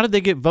 Then how did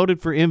they get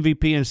voted for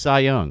MVP and Cy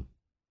Young?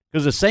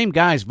 Because the same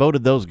guys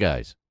voted those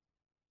guys.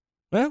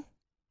 Well,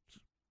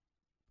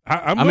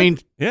 I mean,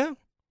 yeah.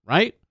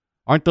 Right?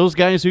 Aren't those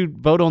guys who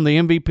vote on the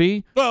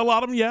MVP? Well, a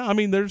lot of them, yeah. I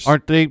mean,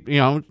 aren't they,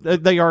 they're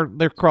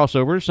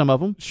crossovers, some of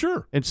them.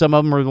 Sure. And some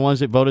of them are the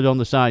ones that voted on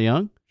the Cy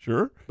Young.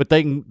 Sure. But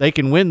they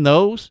can win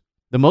those,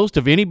 the most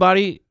of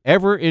anybody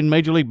ever in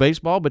Major League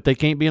Baseball, but they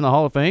can't be in the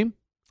Hall of Fame?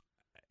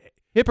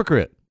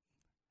 Hypocrite.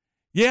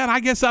 Yeah, and I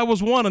guess I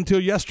was one until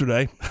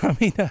yesterday. I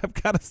mean, I've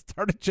kind of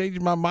started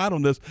changing my mind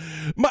on this.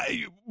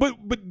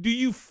 But do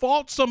you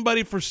fault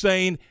somebody for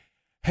saying,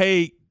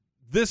 hey,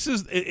 this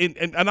is,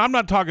 and I'm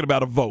not talking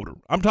about a voter.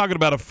 I'm talking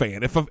about a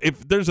fan.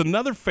 If there's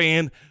another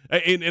fan,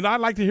 and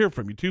I'd like to hear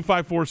from you,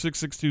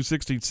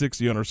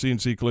 254-662-1660 on our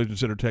CNC Collision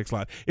Center text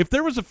line. If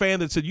there was a fan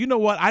that said, you know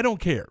what, I don't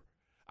care.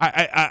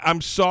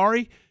 I'm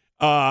sorry.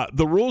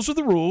 The rules are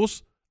the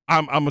rules.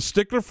 I'm a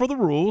stickler for the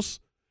rules.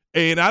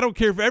 And I don't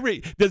care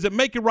if does it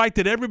make it right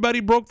that everybody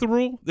broke the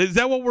rule? Is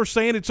that what we're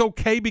saying? It's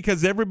okay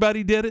because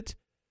everybody did it?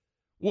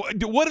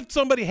 What if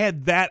somebody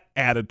had that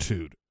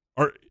attitude?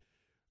 Or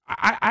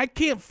I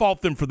can't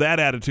fault them for that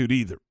attitude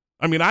either.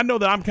 I mean, I know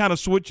that I'm kind of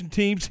switching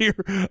teams here,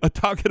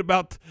 talking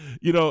about,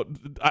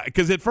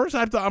 because at first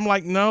I'm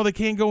like, no, they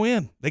can't go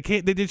in. They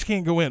just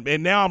can't go in.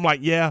 And now I'm like,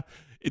 yeah,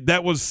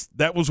 that was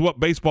what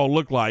baseball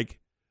looked like.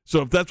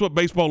 So if that's what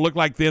baseball looked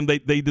like then,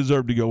 they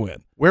deserve to go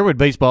in. Where would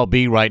baseball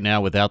be right now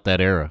without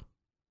that era?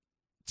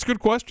 It's a good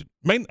question.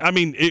 I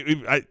mean,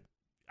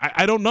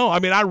 I don't know. I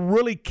mean, I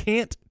really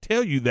can't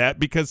tell you that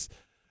because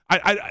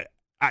I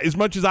as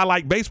much as I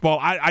like baseball,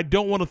 I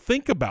don't want to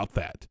think about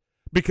that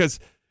because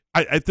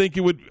I think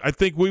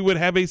we would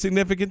have a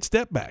significant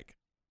step back.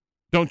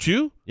 Don't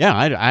you? Yeah,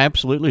 I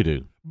absolutely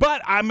do.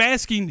 But I'm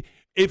asking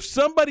if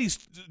somebody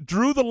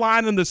drew the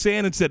line in the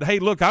sand and said, hey,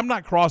 look, I'm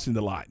not crossing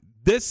the line.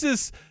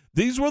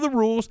 These were the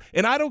rules,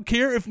 and I don't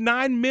care if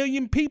 9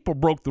 million people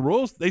broke the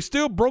rules. They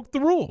still broke the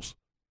rules.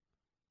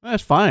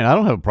 That's fine. I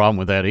don't have a problem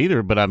with that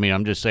either. But, I mean,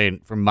 I'm just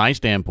saying from my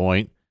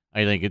standpoint,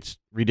 I think it's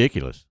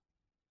ridiculous.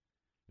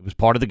 It was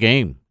part of the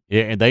game.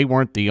 And they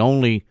weren't the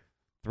only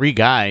 3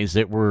 guys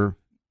that were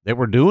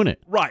doing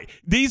it. Right.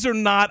 These are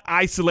not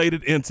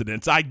isolated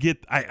incidents. I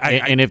get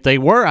and if they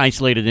were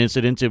isolated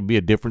incidents, it would be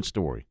a different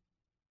story,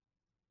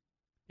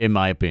 in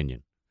my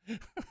opinion.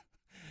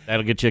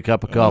 That'll get you a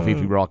cup of coffee if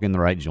you rock in the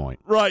right joint.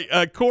 Right.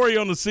 Corey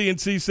on the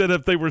CNC said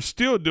if they were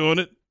still doing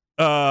it,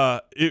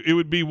 it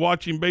would be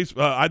watching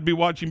baseball. I'd be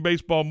watching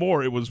baseball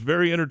more. It was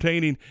very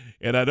entertaining,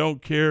 and I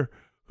don't care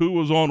who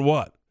was on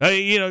what.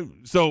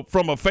 So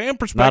from a fan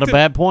perspective, not a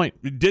bad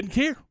point. Didn't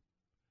care.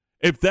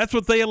 If that's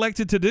what they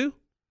elected to do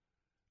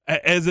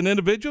as an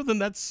individual, then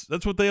that's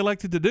what they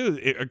elected to do,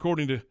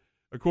 according to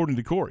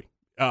Corey.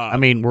 I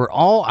mean, we're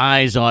all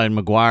eyes on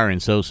McGwire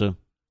and Sosa.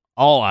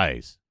 All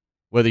eyes.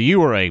 Whether you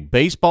were a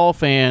baseball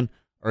fan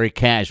or a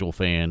casual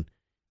fan,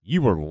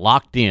 you were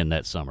locked in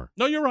that summer.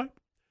 No, you're right.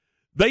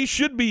 They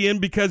should be in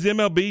because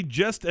MLB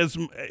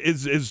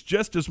is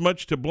just as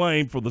much to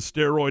blame for the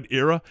steroid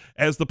era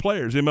as the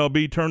players.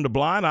 MLB turned a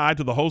blind eye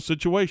to the whole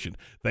situation.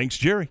 Thanks,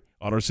 Jerry,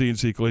 on our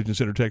CNC Collision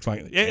Center text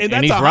line. And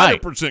that's he's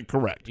 100%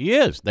 correct. He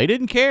is. They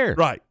didn't care.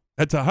 Right.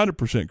 That's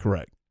 100%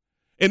 correct.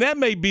 And that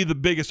may be the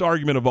biggest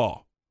argument of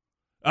all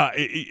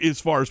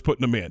as far as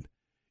putting them in.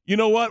 You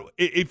know what?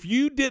 If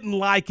you didn't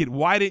like it,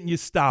 why didn't you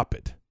stop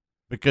it?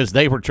 Because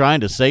they were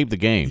trying to save the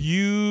game.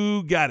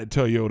 You got it,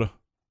 Toyota.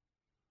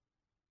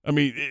 I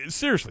mean,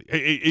 seriously,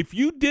 if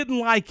you didn't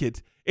like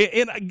it,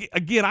 and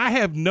again, I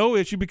have no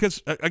issue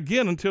because,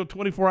 again, until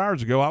 24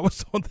 hours ago, I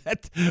was on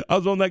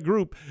that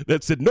group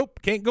that said, nope,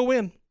 can't go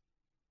in.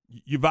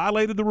 You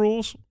violated the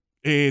rules,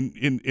 and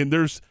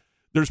there's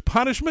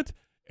punishment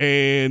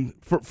and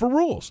for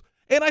rules.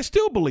 And I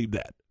still believe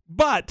that.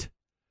 But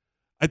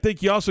I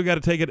think you also got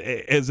to take it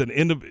as an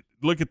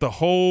look at the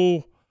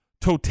whole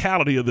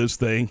totality of this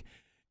thing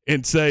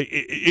and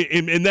say,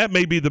 and that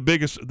may be the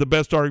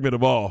best argument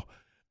of all.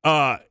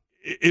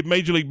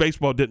 Major League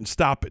Baseball didn't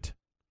stop it.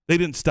 They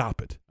didn't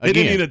stop it. They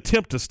didn't even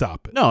attempt to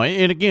stop it. No,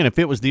 and again, if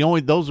it was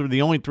those were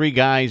the only three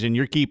guys, and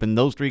you're keeping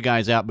those three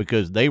guys out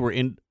because they were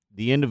in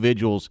the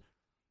individuals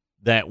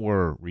that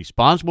were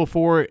responsible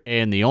for it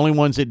and the only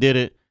ones that did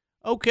it,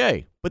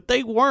 okay. But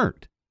they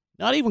weren't.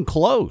 Not even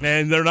close.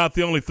 And they're not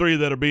the only three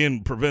that are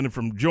being prevented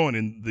from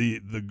joining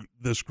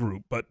this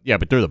group. But yeah,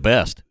 but they're the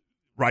best.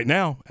 Right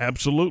now,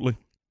 absolutely.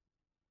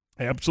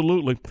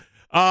 Absolutely.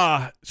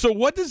 So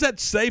what does that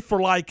say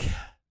for, like,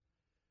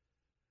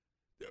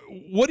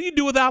 what do you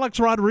do with Alex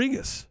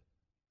Rodriguez?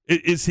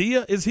 Is he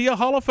a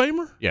Hall of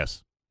Famer?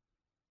 Yes.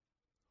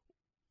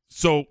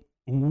 So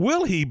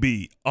will he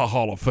be a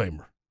Hall of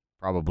Famer?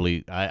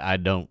 Probably. I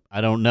don't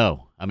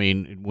know. I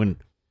mean,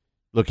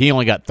 look, he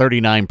only got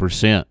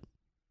 39%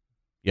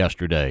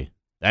 yesterday.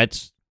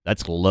 That's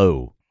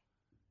low.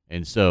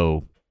 And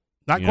so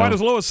not quite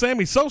as low as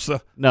Sammy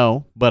Sosa.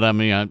 No, but I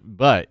mean,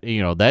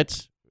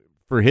 that's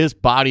for his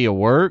body of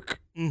work.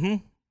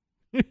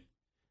 Mm-hmm.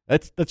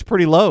 That's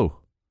pretty low.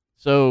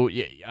 So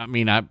yeah, I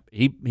mean,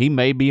 he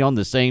may be on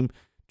the same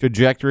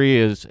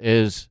trajectory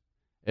as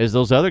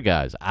those other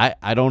guys.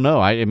 I don't know.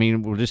 I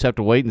mean, we'll just have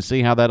to wait and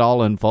see how that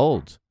all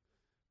unfolds.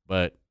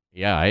 But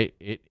yeah,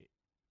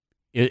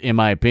 in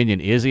my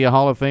opinion, is he a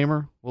Hall of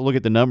Famer? We'll look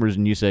at the numbers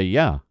and you say,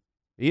 yeah,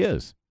 he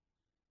is.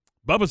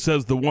 Bubba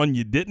says the one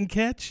you didn't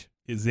catch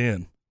is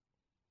in.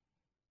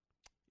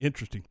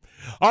 Interesting.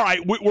 All right,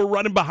 we're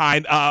running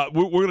behind.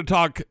 We're going to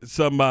talk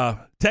some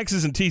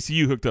Texas and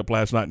TCU hooked up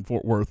last night in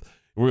Fort Worth.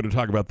 We're going to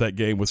talk about that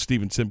game with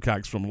Steven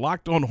Simcox from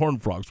Locked On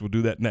Horned Frogs. We'll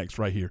do that next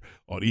right here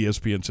on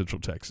ESPN Central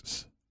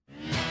Texas.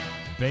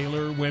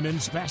 Baylor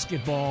women's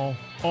basketball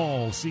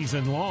all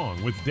season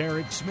long with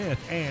Derek Smith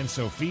and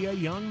Sophia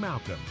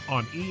Young-Malcolm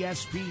on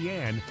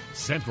ESPN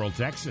Central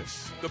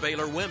Texas. The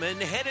Baylor women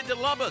headed to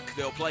Lubbock.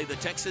 They'll play the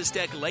Texas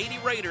Tech Lady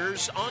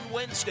Raiders on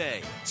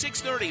Wednesday.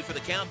 6:30 for the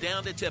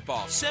countdown to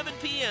tip-off. 7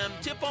 p.m.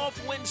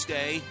 tip-off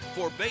Wednesday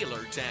for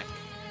Baylor Tech.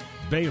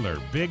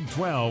 Baylor Big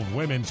 12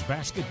 women's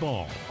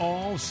basketball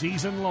all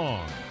season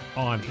long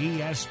on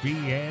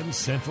ESPN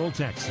Central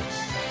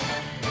Texas.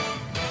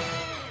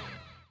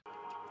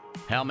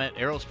 Howmet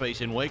Aerospace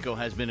in Waco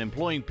has been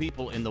employing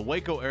people in the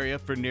Waco area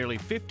for nearly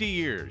 50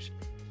 years.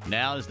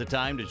 Now is the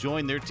time to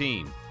join their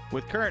team.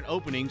 With current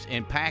openings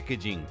in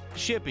packaging,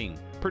 shipping,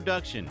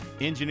 production,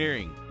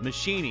 engineering,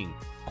 machining,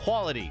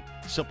 quality,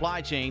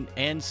 supply chain,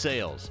 and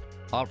sales.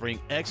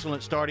 Offering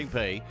excellent starting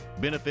pay,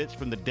 benefits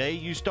from the day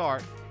you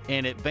start,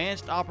 and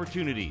advanced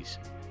opportunities.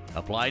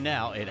 Apply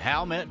now at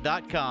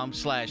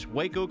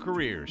howmet.com/Waco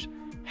Careers.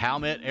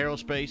 Howmet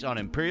Aerospace on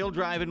Imperial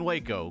Drive in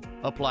Waco.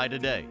 Apply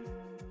today.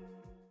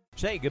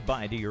 Say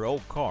goodbye to your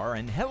old car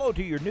and hello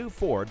to your new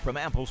Ford from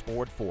Apple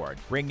Sport Ford.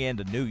 Bring in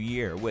the new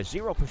year with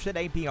 0%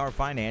 APR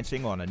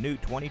financing on a new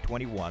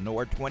 2021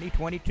 or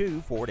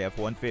 2022 Ford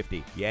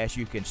F-150. Yes,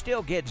 you can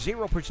still get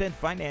 0%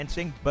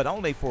 financing, but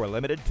only for a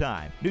limited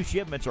time. New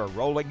shipments are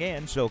rolling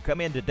in, so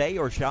come in today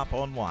or shop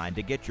online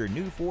to get your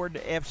new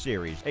Ford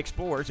F-Series,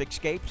 Explorers,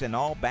 Escapes, and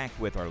all backed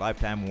with our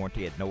lifetime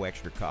warranty at no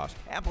extra cost.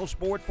 Apple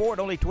Sport Ford,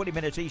 only 20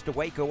 minutes east of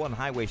Waco on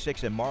Highway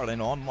 6 in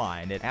Marlin,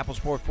 online at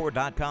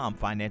applesportford.com,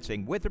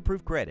 financing with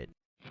approved credit.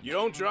 You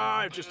don't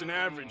drive just an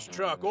average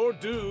truck or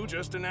do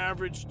just an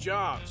average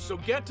job, so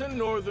get to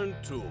Northern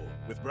Tool.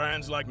 With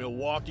brands like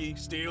Milwaukee,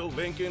 Steel,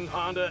 Lincoln,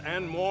 Honda,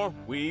 and more,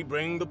 we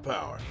bring the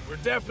power. We're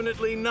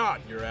definitely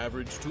not your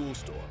average tool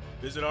store.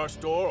 Visit our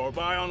store or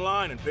buy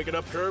online and pick it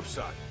up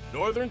curbside.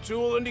 Northern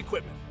Tool and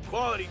Equipment.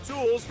 Quality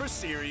tools for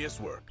serious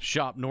work.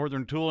 Shop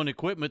Northern Tool and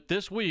Equipment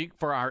this week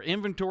for our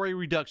inventory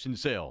reduction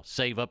sale.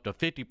 Save up to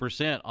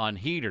 50% on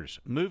heaters,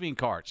 moving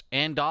carts,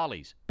 and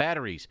dollies,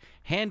 batteries,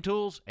 hand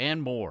tools,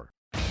 and more.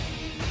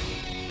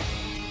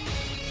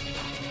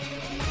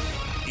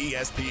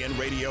 ESPN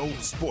Radio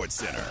Sports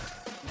Center.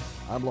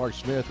 I'm Lark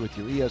Smith with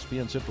your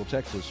ESPN Central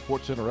Texas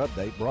Sports Center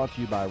update, brought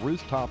to you by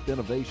Rooftop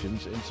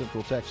Innovations in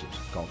Central Texas.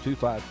 Call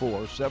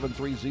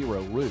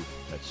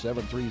 254-730-ROOF. That's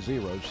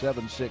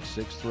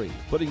 730-7663.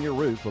 Putting your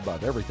roof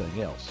above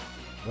everything else.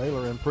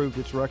 Baylor improved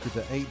its record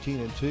to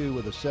 18-2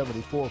 with a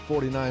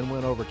 74-49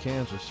 win over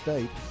Kansas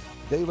State.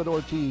 David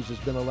Ortiz has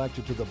been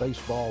elected to the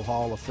Baseball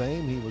Hall of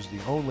Fame. He was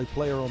the only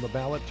player on the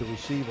ballot to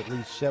receive at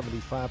least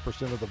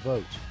 75% of the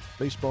votes.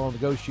 Baseball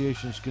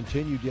negotiations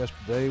continued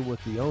yesterday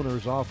with the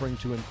owners offering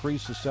to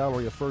increase the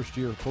salary of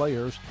first-year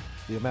players.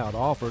 The amount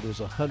offered is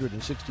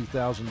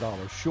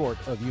 $160,000 short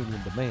of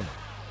union demand.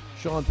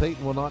 Sean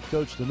Payton will not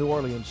coach the New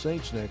Orleans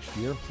Saints next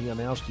year. He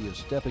announced he is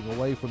stepping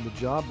away from the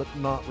job but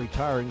not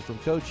retiring from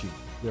coaching.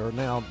 There are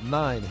now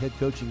 9 head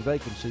coaching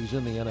vacancies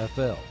in the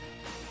NFL.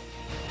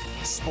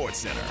 Sports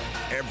Center,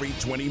 every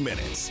 20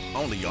 minutes,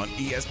 only on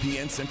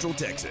ESPN Central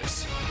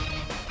Texas.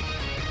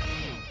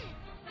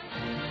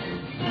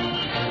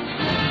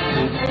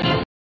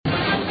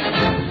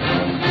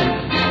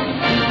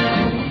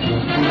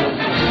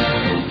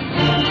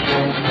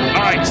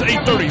 All right, it's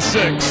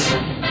 8:36.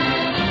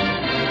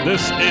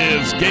 This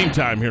is Game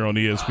Time here on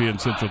ESPN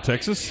Central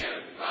Texas.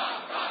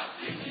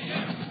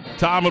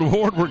 Tom and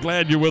Ward, we're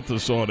glad you're with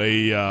us on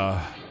a,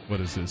 what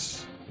is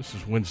this? This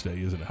is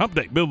Wednesday, isn't it? Hump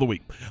Day, Bill of the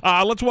Week.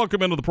 Let's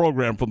welcome into the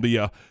program from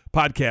the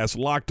podcast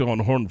Locked On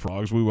Horned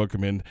Frogs. We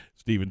welcome in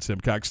Steven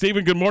Simcox.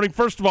 Steven, good morning.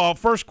 First of all,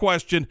 first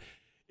question.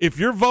 If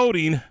you're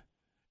voting,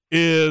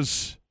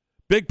 is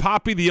Big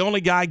Papi the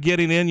only guy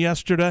getting in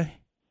yesterday?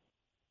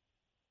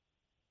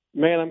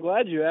 Man, I'm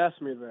glad you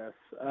asked me this.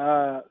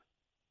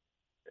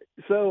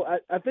 So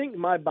I think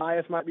my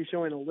bias might be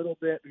showing a little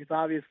bit because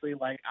obviously,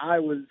 like, I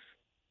was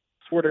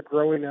sort of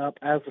growing up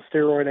as the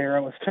steroid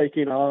era was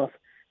taking off.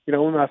 You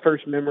know, one of my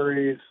first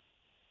memories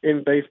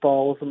in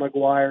baseball was the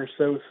McGuire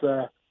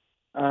Sosa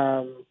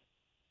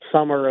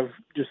summer of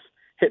just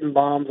hitting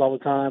bombs all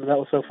the time. That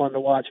was so fun to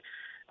watch.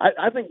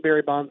 I think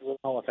Barry Bonds is a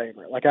Hall of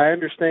Famer. Like, I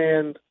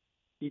understand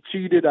he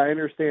cheated. I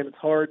understand it's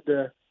hard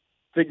to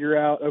figure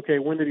out, okay,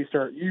 when did he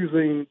start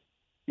using?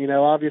 You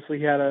know, obviously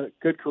he had a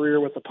good career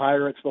with the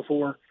Pirates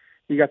before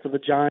he got to the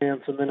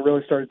Giants and then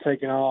really started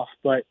taking off.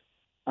 But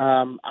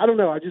I don't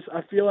know.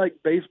 I feel like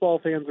baseball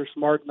fans are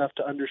smart enough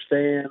to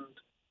understand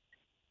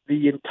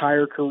the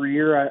entire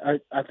career.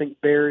 I think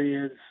Barry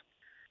is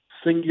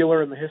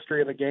singular in the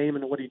history of the game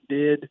and what he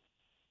did,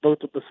 both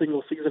with the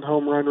single season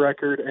home run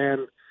record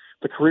and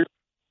the career.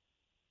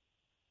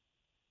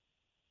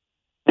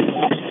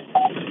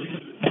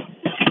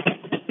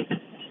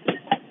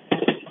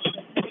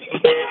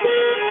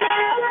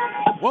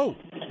 Whoa,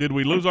 did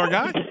we lose our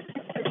guy?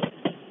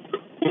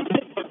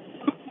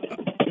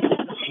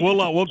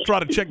 We'll try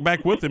to check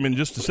back with him in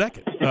just a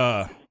second.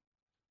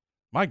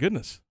 My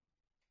goodness.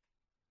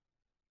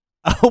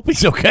 I hope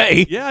he's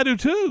okay. Yeah, I do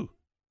too.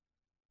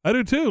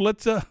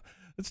 Let's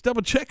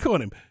double check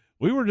on him.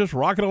 We were just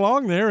rocking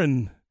along there,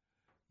 and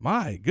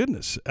my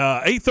goodness.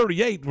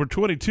 8:38. We're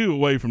 22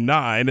 away from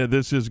 9.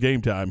 This is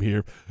Game Time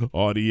here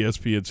on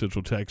ESPN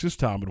Central Texas.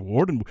 Tom and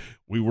Ward, and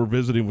we were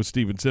visiting with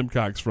Steven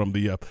Simcox from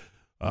the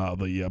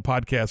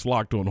podcast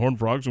Locked On Horned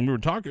Frogs, and we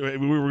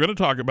were going to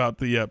talk about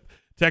the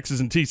Texas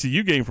and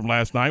TCU game from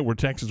last night, where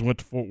Texas went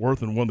to Fort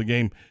Worth and won the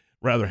game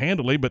rather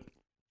handily. But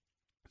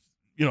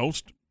you know,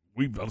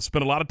 we've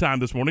spent a lot of time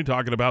this morning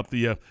talking about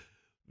the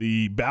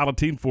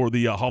balloting for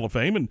the Hall of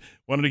Fame, and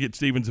wanted to get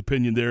Steven's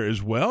opinion there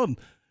as well. And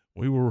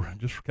we were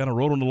just kind of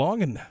rolling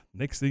along, and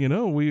next thing you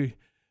know, we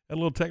had a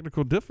little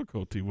technical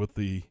difficulty with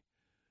the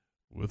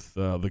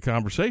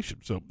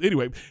conversation. So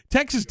anyway,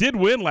 Texas did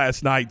win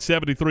last night,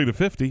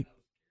 73-50,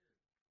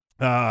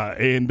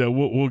 and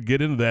we'll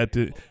get into that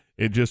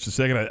in just a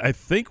second. I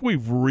think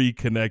we've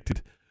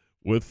reconnected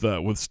with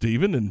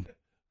Steven, and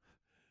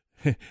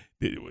I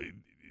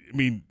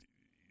mean,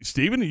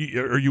 Steven,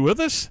 are you with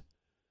us?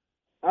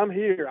 I'm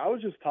here. I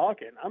was just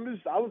talking. I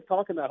was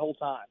talking that whole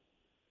time.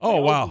 Oh,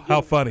 wow.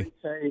 How funny.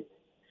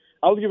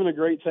 I was giving a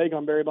great take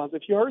on Barry Bonds.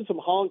 If you heard some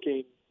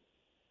honking,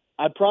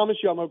 I promise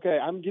you I'm okay.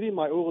 I'm getting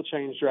my oil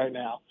changed right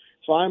now.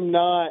 So I'm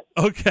not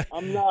okay.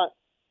 I'm not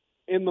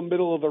in the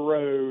middle of the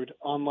road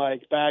on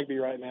like Bagby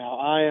right now.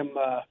 I am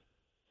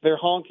they're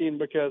honking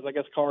because I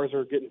guess cars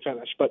are getting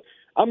finished. But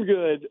I'm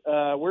good.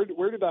 Where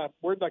did I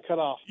cut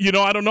off? You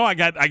know, I don't know. I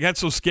got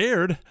so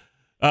scared.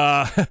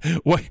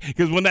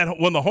 Because when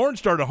the horn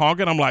started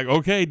honking, I'm like,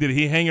 okay, did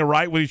he hang a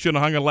right when he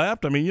shouldn't have hung a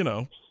left? I mean, you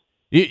know.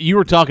 You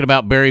were talking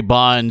about Barry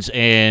Bonds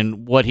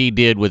and what he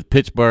did with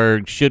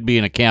Pittsburgh should be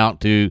an account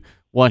to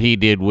what he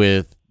did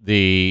with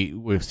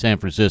San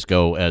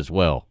Francisco as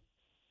well.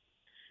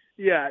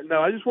 Yeah,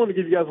 no, I just wanted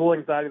to give you guys a little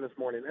anxiety this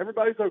morning.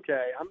 Everybody's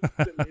okay. I'm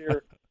sitting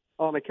here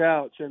on the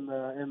couch in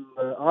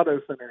the auto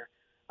center.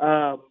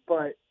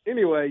 But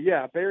anyway,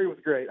 yeah, Barry was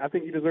great. I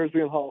think he deserves to be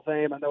in the Hall of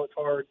Fame. I know it's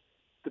hard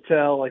to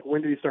tell, like,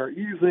 when did he start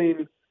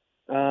using,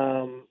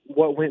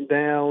 what went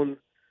down,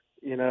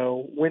 you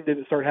know, when did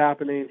it start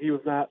happening. He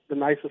was not the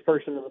nicest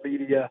person in the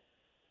media,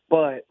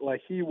 but,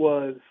 like, he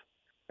was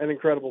an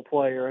incredible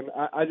player. And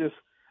I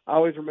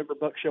always remember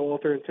Buck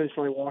Showalter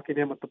intentionally walking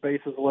him with the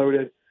bases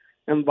loaded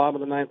in the bottom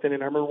of the ninth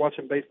inning. I remember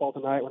watching Baseball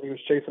Tonight when he was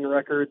chasing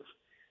records,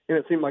 and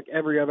it seemed like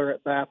every other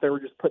at-bat they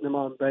were just putting him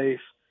on base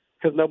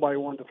because nobody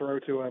wanted to throw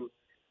to him.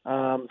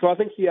 So I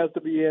think he has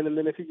to be in, and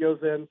then if he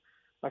goes in,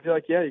 I feel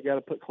like, yeah, you got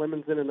to put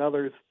Clemens in and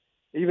others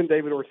even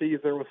David Ortiz,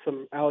 there was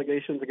some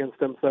allegations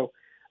against him. So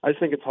I just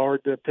think it's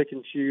hard to pick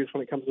and choose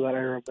when it comes to that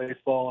era of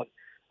baseball. And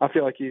I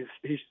feel like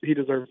he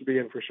deserves to be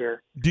in for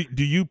sure.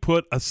 Do you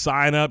put a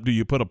sign up? Do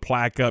you put a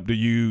plaque up? Do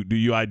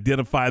you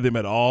identify them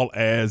at all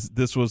as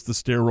this was the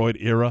steroid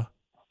era?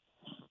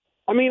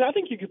 I mean, I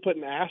think you could put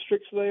an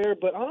asterisk there,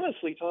 but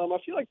honestly, Tom, I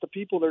feel like the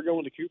people that are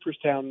going to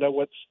Cooperstown know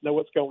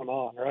what's going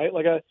on, right?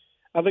 Like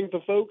I think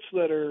the folks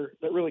that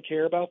really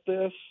care about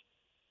this,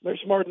 they're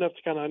smart enough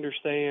to kind of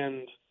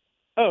understand,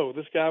 oh,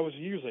 this guy was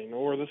using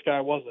or this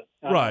guy wasn't.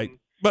 Right.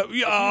 But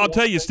I'll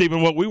tell you,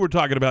 Stephen, what we were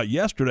talking about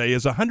yesterday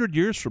is 100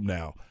 years from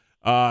now,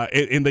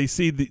 and they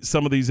see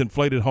some of these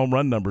inflated home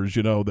run numbers,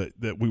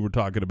 that we were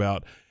talking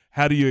about.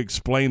 How do you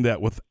explain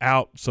that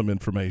without some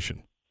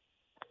information?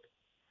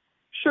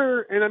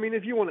 Sure, and I mean,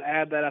 if you want to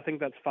add that, I think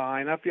that's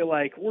fine. I feel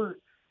like we're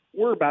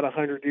about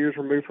 100 years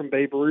removed from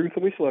Babe Ruth,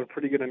 and we still have a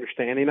pretty good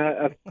understanding.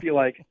 I feel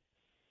like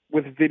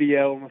with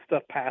video and with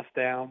stuff passed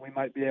down, we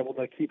might be able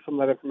to keep some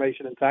of that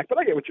information intact. But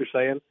I get what you're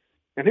saying,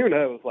 and who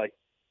knows? Like,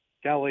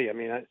 golly, I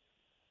mean,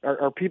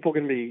 are people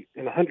going to be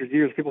in 100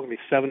 years? People going to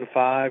be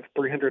 7'5",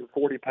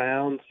 340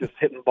 pounds, just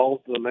hitting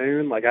balls to the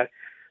moon? Like,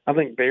 I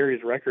think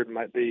Barry's record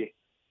might be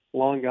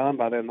long gone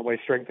by then. The way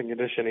strength and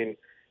conditioning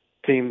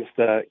teams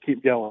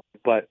keep going,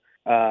 but.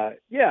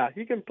 Yeah,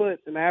 you can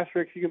put an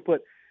asterisk. You can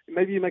put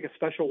maybe you make a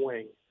special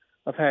wing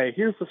of, hey,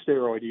 here's the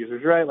steroid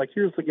users, right? Like,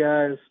 here's the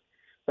guys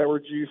that were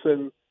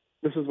juicing.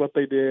 This is what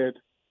they did.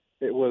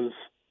 It was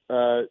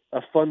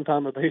a fun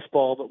time of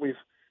baseball, but we've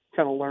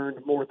kind of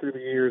learned more through the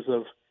years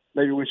of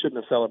maybe we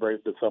shouldn't have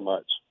celebrated it so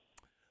much.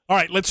 All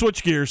right, let's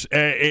switch gears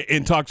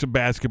and talk some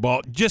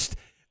basketball. Just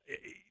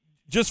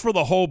for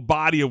the whole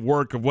body of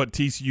work of what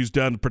TCU's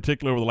done,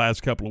 particularly over the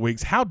last couple of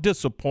weeks, how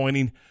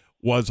disappointing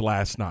was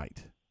last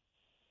night?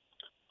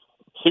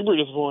 Super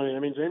disappointing. I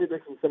mean, Jamie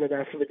Dixon said it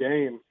after the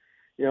game.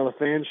 The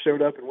fans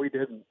showed up and we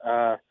didn't.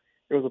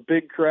 It was a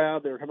big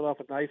crowd. They were coming off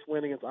a nice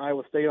win against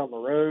Iowa State on the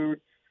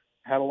road,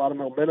 had a lot of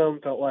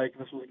momentum, felt like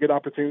this was a good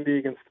opportunity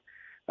against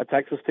a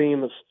Texas team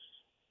that's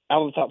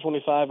out of the top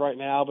 25 right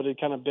now, but had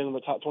kind of been in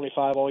the top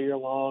 25 all year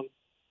long,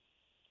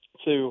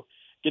 to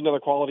get another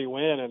quality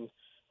win. And,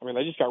 I mean,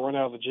 they just got run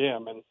out of the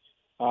gym. And,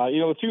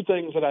 the two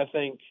things that I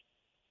think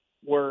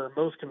were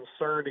most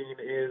concerning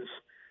is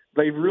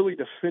they've really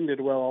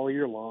defended well all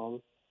year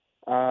long.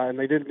 And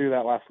they didn't do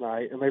that last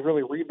night. And they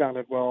really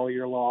rebounded well all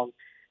year long.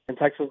 And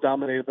Texas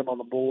dominated them on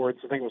the boards.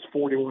 I think it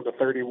was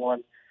 41-31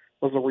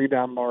 was the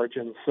rebound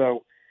margin.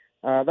 So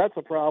that's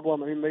a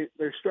problem. I mean,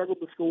 they struggled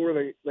to score.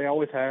 They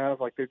always have.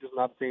 Like, they're just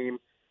not a team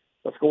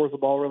that scores the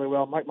ball really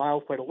well. Mike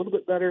Miles played a little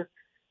bit better.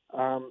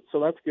 So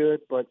that's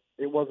good, but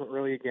it wasn't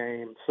really a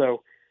game.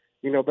 So,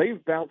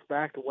 they've bounced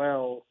back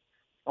well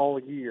all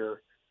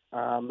year.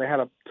 They had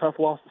a tough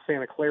loss to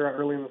Santa Clara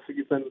early in the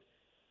season.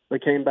 They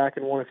came back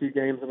and won a few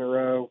games in a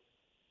row.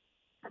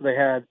 They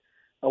had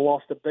a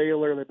loss to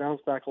Baylor. They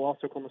bounced back. A loss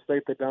to Oklahoma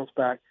State. They bounced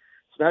back.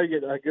 So now you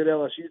get a good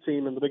LSU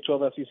team in the Big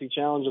 12 SEC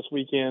Challenge this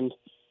weekend.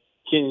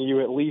 Can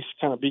you at least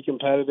kind of be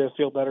competitive,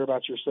 feel better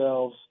about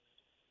yourselves,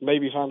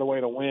 maybe find a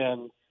way to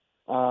win?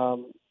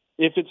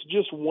 If it's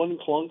just one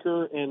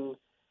clunker in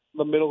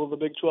the middle of the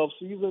Big 12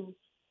 season,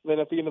 then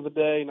at the end of the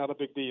day, not a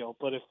big deal.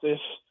 But if this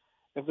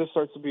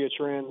starts to be a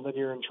trend, then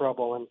you're in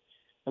trouble, and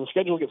the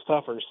schedule gets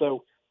tougher.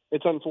 So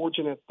it's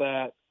unfortunate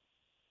that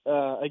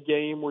a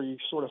game where you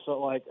sort of felt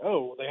like,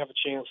 oh, they have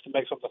a chance to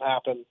make something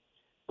happen,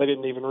 they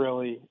didn't even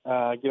really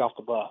get off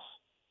the bus.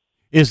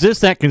 Is this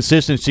that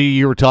consistency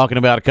you were talking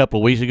about a couple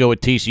of weeks ago at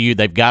TCU?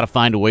 They've got to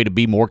find a way to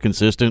be more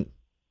consistent?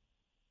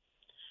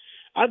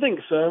 I think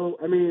so.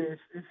 I mean,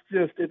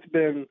 it's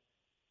been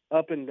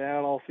up and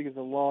down all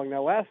season long.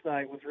 Now, last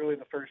night was really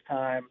the first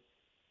time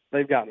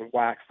they've gotten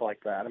waxed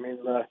like that. I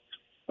mean, the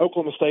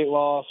Oklahoma State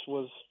loss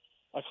was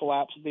a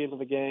collapse at the end of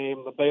the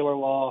game. The Baylor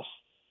loss,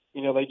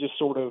 they just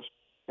sort of,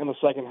 in the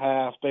second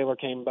half, Baylor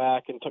came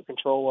back and took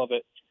control of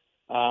it.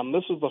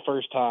 This is the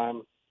first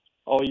time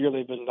all year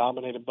they've been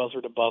dominated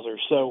buzzer to buzzer.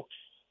 So,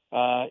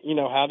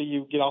 how do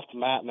you get off the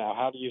mat now?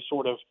 How do you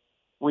sort of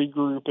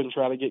regroup and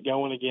try to get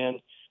going again?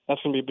 That's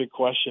going to be a big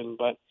question.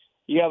 But,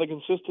 yeah, the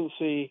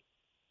consistency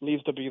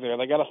needs to be there.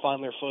 They got to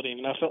find their footing.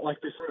 And I felt like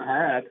they sort of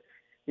had,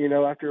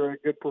 after a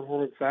good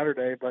performance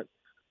Saturday. But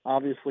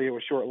obviously it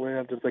was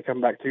short-lived as they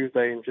come back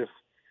Tuesday and just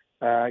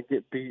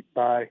get beat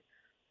by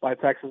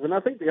Texas. And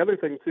I think the other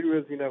thing, too,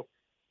 is,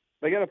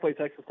 they got to play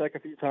Texas Tech a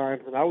few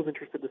times. And I was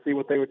interested to see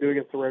what they would do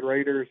against the Red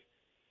Raiders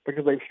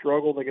because they've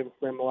struggled against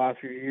them the last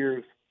few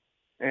years.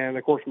 And,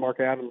 of course, Mark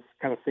Adams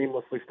kind of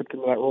seamlessly stepped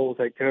into that role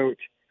as head coach.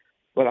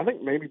 But I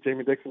think maybe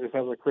Jamie Dixon just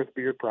has a Chris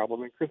Beard problem.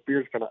 I mean, Chris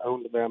Beard's kind of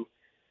owned them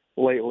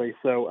lately.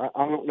 So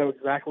I don't know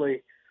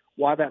exactly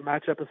why that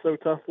matchup is so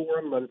tough for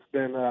him, but it's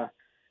been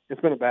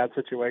a bad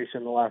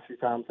situation the last few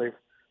times they've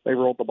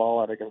rolled the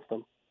ball out against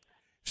them.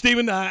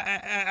 Stephen,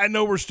 I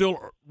know we're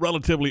still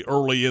relatively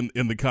early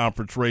in the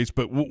conference race,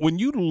 but when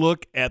you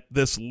look at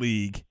this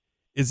league,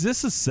 is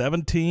this a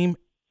 7-team,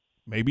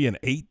 maybe an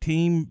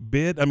 8-team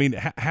bid? I mean,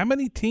 how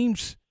many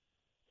teams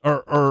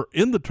are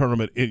in the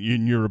tournament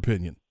in your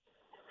opinion?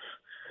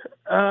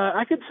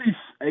 I could see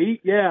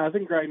 8, yeah, I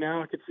think right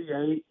now I could see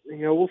 8.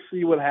 We'll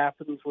see what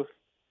happens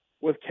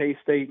with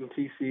K-State and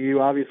TCU.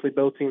 Obviously,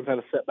 both teams had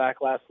a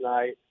setback last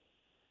night.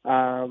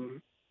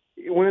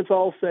 When it's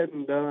all said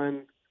and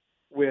done,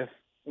 with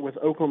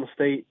Oklahoma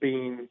State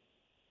being,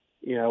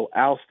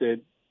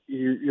 ousted,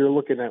 you're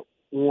looking at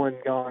 1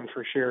 gone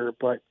for sure.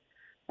 But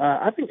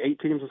I think 8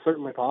 teams is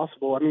certainly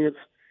possible. I mean,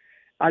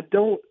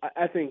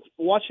 I think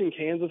watching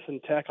Kansas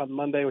and Tech on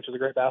Monday, which is a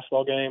great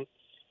basketball game,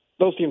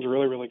 those teams are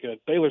really, really good.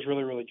 Baylor's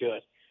really, really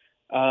good.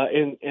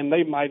 And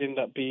they might end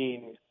up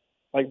being,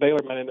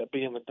 Baylor might end up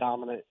being the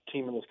dominant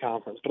team in this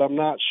conference. But I'm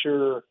not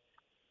sure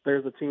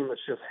there's a team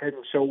that's just head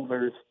and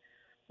shoulders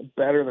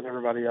better than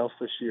everybody else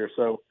this year.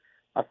 So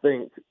I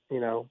think,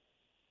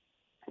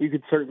 you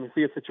could certainly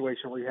see a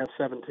situation where you have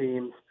 7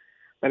 teams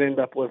that end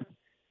up with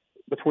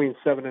between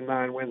 7 and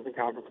 9 wins in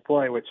conference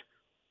play, which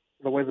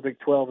the way the Big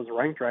 12 is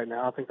ranked right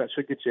now, I think that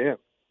should get you in.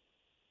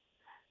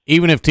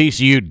 Even if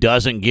TCU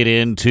doesn't get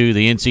into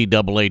the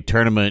NCAA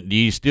tournament, do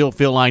you still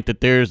feel like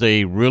that there's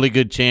a really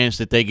good chance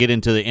that they get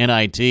into the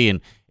NIT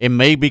and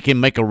maybe can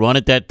make a run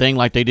at that thing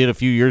like they did a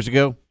few years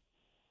ago?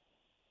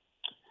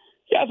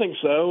 Yeah, I think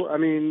so. I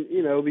mean,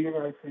 the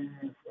NIT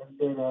has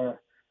been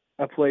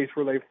a place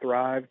where they've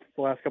thrived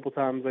the last couple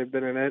times they've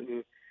been in it,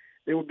 and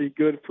it would be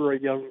good for a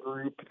young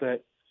group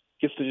that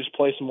gets to just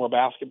play some more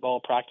basketball,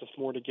 practice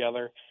more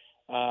together.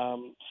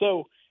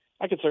 So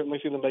I could certainly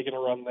see them making a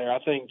run there. I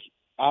think,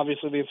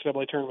 obviously, the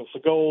NCAA tournament's the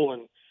goal,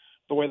 and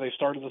the way they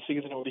started the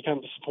season, it would be kind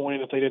of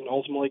disappointing if they didn't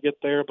ultimately get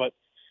there. But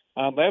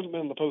they haven't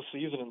been in the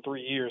postseason in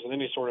 3 years in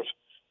any sort of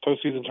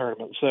postseason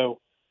tournament. So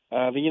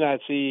the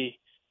NIT,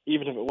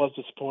 even if it was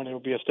disappointing, it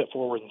would be a step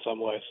forward in some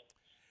ways.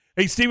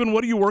 Hey, Stephen,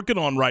 what are you working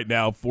on right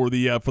now for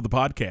the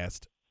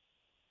podcast?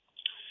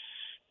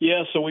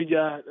 Yeah, so we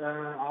got,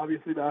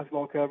 obviously,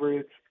 basketball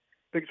coverage.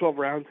 Big 12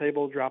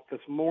 Roundtable dropped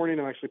this morning.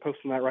 I'm actually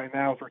posting that right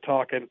now as we're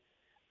talking.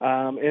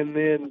 And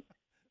then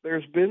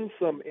there's been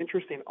some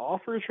interesting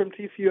offers from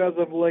TCU as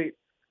of late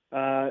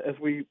as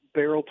we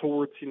barrel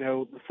towards,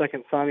 the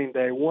second signing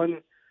day.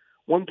 One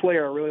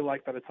player I really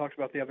like that I talked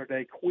about the other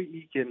day,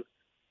 Quee Eakin,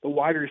 the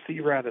wide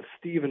receiver out of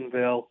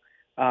Stephenville.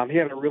 He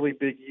had a really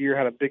big year,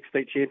 had a big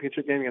state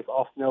championship game against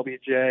Austin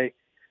LBJ.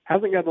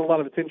 Hasn't gotten a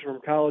lot of attention from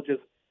colleges.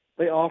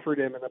 They offered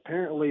him, and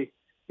apparently,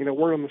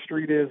 word on the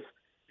street is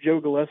Joe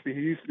Gillespie,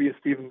 who used to be at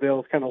Stephenville,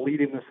 is kind of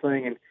leading this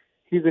thing, and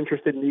he's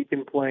interested in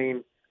Eakin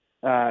playing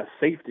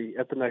safety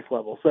at the next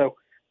level. So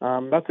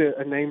that's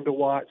a name to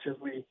watch as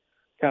we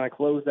kind of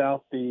close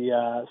out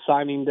the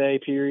signing day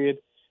period.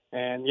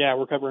 And, yeah,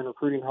 we're covering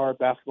recruiting hard,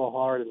 basketball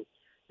hard, and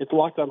it's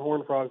Locked on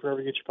Horned Frogs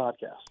wherever you get your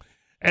podcast.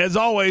 As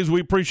always,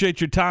 we appreciate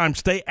your time.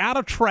 Stay out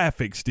of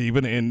traffic,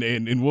 Stephen,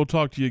 and we'll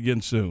talk to you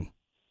again soon.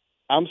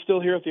 I'm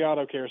still here at the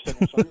Auto Care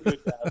Center, so I'm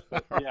good, guys.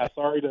 But, yeah,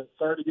 sorry to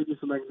give you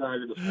some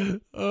anxiety this morning.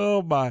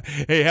 Oh, my.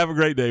 Hey, have a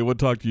great day. We'll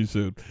talk to you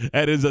soon.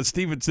 That is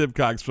Stephen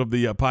Simcox from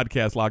the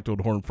podcast Locked on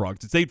Horned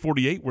Frogs. It's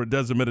 8:48. We're a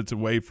dozen minutes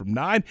away from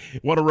 9. I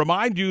want to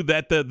remind you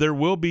that there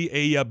will be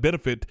a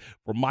benefit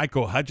for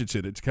Michael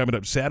Hutchinson. It's coming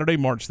up Saturday,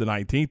 March the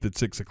 19th at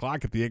 6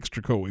 o'clock at the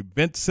Extraco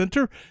Event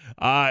Center.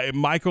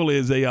 Michael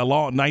is a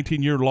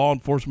 19-year law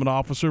enforcement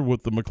officer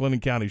with the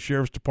McLennan County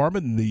Sheriff's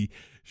Department and the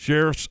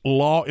Sheriff's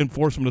Law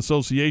Enforcement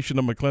Association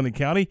of McLennan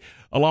County,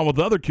 along with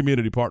other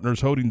community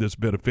partners holding this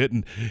benefit,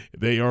 and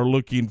they are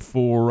looking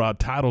for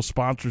title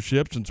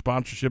sponsorships and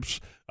sponsorships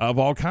of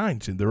all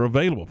kinds, and they're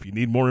available. If you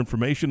need more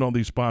information on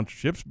these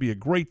sponsorships, be a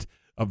great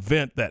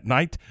event that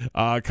night.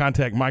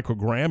 Contact Michael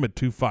Graham at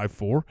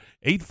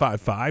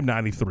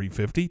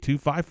 254-855-9350,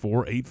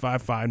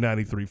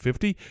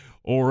 254-855-9350,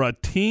 or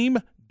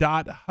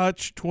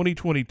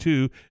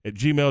team.hutch2022 at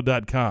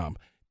gmail.com.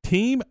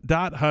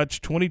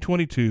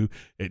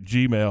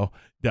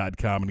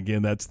 team.hutch2022@gmail.com. And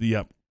again, that's the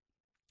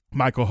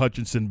Michael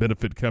Hutchinson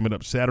benefit coming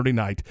up Saturday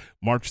night,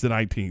 March the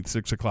 19th,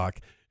 6 o'clock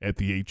at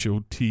the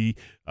HOT,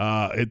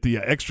 at the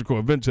Extraco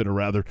Event Center,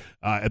 rather,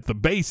 at the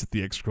base at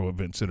the Extraco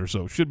Event Center.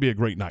 So it should be a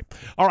great night.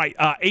 All right,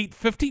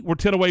 8:50. We're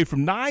 10 away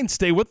from 9.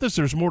 Stay with us.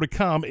 There's more to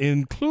come,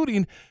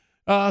 including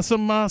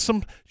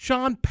some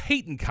Sean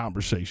Payton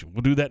conversation.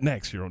 We'll do that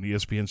next here on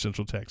ESPN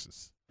Central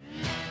Texas.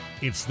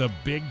 It's the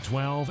Big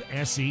 12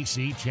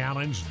 SEC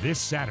Challenge this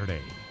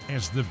Saturday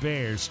as the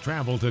Bears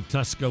travel to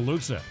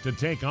Tuscaloosa to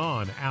take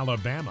on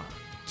Alabama.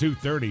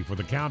 2:30 for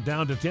the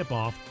countdown to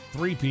tip-off,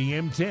 3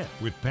 p.m. tip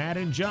with Pat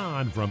and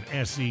John from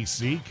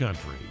SEC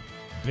Country.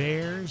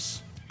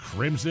 Bears,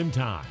 Crimson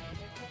Tide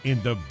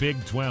in the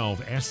Big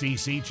 12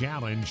 SEC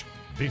Challenge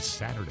this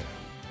Saturday.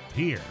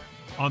 Here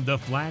on the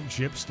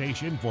flagship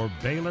station for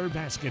Baylor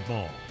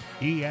basketball,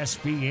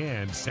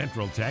 ESPN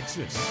Central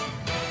Texas.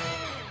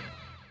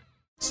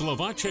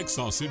 Slovacek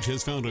Sausage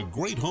has found a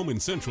great home in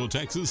Central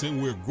Texas,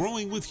 and we're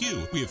growing with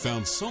you. We have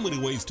found so many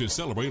ways to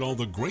celebrate all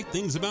the great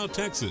things about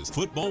Texas.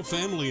 Football,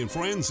 family, and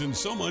friends, and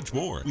so much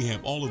more. We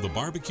have all of the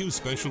barbecue,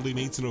 specialty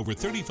meats, and over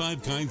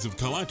 35 kinds of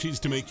kolaches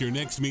to make your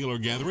next meal or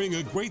gathering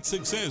a great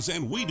success,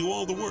 and we do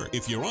all the work.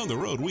 If you're on the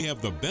road, we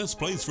have the best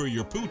place for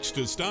your pooch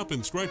to stop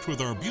and stretch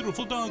with our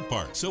beautiful dog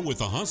park. So with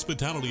the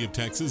hospitality of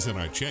Texas and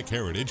our Czech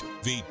heritage,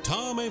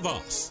 Vítame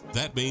vás.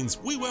 That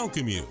means we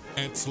welcome you.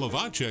 At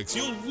Slovacek's,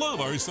 you'll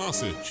love our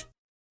sausage.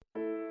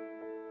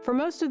 For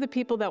most of the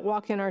people that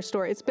walk in our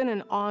store, it's been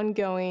an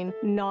ongoing,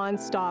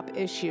 non-stop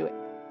issue.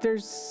 They're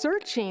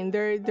searching,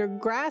 they're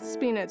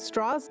grasping at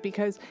straws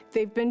because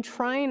they've been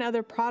trying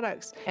other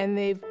products and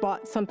they've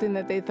bought something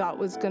that they thought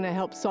was going to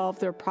help solve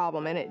their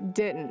problem, and it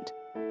didn't.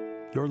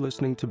 You're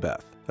listening to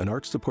Beth, an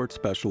arch support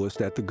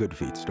specialist at the Good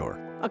Feet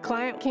store. A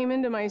client came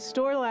into my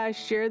store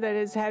last year that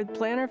has had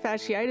plantar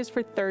fasciitis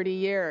for 30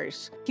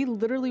 years. He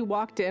literally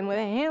walked in with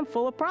a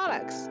handful of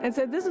products and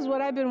said, "This is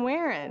what I've been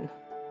wearing."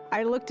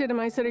 I looked at him,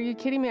 I said, "Are you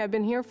kidding me? I've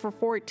been here for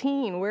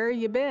 14. Where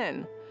have you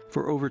been?"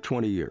 For over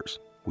 20 years,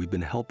 we've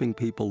been helping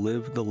people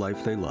live the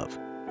life they love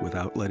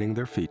without letting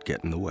their feet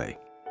get in the way.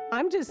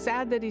 I'm just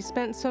sad that he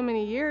spent so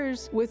many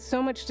years with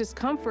so much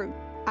discomfort.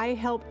 I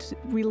helped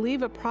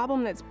relieve a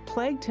problem that's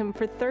plagued him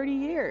for 30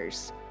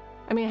 years.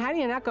 I mean, how do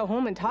you not go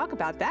home and talk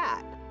about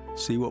that?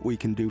 See what we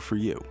can do for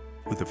you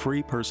with a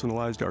free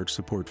personalized arch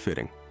support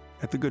fitting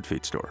at the Good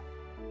Feet store.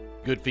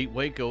 Good Feet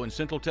Waco in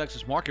Central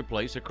Texas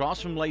Marketplace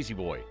across from Lazy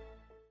Boy.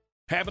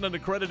 Having an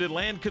accredited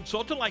land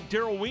consultant like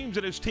Daryl Weems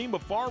and his team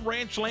of farm,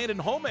 ranch, land,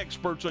 and home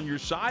experts on your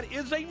side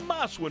is a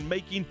must when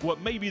making what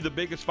may be the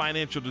biggest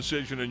financial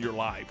decision in your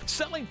life.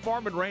 Selling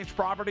farm and ranch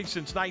property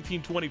since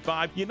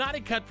 1925,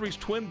 United Country's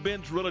Twin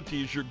Bends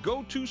Realty is your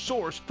go-to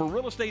source for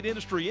real estate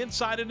industry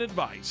insight and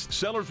advice.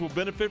 Sellers will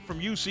benefit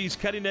from UC's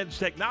cutting-edge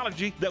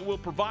technology that will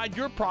provide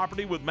your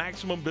property with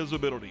maximum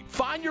visibility.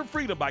 Find your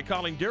freedom by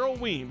calling Daryl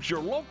Weems, your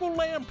local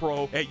land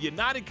pro at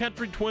United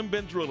Country Twin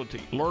Bends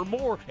Realty. Learn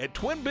more at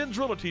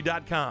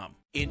twinbendsrealty.com.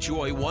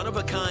 Enjoy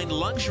one-of-a-kind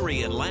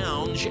luxury and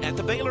lounge at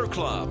the Baylor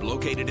Club,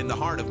 located in the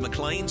heart of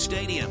McLean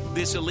Stadium.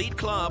 This elite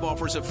club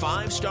offers a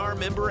 5-star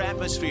member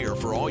atmosphere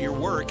for all your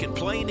work and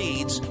play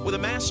needs, with a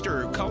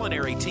master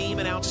culinary team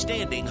and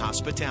outstanding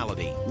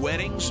hospitality.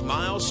 Weddings,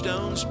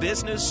 milestones,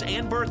 business,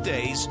 and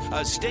birthdays.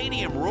 A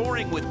stadium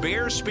roaring with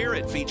Bear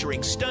spirit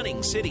featuring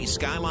stunning city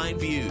skyline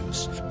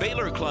views.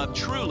 Baylor Club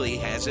truly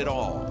has it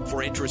all.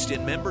 For interest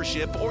in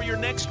membership or your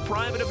next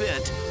private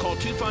event, call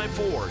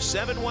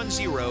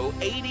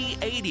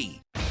 254-710-8080.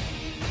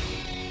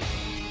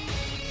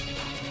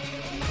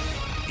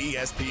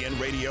 ESPN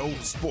Radio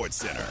Sports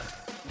Center.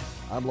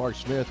 I'm Lark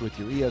Smith with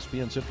your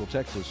ESPN Central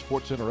Texas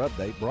Sports Center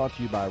update, brought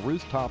to you by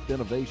Rooftop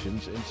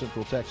Innovations in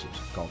Central Texas.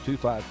 Call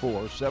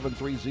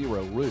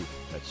 254-730-ROOF.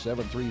 That's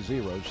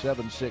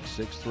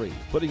 730-7663.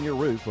 Putting your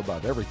roof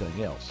above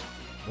everything else.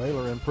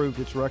 Baylor improved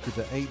its record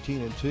to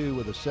 18-2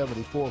 with a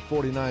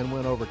 74-49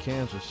 win over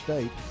Kansas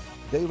State.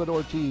 David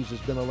Ortiz has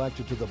been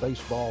elected to the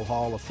Baseball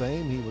Hall of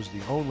Fame. He was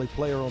the only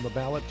player on the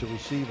ballot to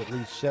receive at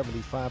least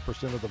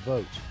 75% of the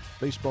votes.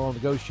 Baseball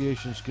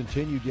negotiations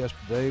continued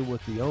yesterday,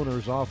 with the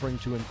owners offering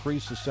to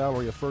increase the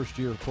salary of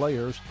first-year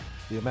players.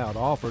 The amount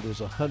offered is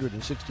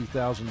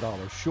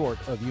 $160,000 short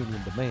of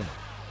union demand.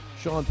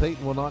 Sean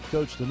Payton will not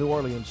coach the New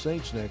Orleans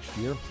Saints next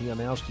year. He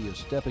announced he is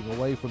stepping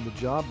away from the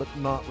job but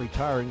not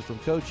retiring from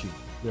coaching.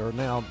 There are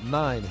now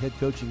 9 head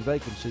coaching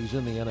vacancies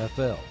in the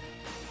NFL.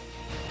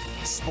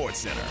 Sports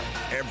Center,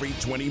 every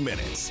 20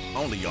 minutes,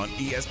 only on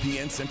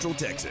ESPN Central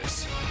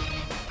Texas.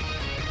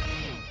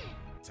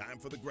 Time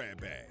for the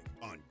grab bag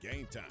on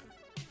Game Time.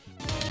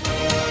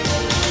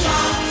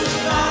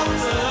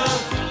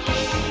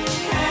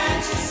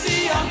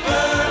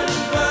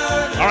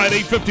 All right,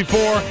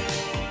 8:54.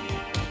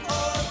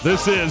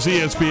 This is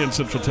ESPN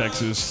Central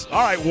Texas.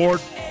 All right,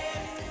 Ward,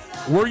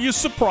 were you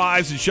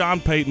surprised that Sean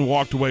Payton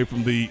walked away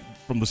from the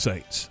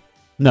Saints?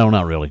 No,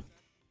 not really.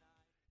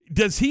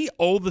 Does he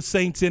owe the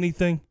Saints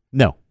anything?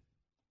 No.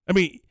 I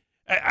mean,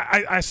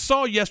 I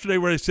saw yesterday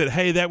where they said,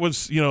 hey, that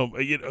was,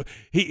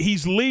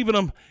 he's leaving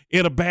them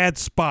in a bad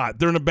spot.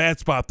 They're in a bad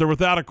spot. They're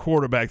without a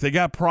quarterback. They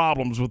got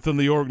problems within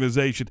the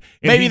organization.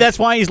 And maybe that's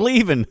why he's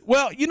leaving.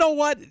 Well, you know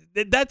what?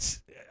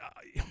 That's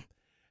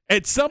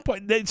at some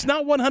point, it's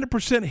not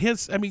 100%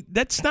 his. I mean,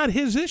 that's not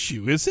his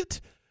issue, is it?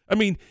 I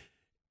mean,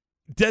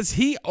 does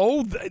he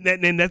owe,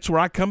 and that's where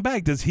I come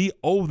back, does he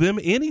owe them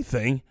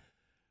anything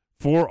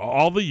for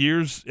all the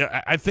years?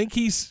 I think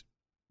he's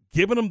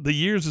given them the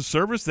years of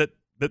service that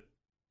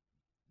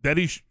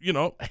he's,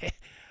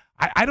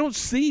 I don't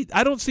see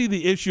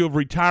the issue of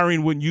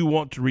retiring when you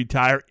want to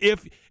retire.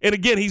 And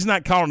again, he's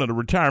not calling it a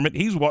retirement.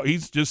 He's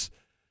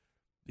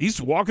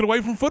walking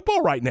away from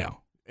football right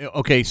now.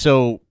 Okay,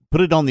 so put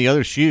it on the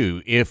other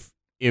shoe. If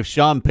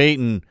Sean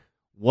Payton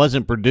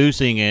wasn't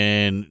producing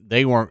and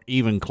they weren't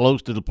even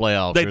close to the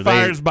playoffs, they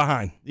fires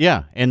behind.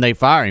 Yeah, and they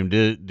fire him.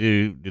 Do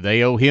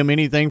they owe him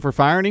anything for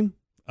firing him?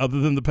 Other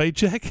than the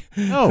paycheck?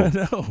 No.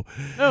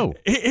 No.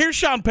 Here's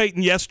Sean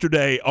Payton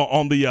yesterday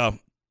on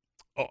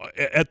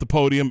at the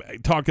podium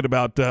talking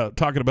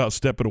about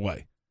stepping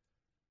away.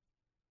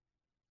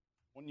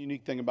 One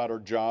unique thing about our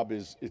job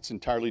is it's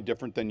entirely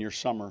different than your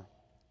summer.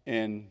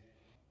 And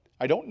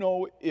I don't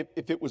know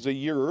if it was a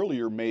year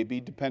earlier, maybe,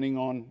 depending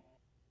on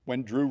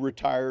when Drew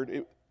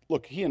retired.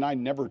 Look, he and I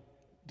never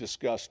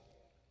discussed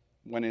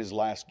when his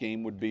last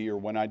game would be or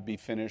when I'd be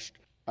finished.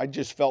 I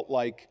just felt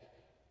like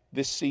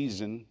this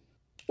season,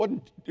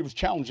 it was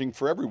challenging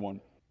for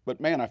everyone. But,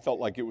 man, I felt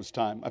like it was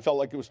time. I felt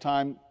like it was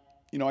time.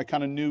 You know, I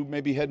kind of knew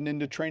maybe heading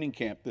into training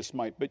camp this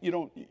might. But you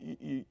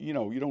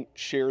don't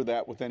share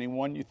that with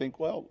anyone. You think,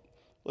 well,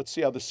 let's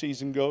see how the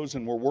season goes,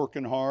 and we're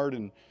working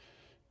hard.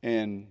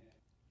 And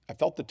I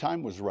felt the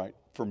time was right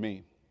for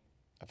me.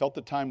 I felt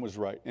the time was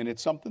right. And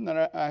it's something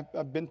that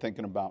I've been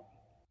thinking about.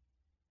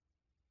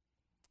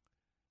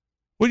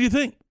 What do you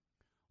think?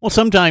 Well,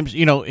 sometimes,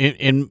 you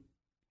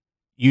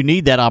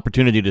need that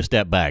opportunity to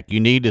step back. You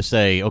need to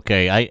say,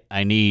 okay,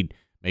 I need,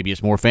 maybe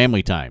it's more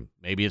family time.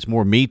 Maybe it's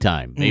more me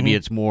time. Maybe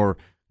it's more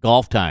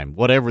golf time,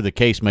 whatever the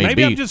case may be.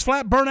 Maybe I'm just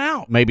flat burnt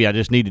out. Maybe I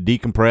just need to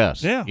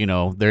decompress. Yeah.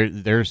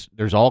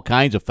 There's all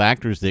kinds of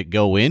factors that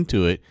go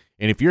into it.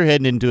 And if you're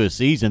heading into a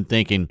season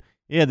thinking,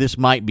 yeah, this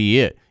might be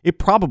it, it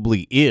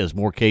probably is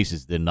more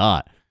cases than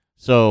not.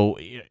 So,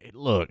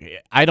 look,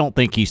 I don't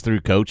think he's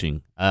through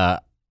coaching. I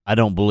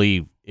don't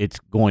believe it's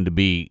going to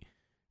be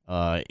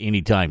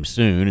anytime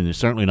soon, and it's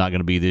certainly not going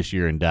to be this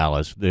year in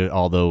Dallas,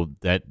 although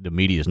the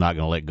media is not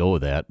going to let go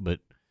of that. But,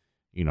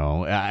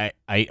 I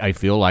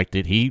feel like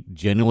that he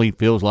genuinely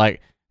feels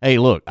like, hey,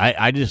 look,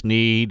 I just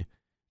need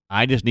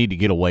to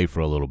get away for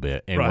a little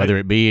bit. And whether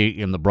it be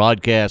in the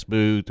broadcast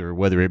booth or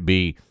whether it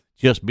be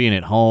just being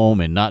at home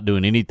and not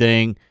doing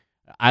anything,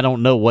 I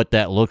don't know what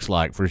that looks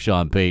like for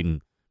Sean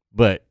Payton.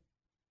 But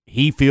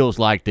he feels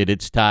like that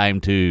it's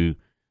time to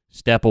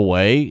step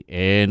away,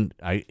 and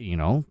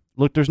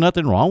look, there's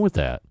nothing wrong with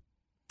that.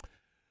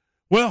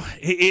 Well,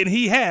 and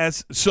he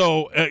has.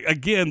 So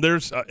again,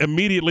 there's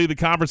immediately the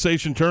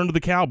conversation turned to the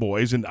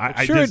Cowboys, and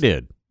it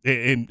did.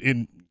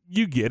 And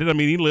you get it. I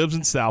mean, he lives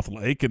in South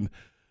Lake and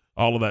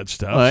all of that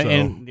stuff.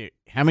 And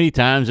how many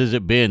times has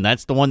it been?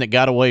 That's the one that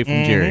got away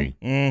from Jerry.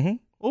 Mm-hmm.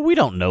 Well, we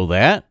don't know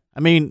that. I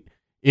mean,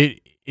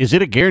 is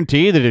it a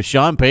guarantee that if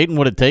Sean Payton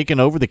would have taken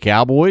over the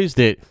Cowboys,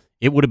 that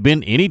it would have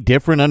been any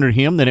different under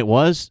him than it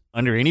was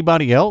under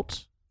anybody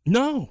else?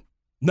 No,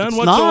 none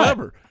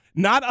whatsoever.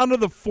 Not under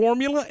the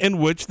formula in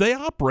which they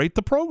operate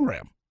the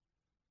program.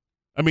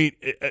 I mean,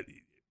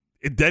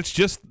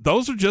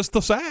 those are just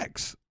the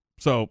facts.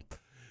 So,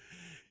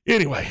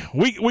 anyway,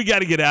 we got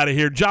to get out of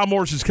here. John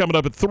Morris is coming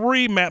up at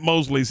 3. Matt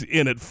Mosley's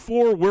in at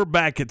 4. We're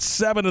back at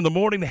 7 in the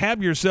morning.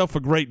 Have yourself a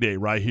great day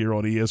right here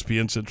on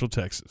ESPN Central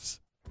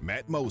Texas.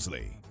 Matt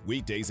Mosley,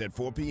 weekdays at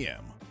 4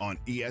 p.m. on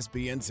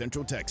ESPN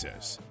Central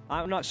Texas.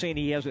 I'm not saying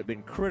he hasn't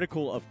been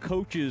critical of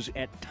coaches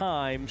at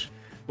times,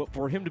 but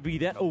for him to be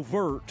that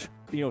overt,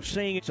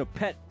 saying it's a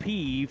pet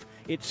peeve,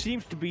 it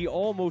seems to be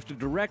almost a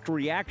direct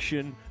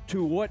reaction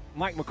to what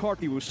Mike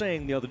McCarthy was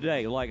saying the other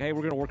day. Like, hey,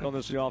 we're going to work on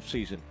this in the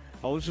offseason.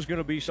 Oh, this is going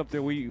to be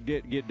something we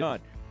get done.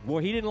 Well,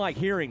 he didn't like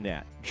hearing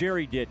that.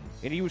 Jerry didn't,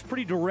 and he was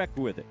pretty direct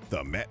with it.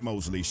 The Matt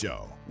Mosley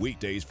Show,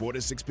 weekdays 4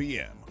 to 6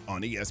 p.m.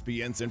 on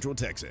ESPN Central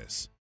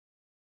Texas.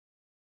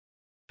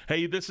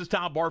 Hey, this is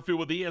Tom Barfield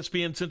with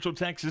ESPN Central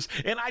Texas,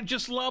 and I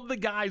just love the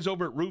guys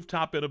over at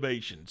Rooftop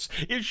Innovations.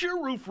 Is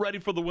your roof ready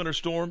for the winter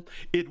storm?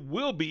 It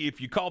will be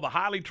if you call the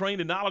highly trained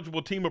and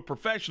knowledgeable team of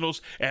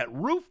professionals at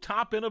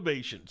Rooftop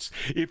Innovations.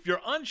 If you're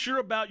unsure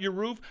about your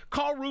roof,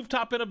 call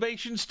Rooftop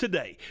Innovations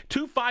today,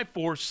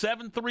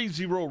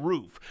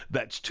 254-730-ROOF.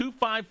 That's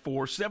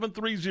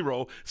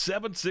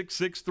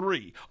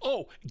 254-730-7663.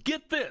 Oh,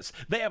 get this.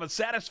 They have a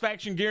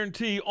satisfaction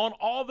guarantee on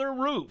all their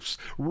roofs.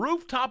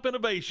 Rooftop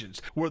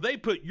Innovations, where they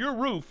put your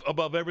roof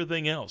above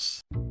everything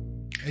else.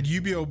 At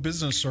UBO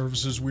Business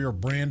Services, we are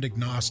brand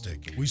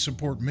agnostic. We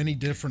support many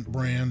different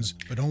brands,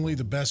 but only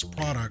the best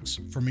products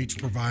from each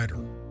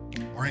provider.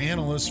 Our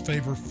analysts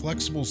favor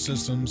flexible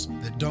systems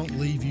that don't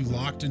leave you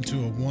locked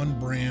into a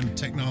one-brand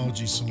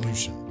technology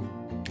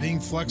solution. Being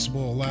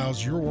flexible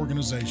allows your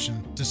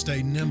organization to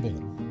stay nimble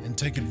and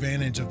take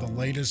advantage of the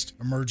latest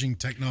emerging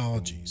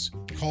technologies.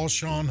 Call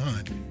Sean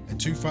Hunt at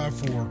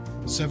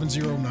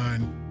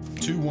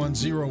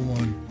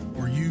 254-709-2101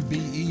 or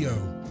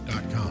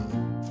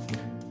ubeo.com.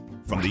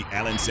 From the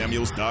Allen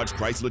Samuels Dodge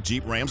Chrysler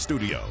Jeep Ram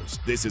Studios,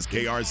 this is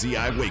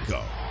KRZI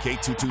Waco,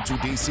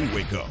 K222DC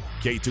Waco,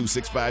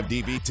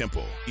 K265DV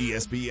Temple,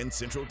 ESPN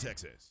Central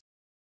Texas.